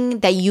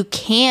anything that you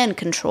can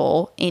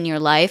control in your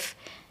life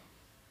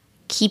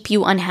keep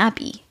you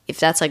unhappy, if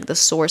that's like the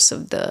source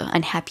of the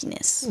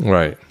unhappiness.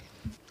 Right.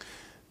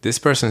 This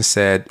person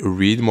said,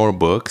 read more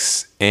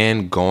books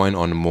and going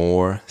on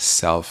more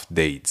self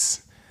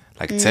dates.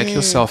 Like, take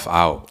yourself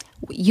out.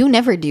 You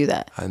never do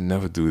that. I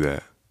never do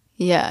that.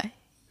 Yeah.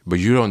 But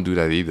you don't do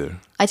that either.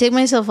 I take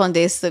myself on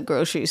dates to the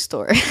grocery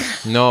store.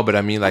 No, but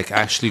I mean, like,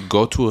 actually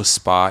go to a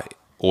spot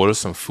order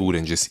some food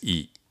and just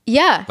eat.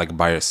 Yeah. Like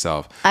by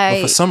yourself.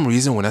 But for some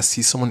reason, when I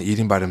see someone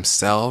eating by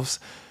themselves,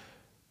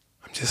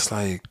 I'm just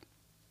like,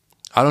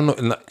 I don't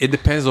know. It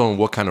depends on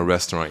what kind of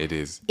restaurant it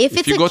is. If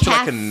it's you a go cafe, to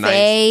like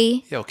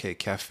a nice,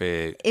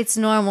 cafe. It's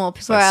normal.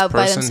 People are out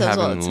by themselves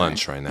all the having time.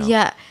 lunch right now.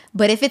 Yeah,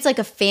 but if it's like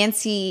a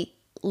fancy,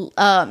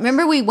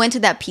 remember we went to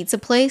that pizza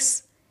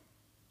place?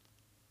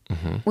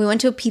 Mm-hmm. We went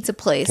to a pizza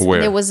place. Where?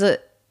 And there was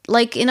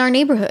like in our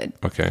neighborhood.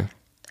 Okay.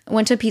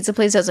 Went to a pizza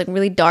place that was like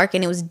really dark,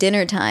 and it was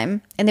dinner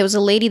time, and there was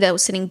a lady that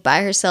was sitting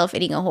by herself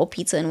eating a whole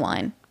pizza and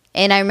wine.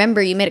 And I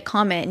remember you made a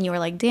comment, and you were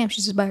like, "Damn,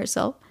 she's just by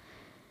herself."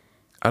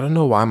 I don't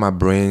know why my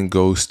brain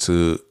goes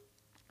to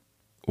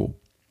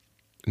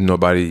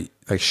nobody,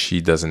 like she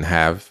doesn't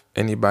have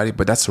anybody,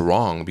 but that's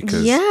wrong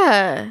because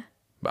yeah,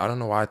 but I don't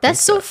know why. That's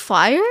so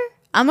fire.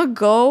 I'm gonna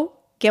go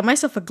get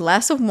myself a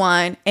glass of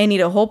wine and eat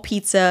a whole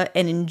pizza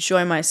and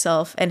enjoy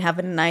myself and have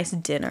a nice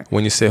dinner.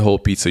 When you say whole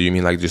pizza, you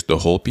mean like just the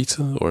whole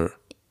pizza, or?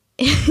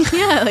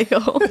 Yeah, like a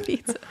whole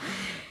pizza.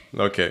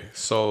 Okay,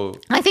 so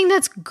I think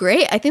that's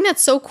great. I think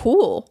that's so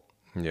cool.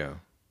 Yeah.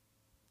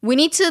 We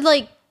need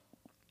to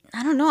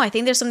I don't know. I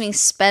think there's something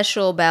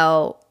special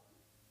about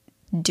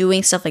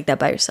doing stuff like that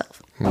by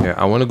yourself. Yeah,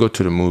 I want to go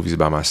to the movies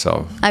by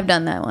myself. I've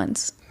done that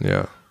once.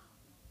 Yeah.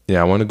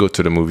 Yeah, I want to go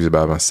to the movies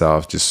by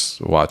myself,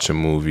 just watch a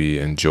movie,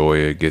 enjoy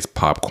it, get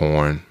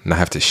popcorn, not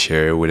have to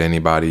share it with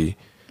anybody.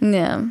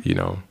 Yeah.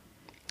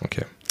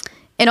 Okay.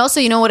 And also,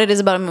 you know what it is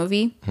about a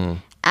movie?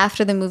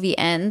 After the movie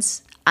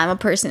ends, I'm a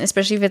person,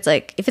 especially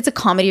if it's a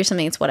comedy or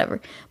something, it's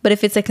whatever. But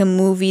if it's like a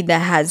movie that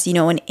has,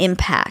 an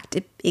impact,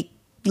 it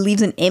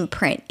leaves an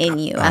imprint in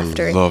you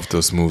after. I love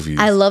those movies.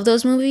 I love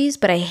those movies,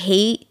 but I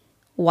hate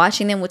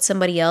watching them with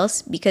somebody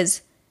else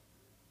because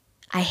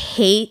I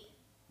hate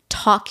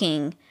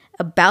talking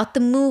about the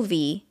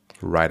movie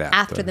right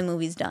after the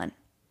movie's done.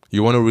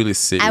 You want to really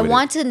sit I with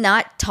want to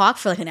not talk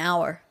for like an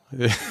hour.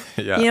 Yeah.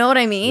 You know what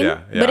I mean?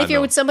 Yeah, but if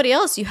you're with somebody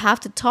else, you have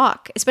to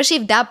talk. Especially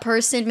if that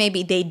person,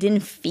 maybe they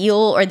didn't feel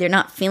or they're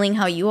not feeling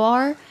how you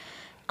are.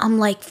 I'm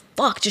like,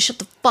 fuck, just shut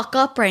the fuck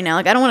up right now.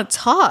 Like, I don't want to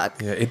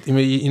talk. Yeah,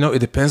 it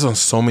depends on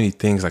so many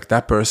things. Like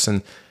that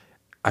person,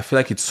 I feel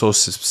like it's so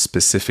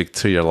specific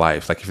to your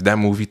life. Like if that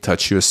movie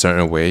touched you a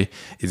certain way,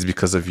 it's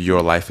because of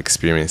your life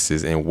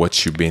experiences and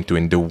what you've been through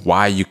and the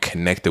why you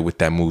connected with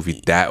that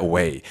movie that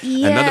way.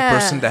 Yeah. Another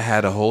person that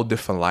had a whole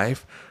different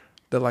life,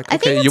 they're like, I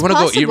okay, think you want to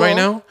go eat right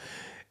possible. now?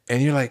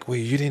 And you're like,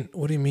 wait, you didn't,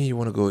 what do you mean you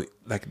want to go?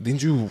 Like,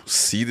 didn't you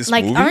see this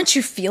Like, movie? aren't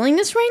you feeling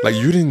this right now?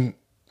 Like you didn't,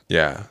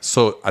 yeah.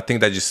 So I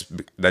think that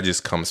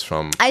just comes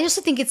from. I just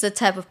think it's the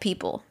type of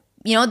people.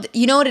 You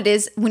know what it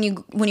is when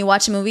you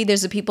watch a movie.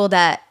 There's the people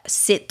that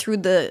sit through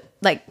the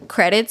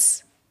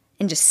credits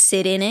and just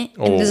sit in it,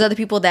 and there's other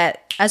people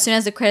that as soon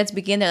as the credits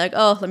begin, they're like,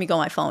 "Oh, let me go on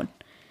my phone."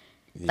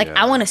 Like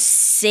I want to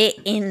sit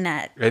in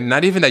that, and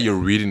not even that you're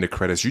reading the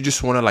credits. You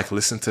just want to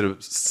listen to the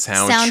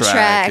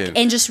soundtrack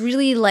and just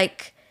really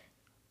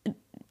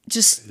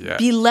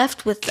be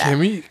left with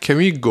that. Can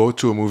we go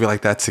to a movie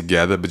like that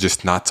together, but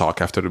just not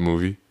talk after the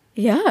movie?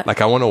 Yeah.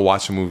 Like I want to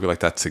watch a movie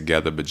like that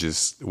together, but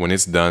just when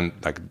it's done,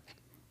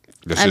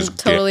 let's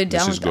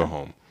just go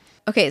home.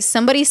 Okay,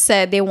 somebody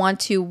said they want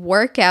to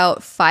work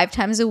out 5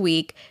 times a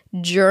week,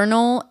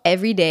 journal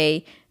every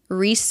day,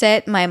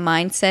 reset my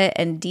mindset,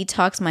 and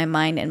detox my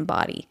mind and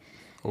body.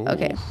 Ooh.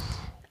 Okay.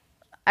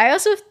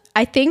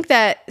 I think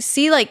that,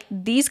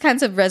 these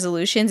kinds of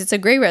resolutions, it's a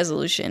great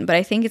resolution, but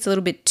I think it's a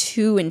little bit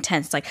too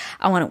intense. Like,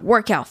 I want to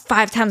work out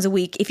 5 times a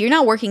week. If you're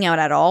not working out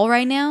at all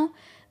right now,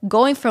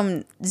 going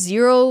from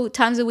 0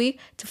 times a week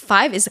to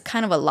 5 is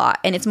kind of a lot.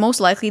 And it's most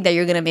likely that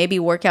you're going to maybe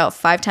work out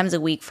 5 times a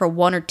week for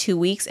 1 or 2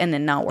 weeks and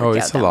then not work out. Oh,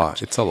 it's a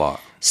lot. It's a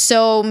lot.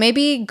 So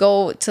maybe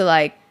go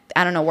to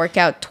work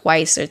out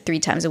twice or 3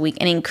 times a week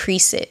and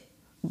increase it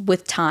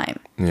with time.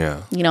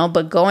 Yeah.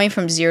 But going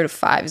from 0 to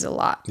 5 is a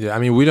lot. Yeah. I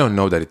mean, we don't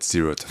know that it's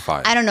 0 to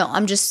 5. I don't know.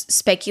 I'm just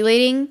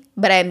speculating,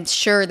 but I'm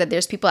sure that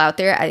there's people out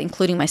there,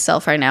 including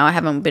myself right now. I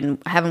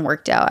haven't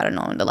worked out, I don't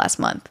know, in the last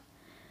month.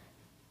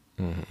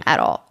 At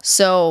all.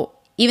 So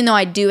even though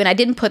I do, and I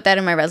didn't put that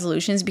in my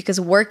resolutions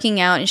because working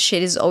out and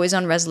shit is always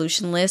on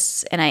resolution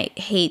lists, and I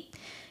hate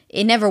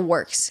it. Never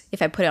works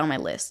if I put it on my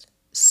list.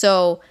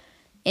 So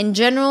in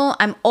general,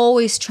 I'm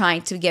always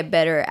trying to get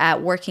better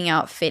at working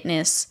out,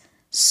 fitness.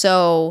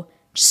 So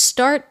just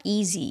start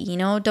easy,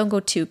 don't go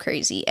too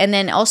crazy. And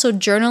then also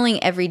journaling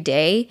every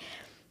day,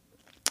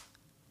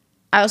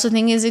 I also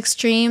think is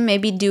extreme.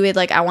 Maybe do it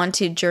I want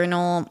to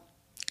journal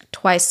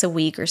twice a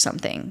week or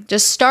something.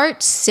 Just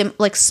start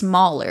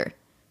smaller,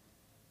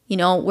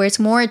 where it's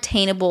more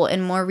attainable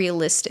and more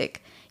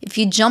realistic. If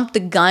you jump the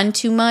gun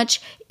too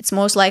much, it's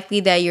most likely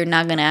that you're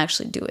not going to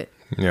actually do it.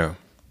 Yeah.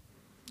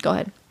 Go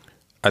ahead.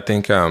 I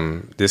think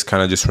this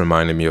kind of just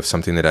reminded me of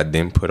something that I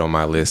didn't put on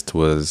my list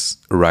was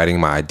writing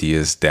my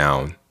ideas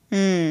down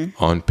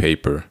on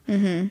paper.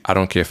 Mm-hmm. I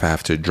don't care if I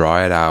have to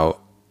draw it out.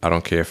 I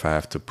don't care if I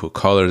have to put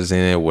colors in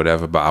it,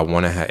 whatever, but I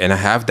want to have, and I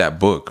have that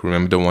book.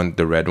 Remember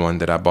the red one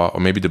that I bought, or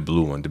maybe the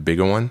blue one, the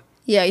bigger one?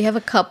 Yeah, you have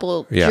a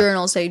couple Yeah.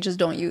 journals that you just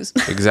don't use.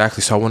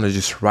 Exactly. So I want to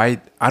just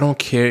write. I don't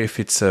care if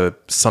it's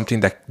something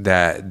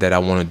that I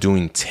want to do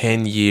in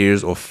 10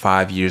 years or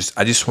 5 years.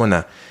 I just want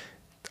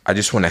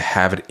to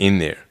have it in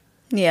there,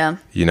 Yeah.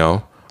 you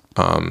know?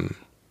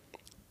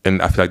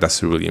 And I feel like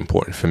that's really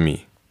important for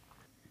me.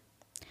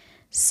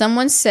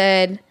 Someone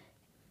said,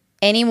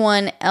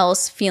 anyone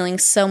else feeling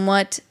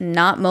somewhat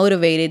not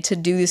motivated to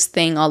do this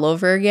thing all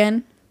over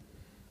again?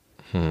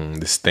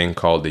 This thing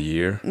called the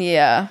year.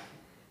 Yeah.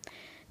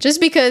 Just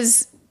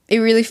because it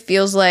really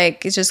feels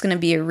like it's just going to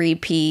be a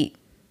repeat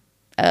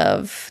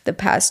of the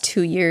past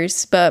 2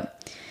 years.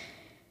 But,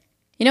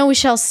 you know, we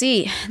shall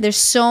see. There's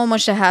so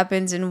much that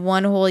happens in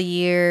one whole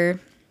year.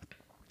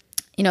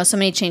 You know, so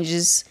many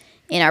changes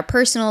in our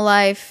personal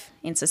life,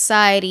 in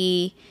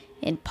society,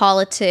 in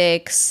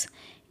politics,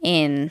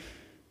 in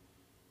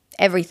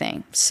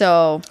everything.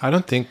 So I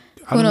don't think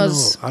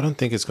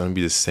it's going to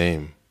be the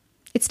same.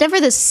 It's never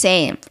the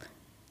same.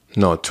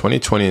 No,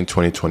 2020 and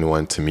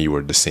 2021 to me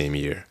were the same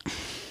year.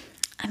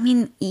 I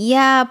mean,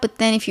 yeah, but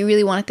then if you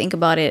really want to think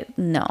about it,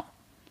 no.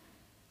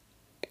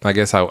 I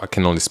guess I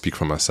can only speak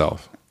for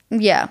myself.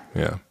 Yeah.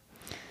 Yeah.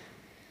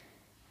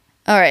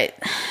 All right.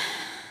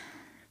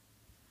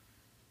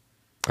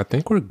 I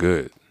think we're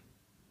good.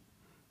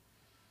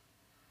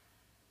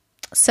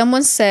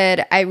 Someone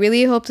said, I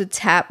really hope to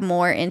tap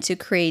more into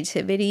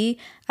creativity.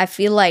 I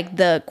feel like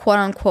the quote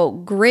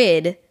unquote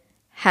grid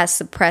has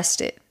suppressed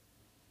it.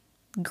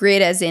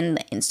 Grid as in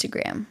the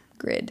Instagram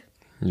grid.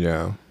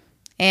 Yeah.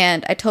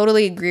 And I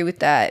totally agree with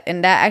that.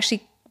 And that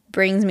actually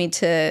brings me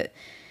to,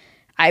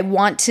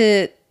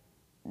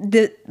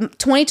 the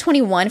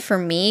 2021 for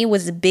me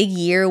was a big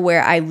year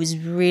where I was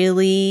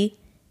really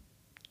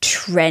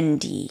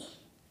trendy.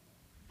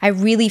 I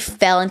really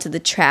fell into the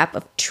trap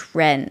of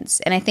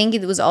trends. And I think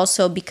it was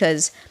also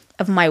because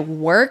of my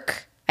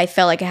work. I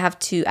felt like I have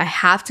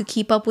to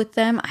keep up with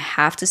them. I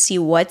have to see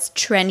what's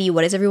trendy,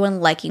 what is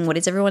everyone liking, what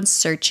is everyone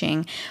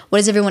searching, what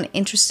is everyone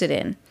interested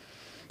in.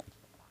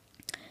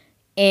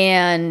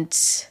 And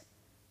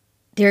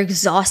they're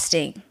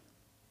exhausting.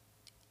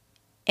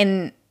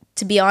 And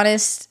to be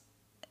honest,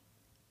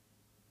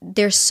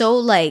 they're so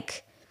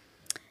like,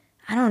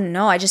 I don't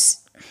know,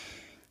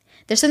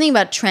 there's something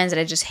about trends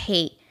that I just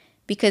hate.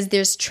 Because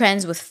there's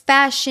trends with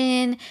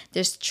fashion,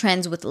 there's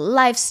trends with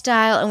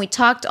lifestyle, and we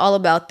talked all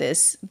about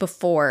this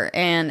before.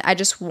 And I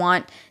just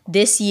want,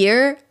 this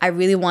year, I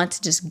really want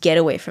to just get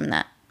away from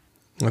that.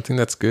 I think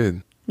that's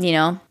good. You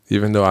know?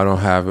 Even though I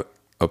don't have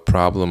a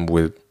problem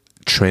with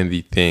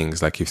trendy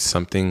things, like if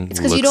something looks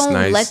nice. It's because you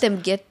don't let them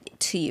get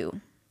to you.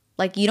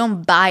 Like, you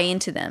don't buy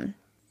into them.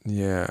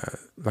 Yeah.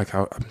 Like,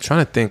 I'm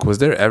trying to think, was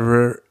there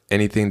ever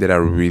anything that I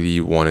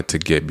really wanted to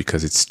get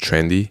because it's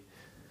trendy?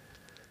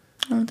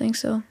 I don't think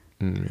so.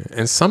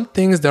 And some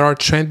things that are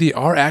trendy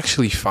are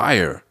actually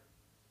fire.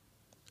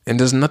 And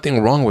there's nothing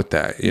wrong with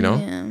that, you know?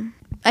 Yeah.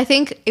 I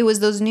think it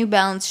was those New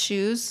Balance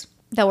shoes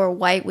that were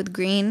white with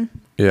green.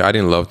 Yeah, I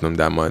didn't love them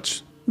that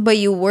much. But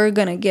you were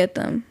going to get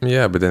them.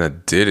 Yeah, but then I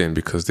didn't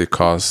because they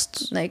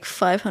cost... like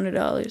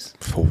 $500.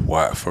 For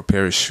what? For a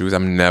pair of shoes?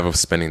 I'm never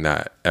spending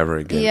that ever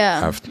again.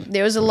 Yeah.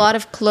 There was a lot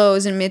of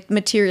clothes and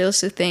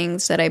materials to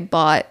things that I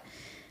bought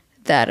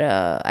that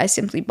I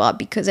simply bought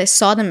because I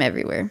saw them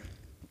everywhere.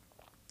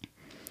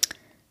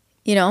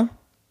 You know?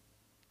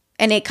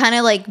 And it kind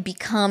of like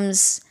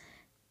becomes...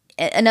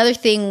 Another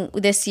thing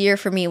this year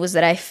for me was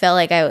that I felt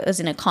like I was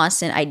in a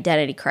constant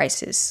identity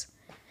crisis.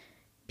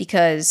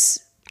 Because...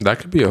 that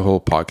could be a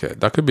whole podcast.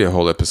 That could be a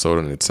whole episode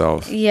in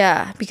itself.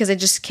 Yeah, because I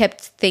just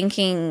kept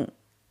thinking...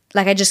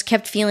 like, I just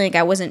kept feeling like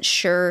I wasn't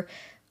sure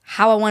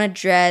how I want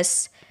to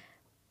dress,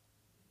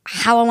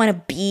 how I want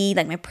to be,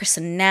 like my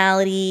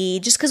personality.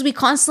 Just because we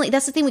constantly...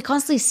 that's the thing, we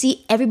constantly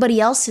see everybody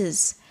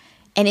else's.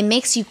 And it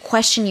makes you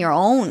question your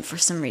own for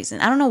some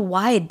reason. I don't know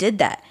why it did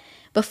that.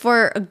 But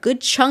for a good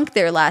chunk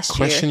there last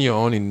year. Question your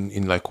own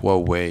in like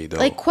what way though?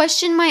 Like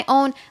question my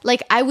own.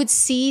 Like I would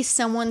see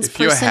someone's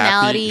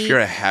personality. If you're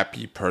a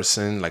happy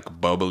person, like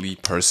bubbly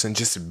person,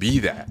 just be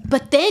that.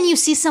 But then you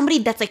see somebody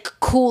that's like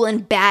cool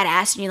and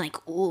badass and you're like,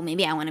 oh,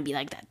 maybe I want to be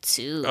like that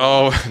too.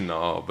 Oh,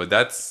 no. But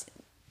that's...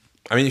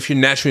 I mean, if you're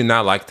naturally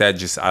not like that,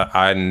 just...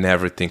 I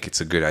never think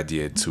it's a good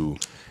idea to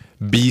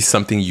be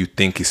something you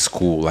think is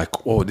cool.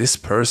 Like, oh, this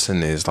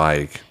person is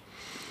like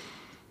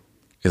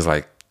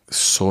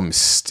so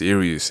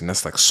mysterious and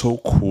that's like so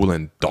cool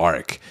and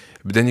dark.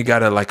 But then you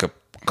got like a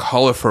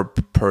colorful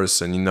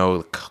person, you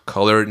know,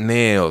 colored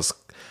nails,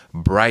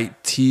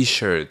 bright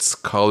t-shirts,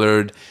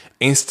 colored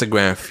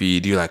Instagram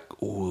feed. You're like,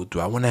 oh, do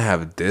I want to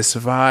have this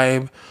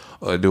vibe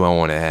or do I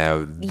want to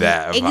have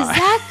that vibe?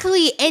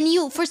 Exactly. And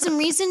you, for some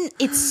reason,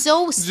 it's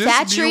so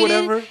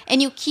saturated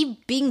and you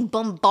keep being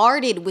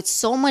bombarded with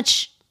so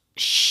much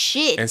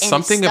shit and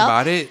something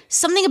stuff.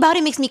 Something about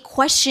it makes me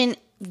question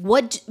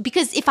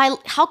because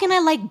how can I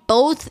like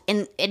both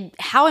and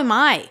how am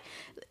I?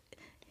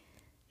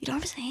 You know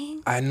what I'm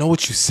saying? I know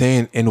what you're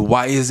saying. And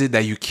why is it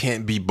that you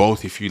can't be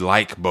both if you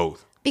like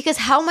both? Because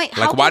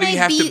why do you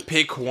have to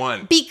pick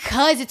one?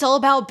 Because it's all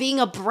about being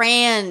a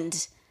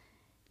brand.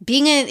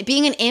 being an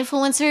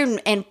influencer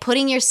and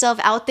putting yourself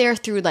out there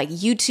through like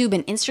YouTube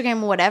and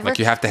Instagram or whatever. Like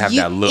you have to have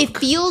that look. It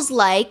feels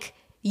like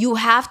you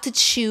have to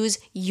choose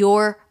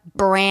your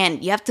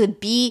brand. You have to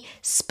be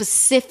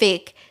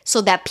specific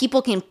so that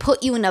people can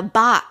put you in a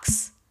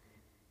box.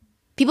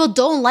 People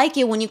don't like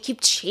it when you keep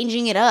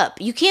changing it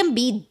up. You can't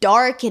be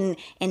dark and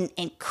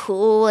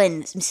cool and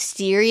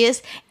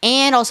mysterious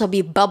and also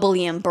be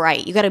bubbly and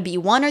bright. You got to be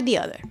one or the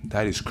other.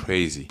 That is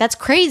crazy. That's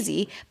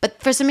crazy. But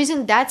for some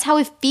reason, that's how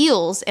it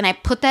feels. And I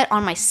put that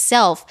on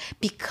myself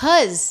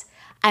because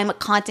I'm a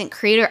content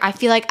creator. I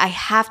feel like I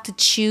have to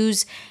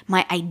choose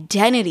my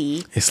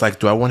identity. It's like,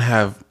 do I want to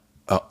have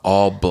an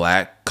all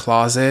black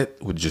closet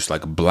with just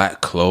like black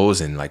clothes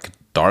and like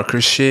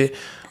darker shit?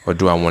 Or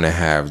do I want to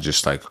have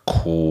just like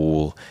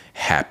cool,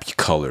 happy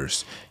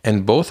colors?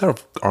 And both are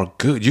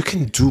good. You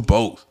can do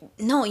both.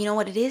 No, you know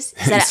what it is?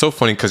 It's so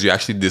funny because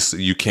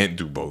you can't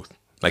do both.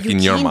 Like in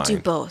your mind. You can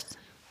do both.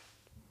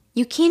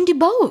 You can do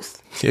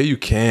both. Yeah, you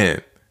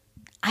can.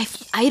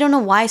 I don't know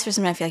why for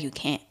some reason I feel like you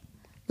can't.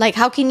 Like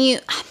how can you?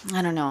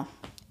 I don't know.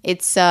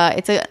 It's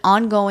an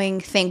ongoing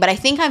thing, but I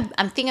think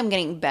I'm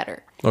getting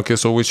better. Okay,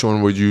 so which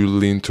one would you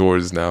lean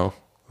towards now?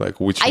 Like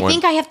which one? I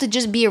think I have to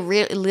just be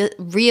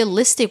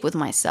realistic with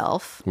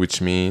myself. Which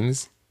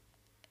means?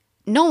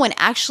 No, and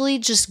actually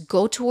just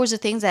go towards the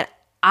things that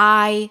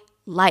I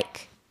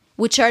like,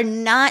 which are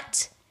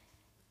not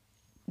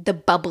the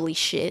bubbly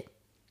shit.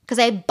 Because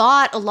I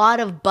bought a lot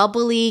of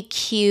bubbly,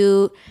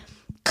 cute,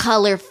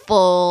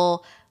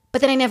 colorful,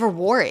 but then I never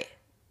wore it.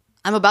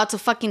 I'm about to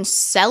fucking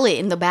sell it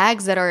in the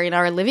bags that are in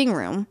our living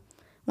room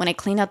when I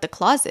clean out the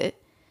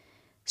closet.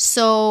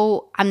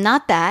 So I'm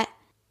not that.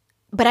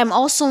 But I'm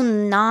also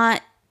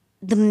not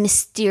the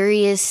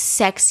mysterious,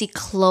 sexy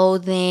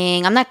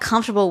clothing. I'm not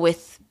comfortable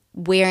with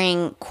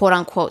wearing quote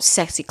unquote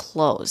sexy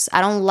clothes. I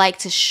don't like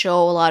to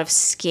show a lot of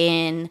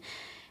skin.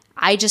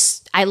 I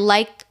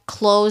like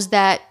clothes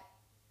that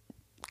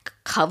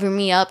cover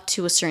me up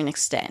to a certain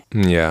extent.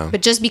 Yeah.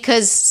 But just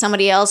because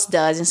somebody else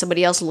does and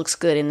somebody else looks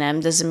good in them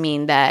doesn't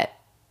mean that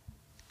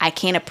I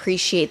can't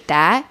appreciate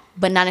that,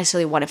 but not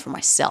necessarily want it for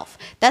myself.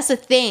 That's the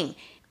thing.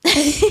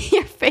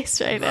 Your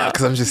face right now.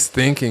 Because I'm just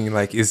thinking,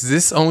 like, is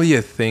this only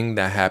a thing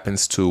that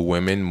happens to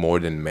women more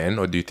than men?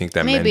 Or do you think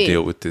that men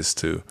deal with this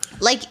too?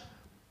 Like,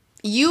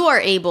 you are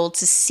able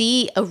to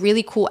see a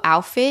really cool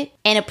outfit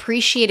and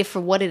appreciate it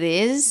for what it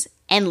is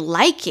and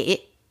like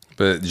it.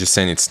 But just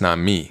saying it's not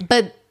me.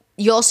 But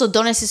you also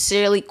don't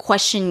necessarily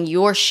question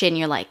your shit and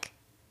you're like,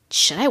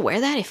 should I wear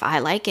that? If I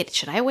like it,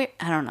 should I wear?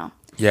 I don't know.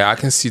 Yeah, I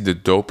can see the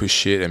dopest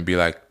shit and be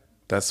like,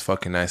 that's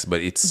fucking nice,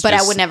 but But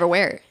I would never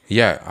wear it.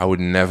 Yeah, I would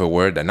never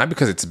wear that. Not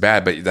because it's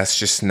bad, but that's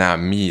just not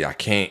me. I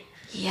can't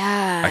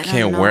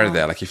wear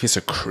that. Like if it's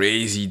a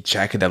crazy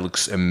jacket that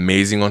looks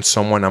amazing on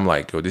someone, I'm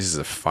like, yo, this is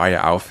a fire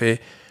outfit.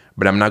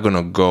 But I'm not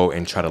gonna go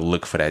and try to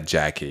look for that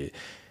jacket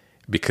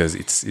because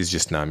it's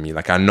just not me.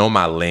 Like I know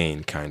my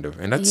lane, kind of,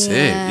 and that's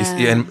it.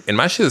 And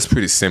my shit is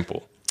pretty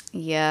simple.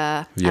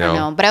 Yeah, I don't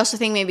know. But I also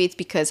think maybe it's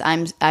because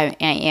I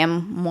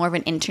am more of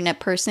an internet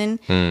person.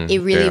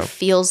 It really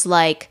feels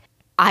like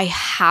I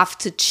have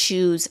to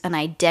choose an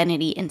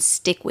identity and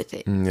stick with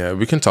it. Yeah,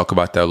 we can talk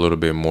about that a little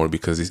bit more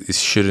because it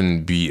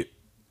shouldn't be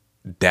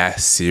that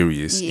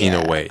serious in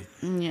a way.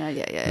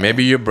 Yeah.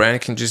 Maybe your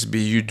brand can just be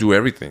you do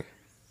everything.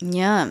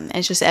 Yeah,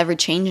 it's just ever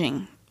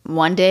changing.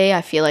 One day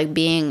I feel like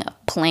being a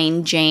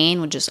plain Jane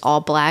with just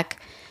all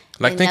black.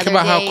 Like think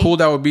about how cool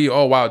that would be.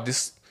 Oh wow,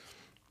 this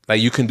like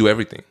you can do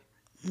everything.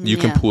 You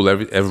can pull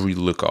every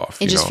look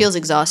off. It just feels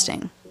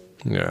exhausting.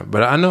 Yeah,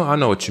 but I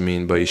know what you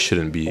mean, but it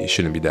shouldn't be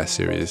that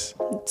serious.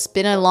 It's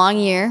been a long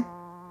year.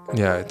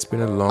 Yeah, it's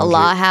been a long year.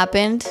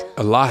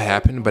 A lot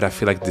happened, but I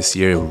feel like this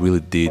year it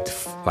really did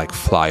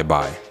fly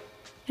by.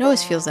 It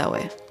always feels that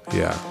way.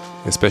 Yeah,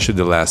 especially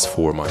the last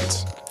 4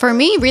 months. For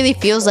me, it really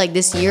feels like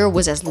this year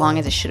was as long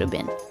as it should have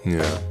been.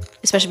 Yeah.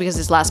 Especially because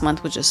this last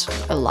month was just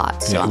a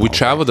lot. So yeah, we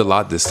traveled a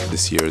lot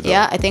this year, though.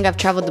 Yeah, I think I've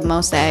traveled the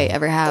most that I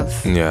ever have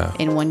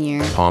in 1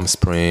 year. Palm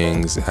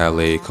Springs,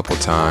 LA a couple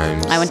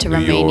times. I went to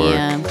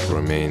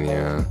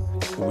Romania.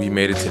 We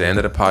made it to the end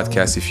of the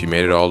podcast. If you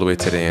made it all the way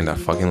to the end, I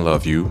fucking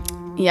love you.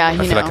 Yeah, I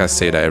feel like I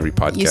say that every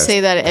podcast. You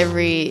say that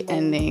every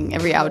ending,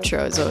 every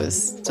outro is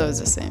always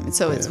the same. It's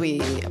always we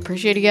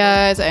appreciate you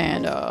guys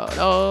and You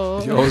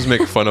always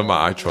make fun of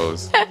my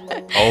outros.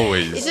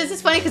 Always.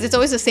 It's funny because it's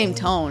always the same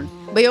tone.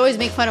 But you always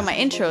make fun of my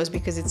intros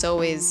because it's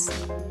always,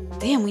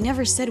 damn, we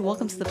never said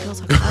welcome to the Pillow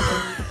Talk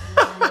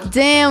podcast.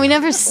 Damn, we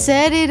never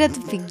said it at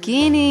the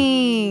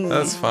beginning.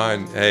 That's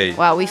fine. Hey.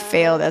 Wow, we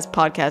failed as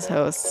podcast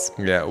hosts.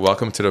 Yeah,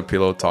 welcome to the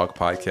Pillow Talk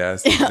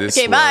podcast.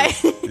 Okay, bye.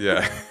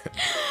 Yeah.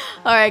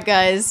 All right,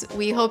 guys.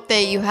 We hope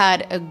that you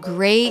had a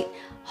great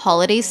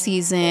holiday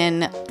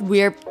season.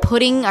 We're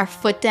putting our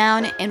foot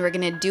down and we're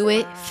going to do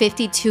it.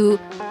 52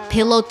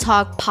 Pillow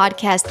Talk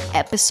podcast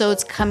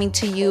episodes coming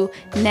to you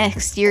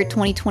next year,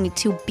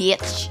 2022,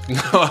 bitch.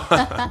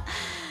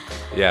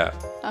 Yeah.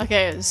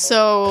 Okay,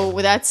 so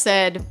with that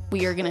said,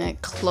 we are going to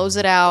close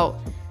it out.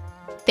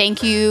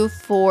 thank you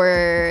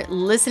for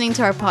listening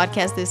to our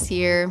podcast this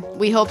year.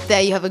 We hope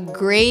that you have a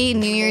great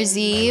New Year's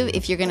Eve.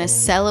 If you're going to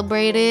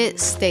celebrate it,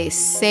 stay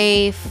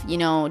safe,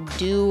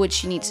 do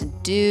what you need to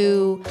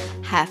do,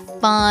 have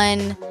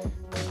fun.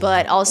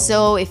 But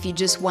also, if you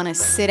just want to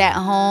sit at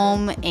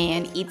home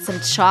and eat some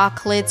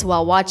chocolates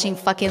while watching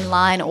fucking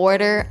Law and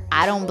Order,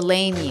 I don't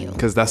blame you.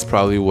 Because that's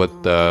probably what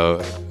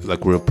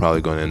we're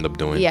probably going to end up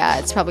doing. Yeah,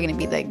 it's probably going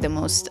to be like the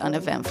most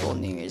uneventful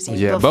New Year's Eve.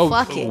 Yeah, but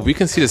fuck it. We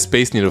can see the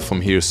Space Needle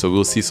from here, so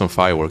we'll see some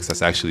fireworks.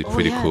 That's actually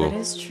pretty cool. That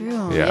is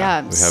true.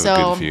 Yeah, we have a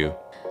good view.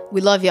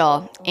 We love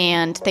y'all,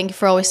 and thank you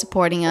for always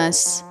supporting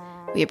us.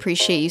 We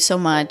appreciate you so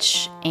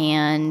much,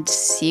 and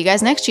see you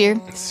guys next year.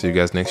 See you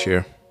guys next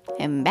year.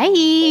 And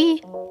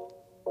bye.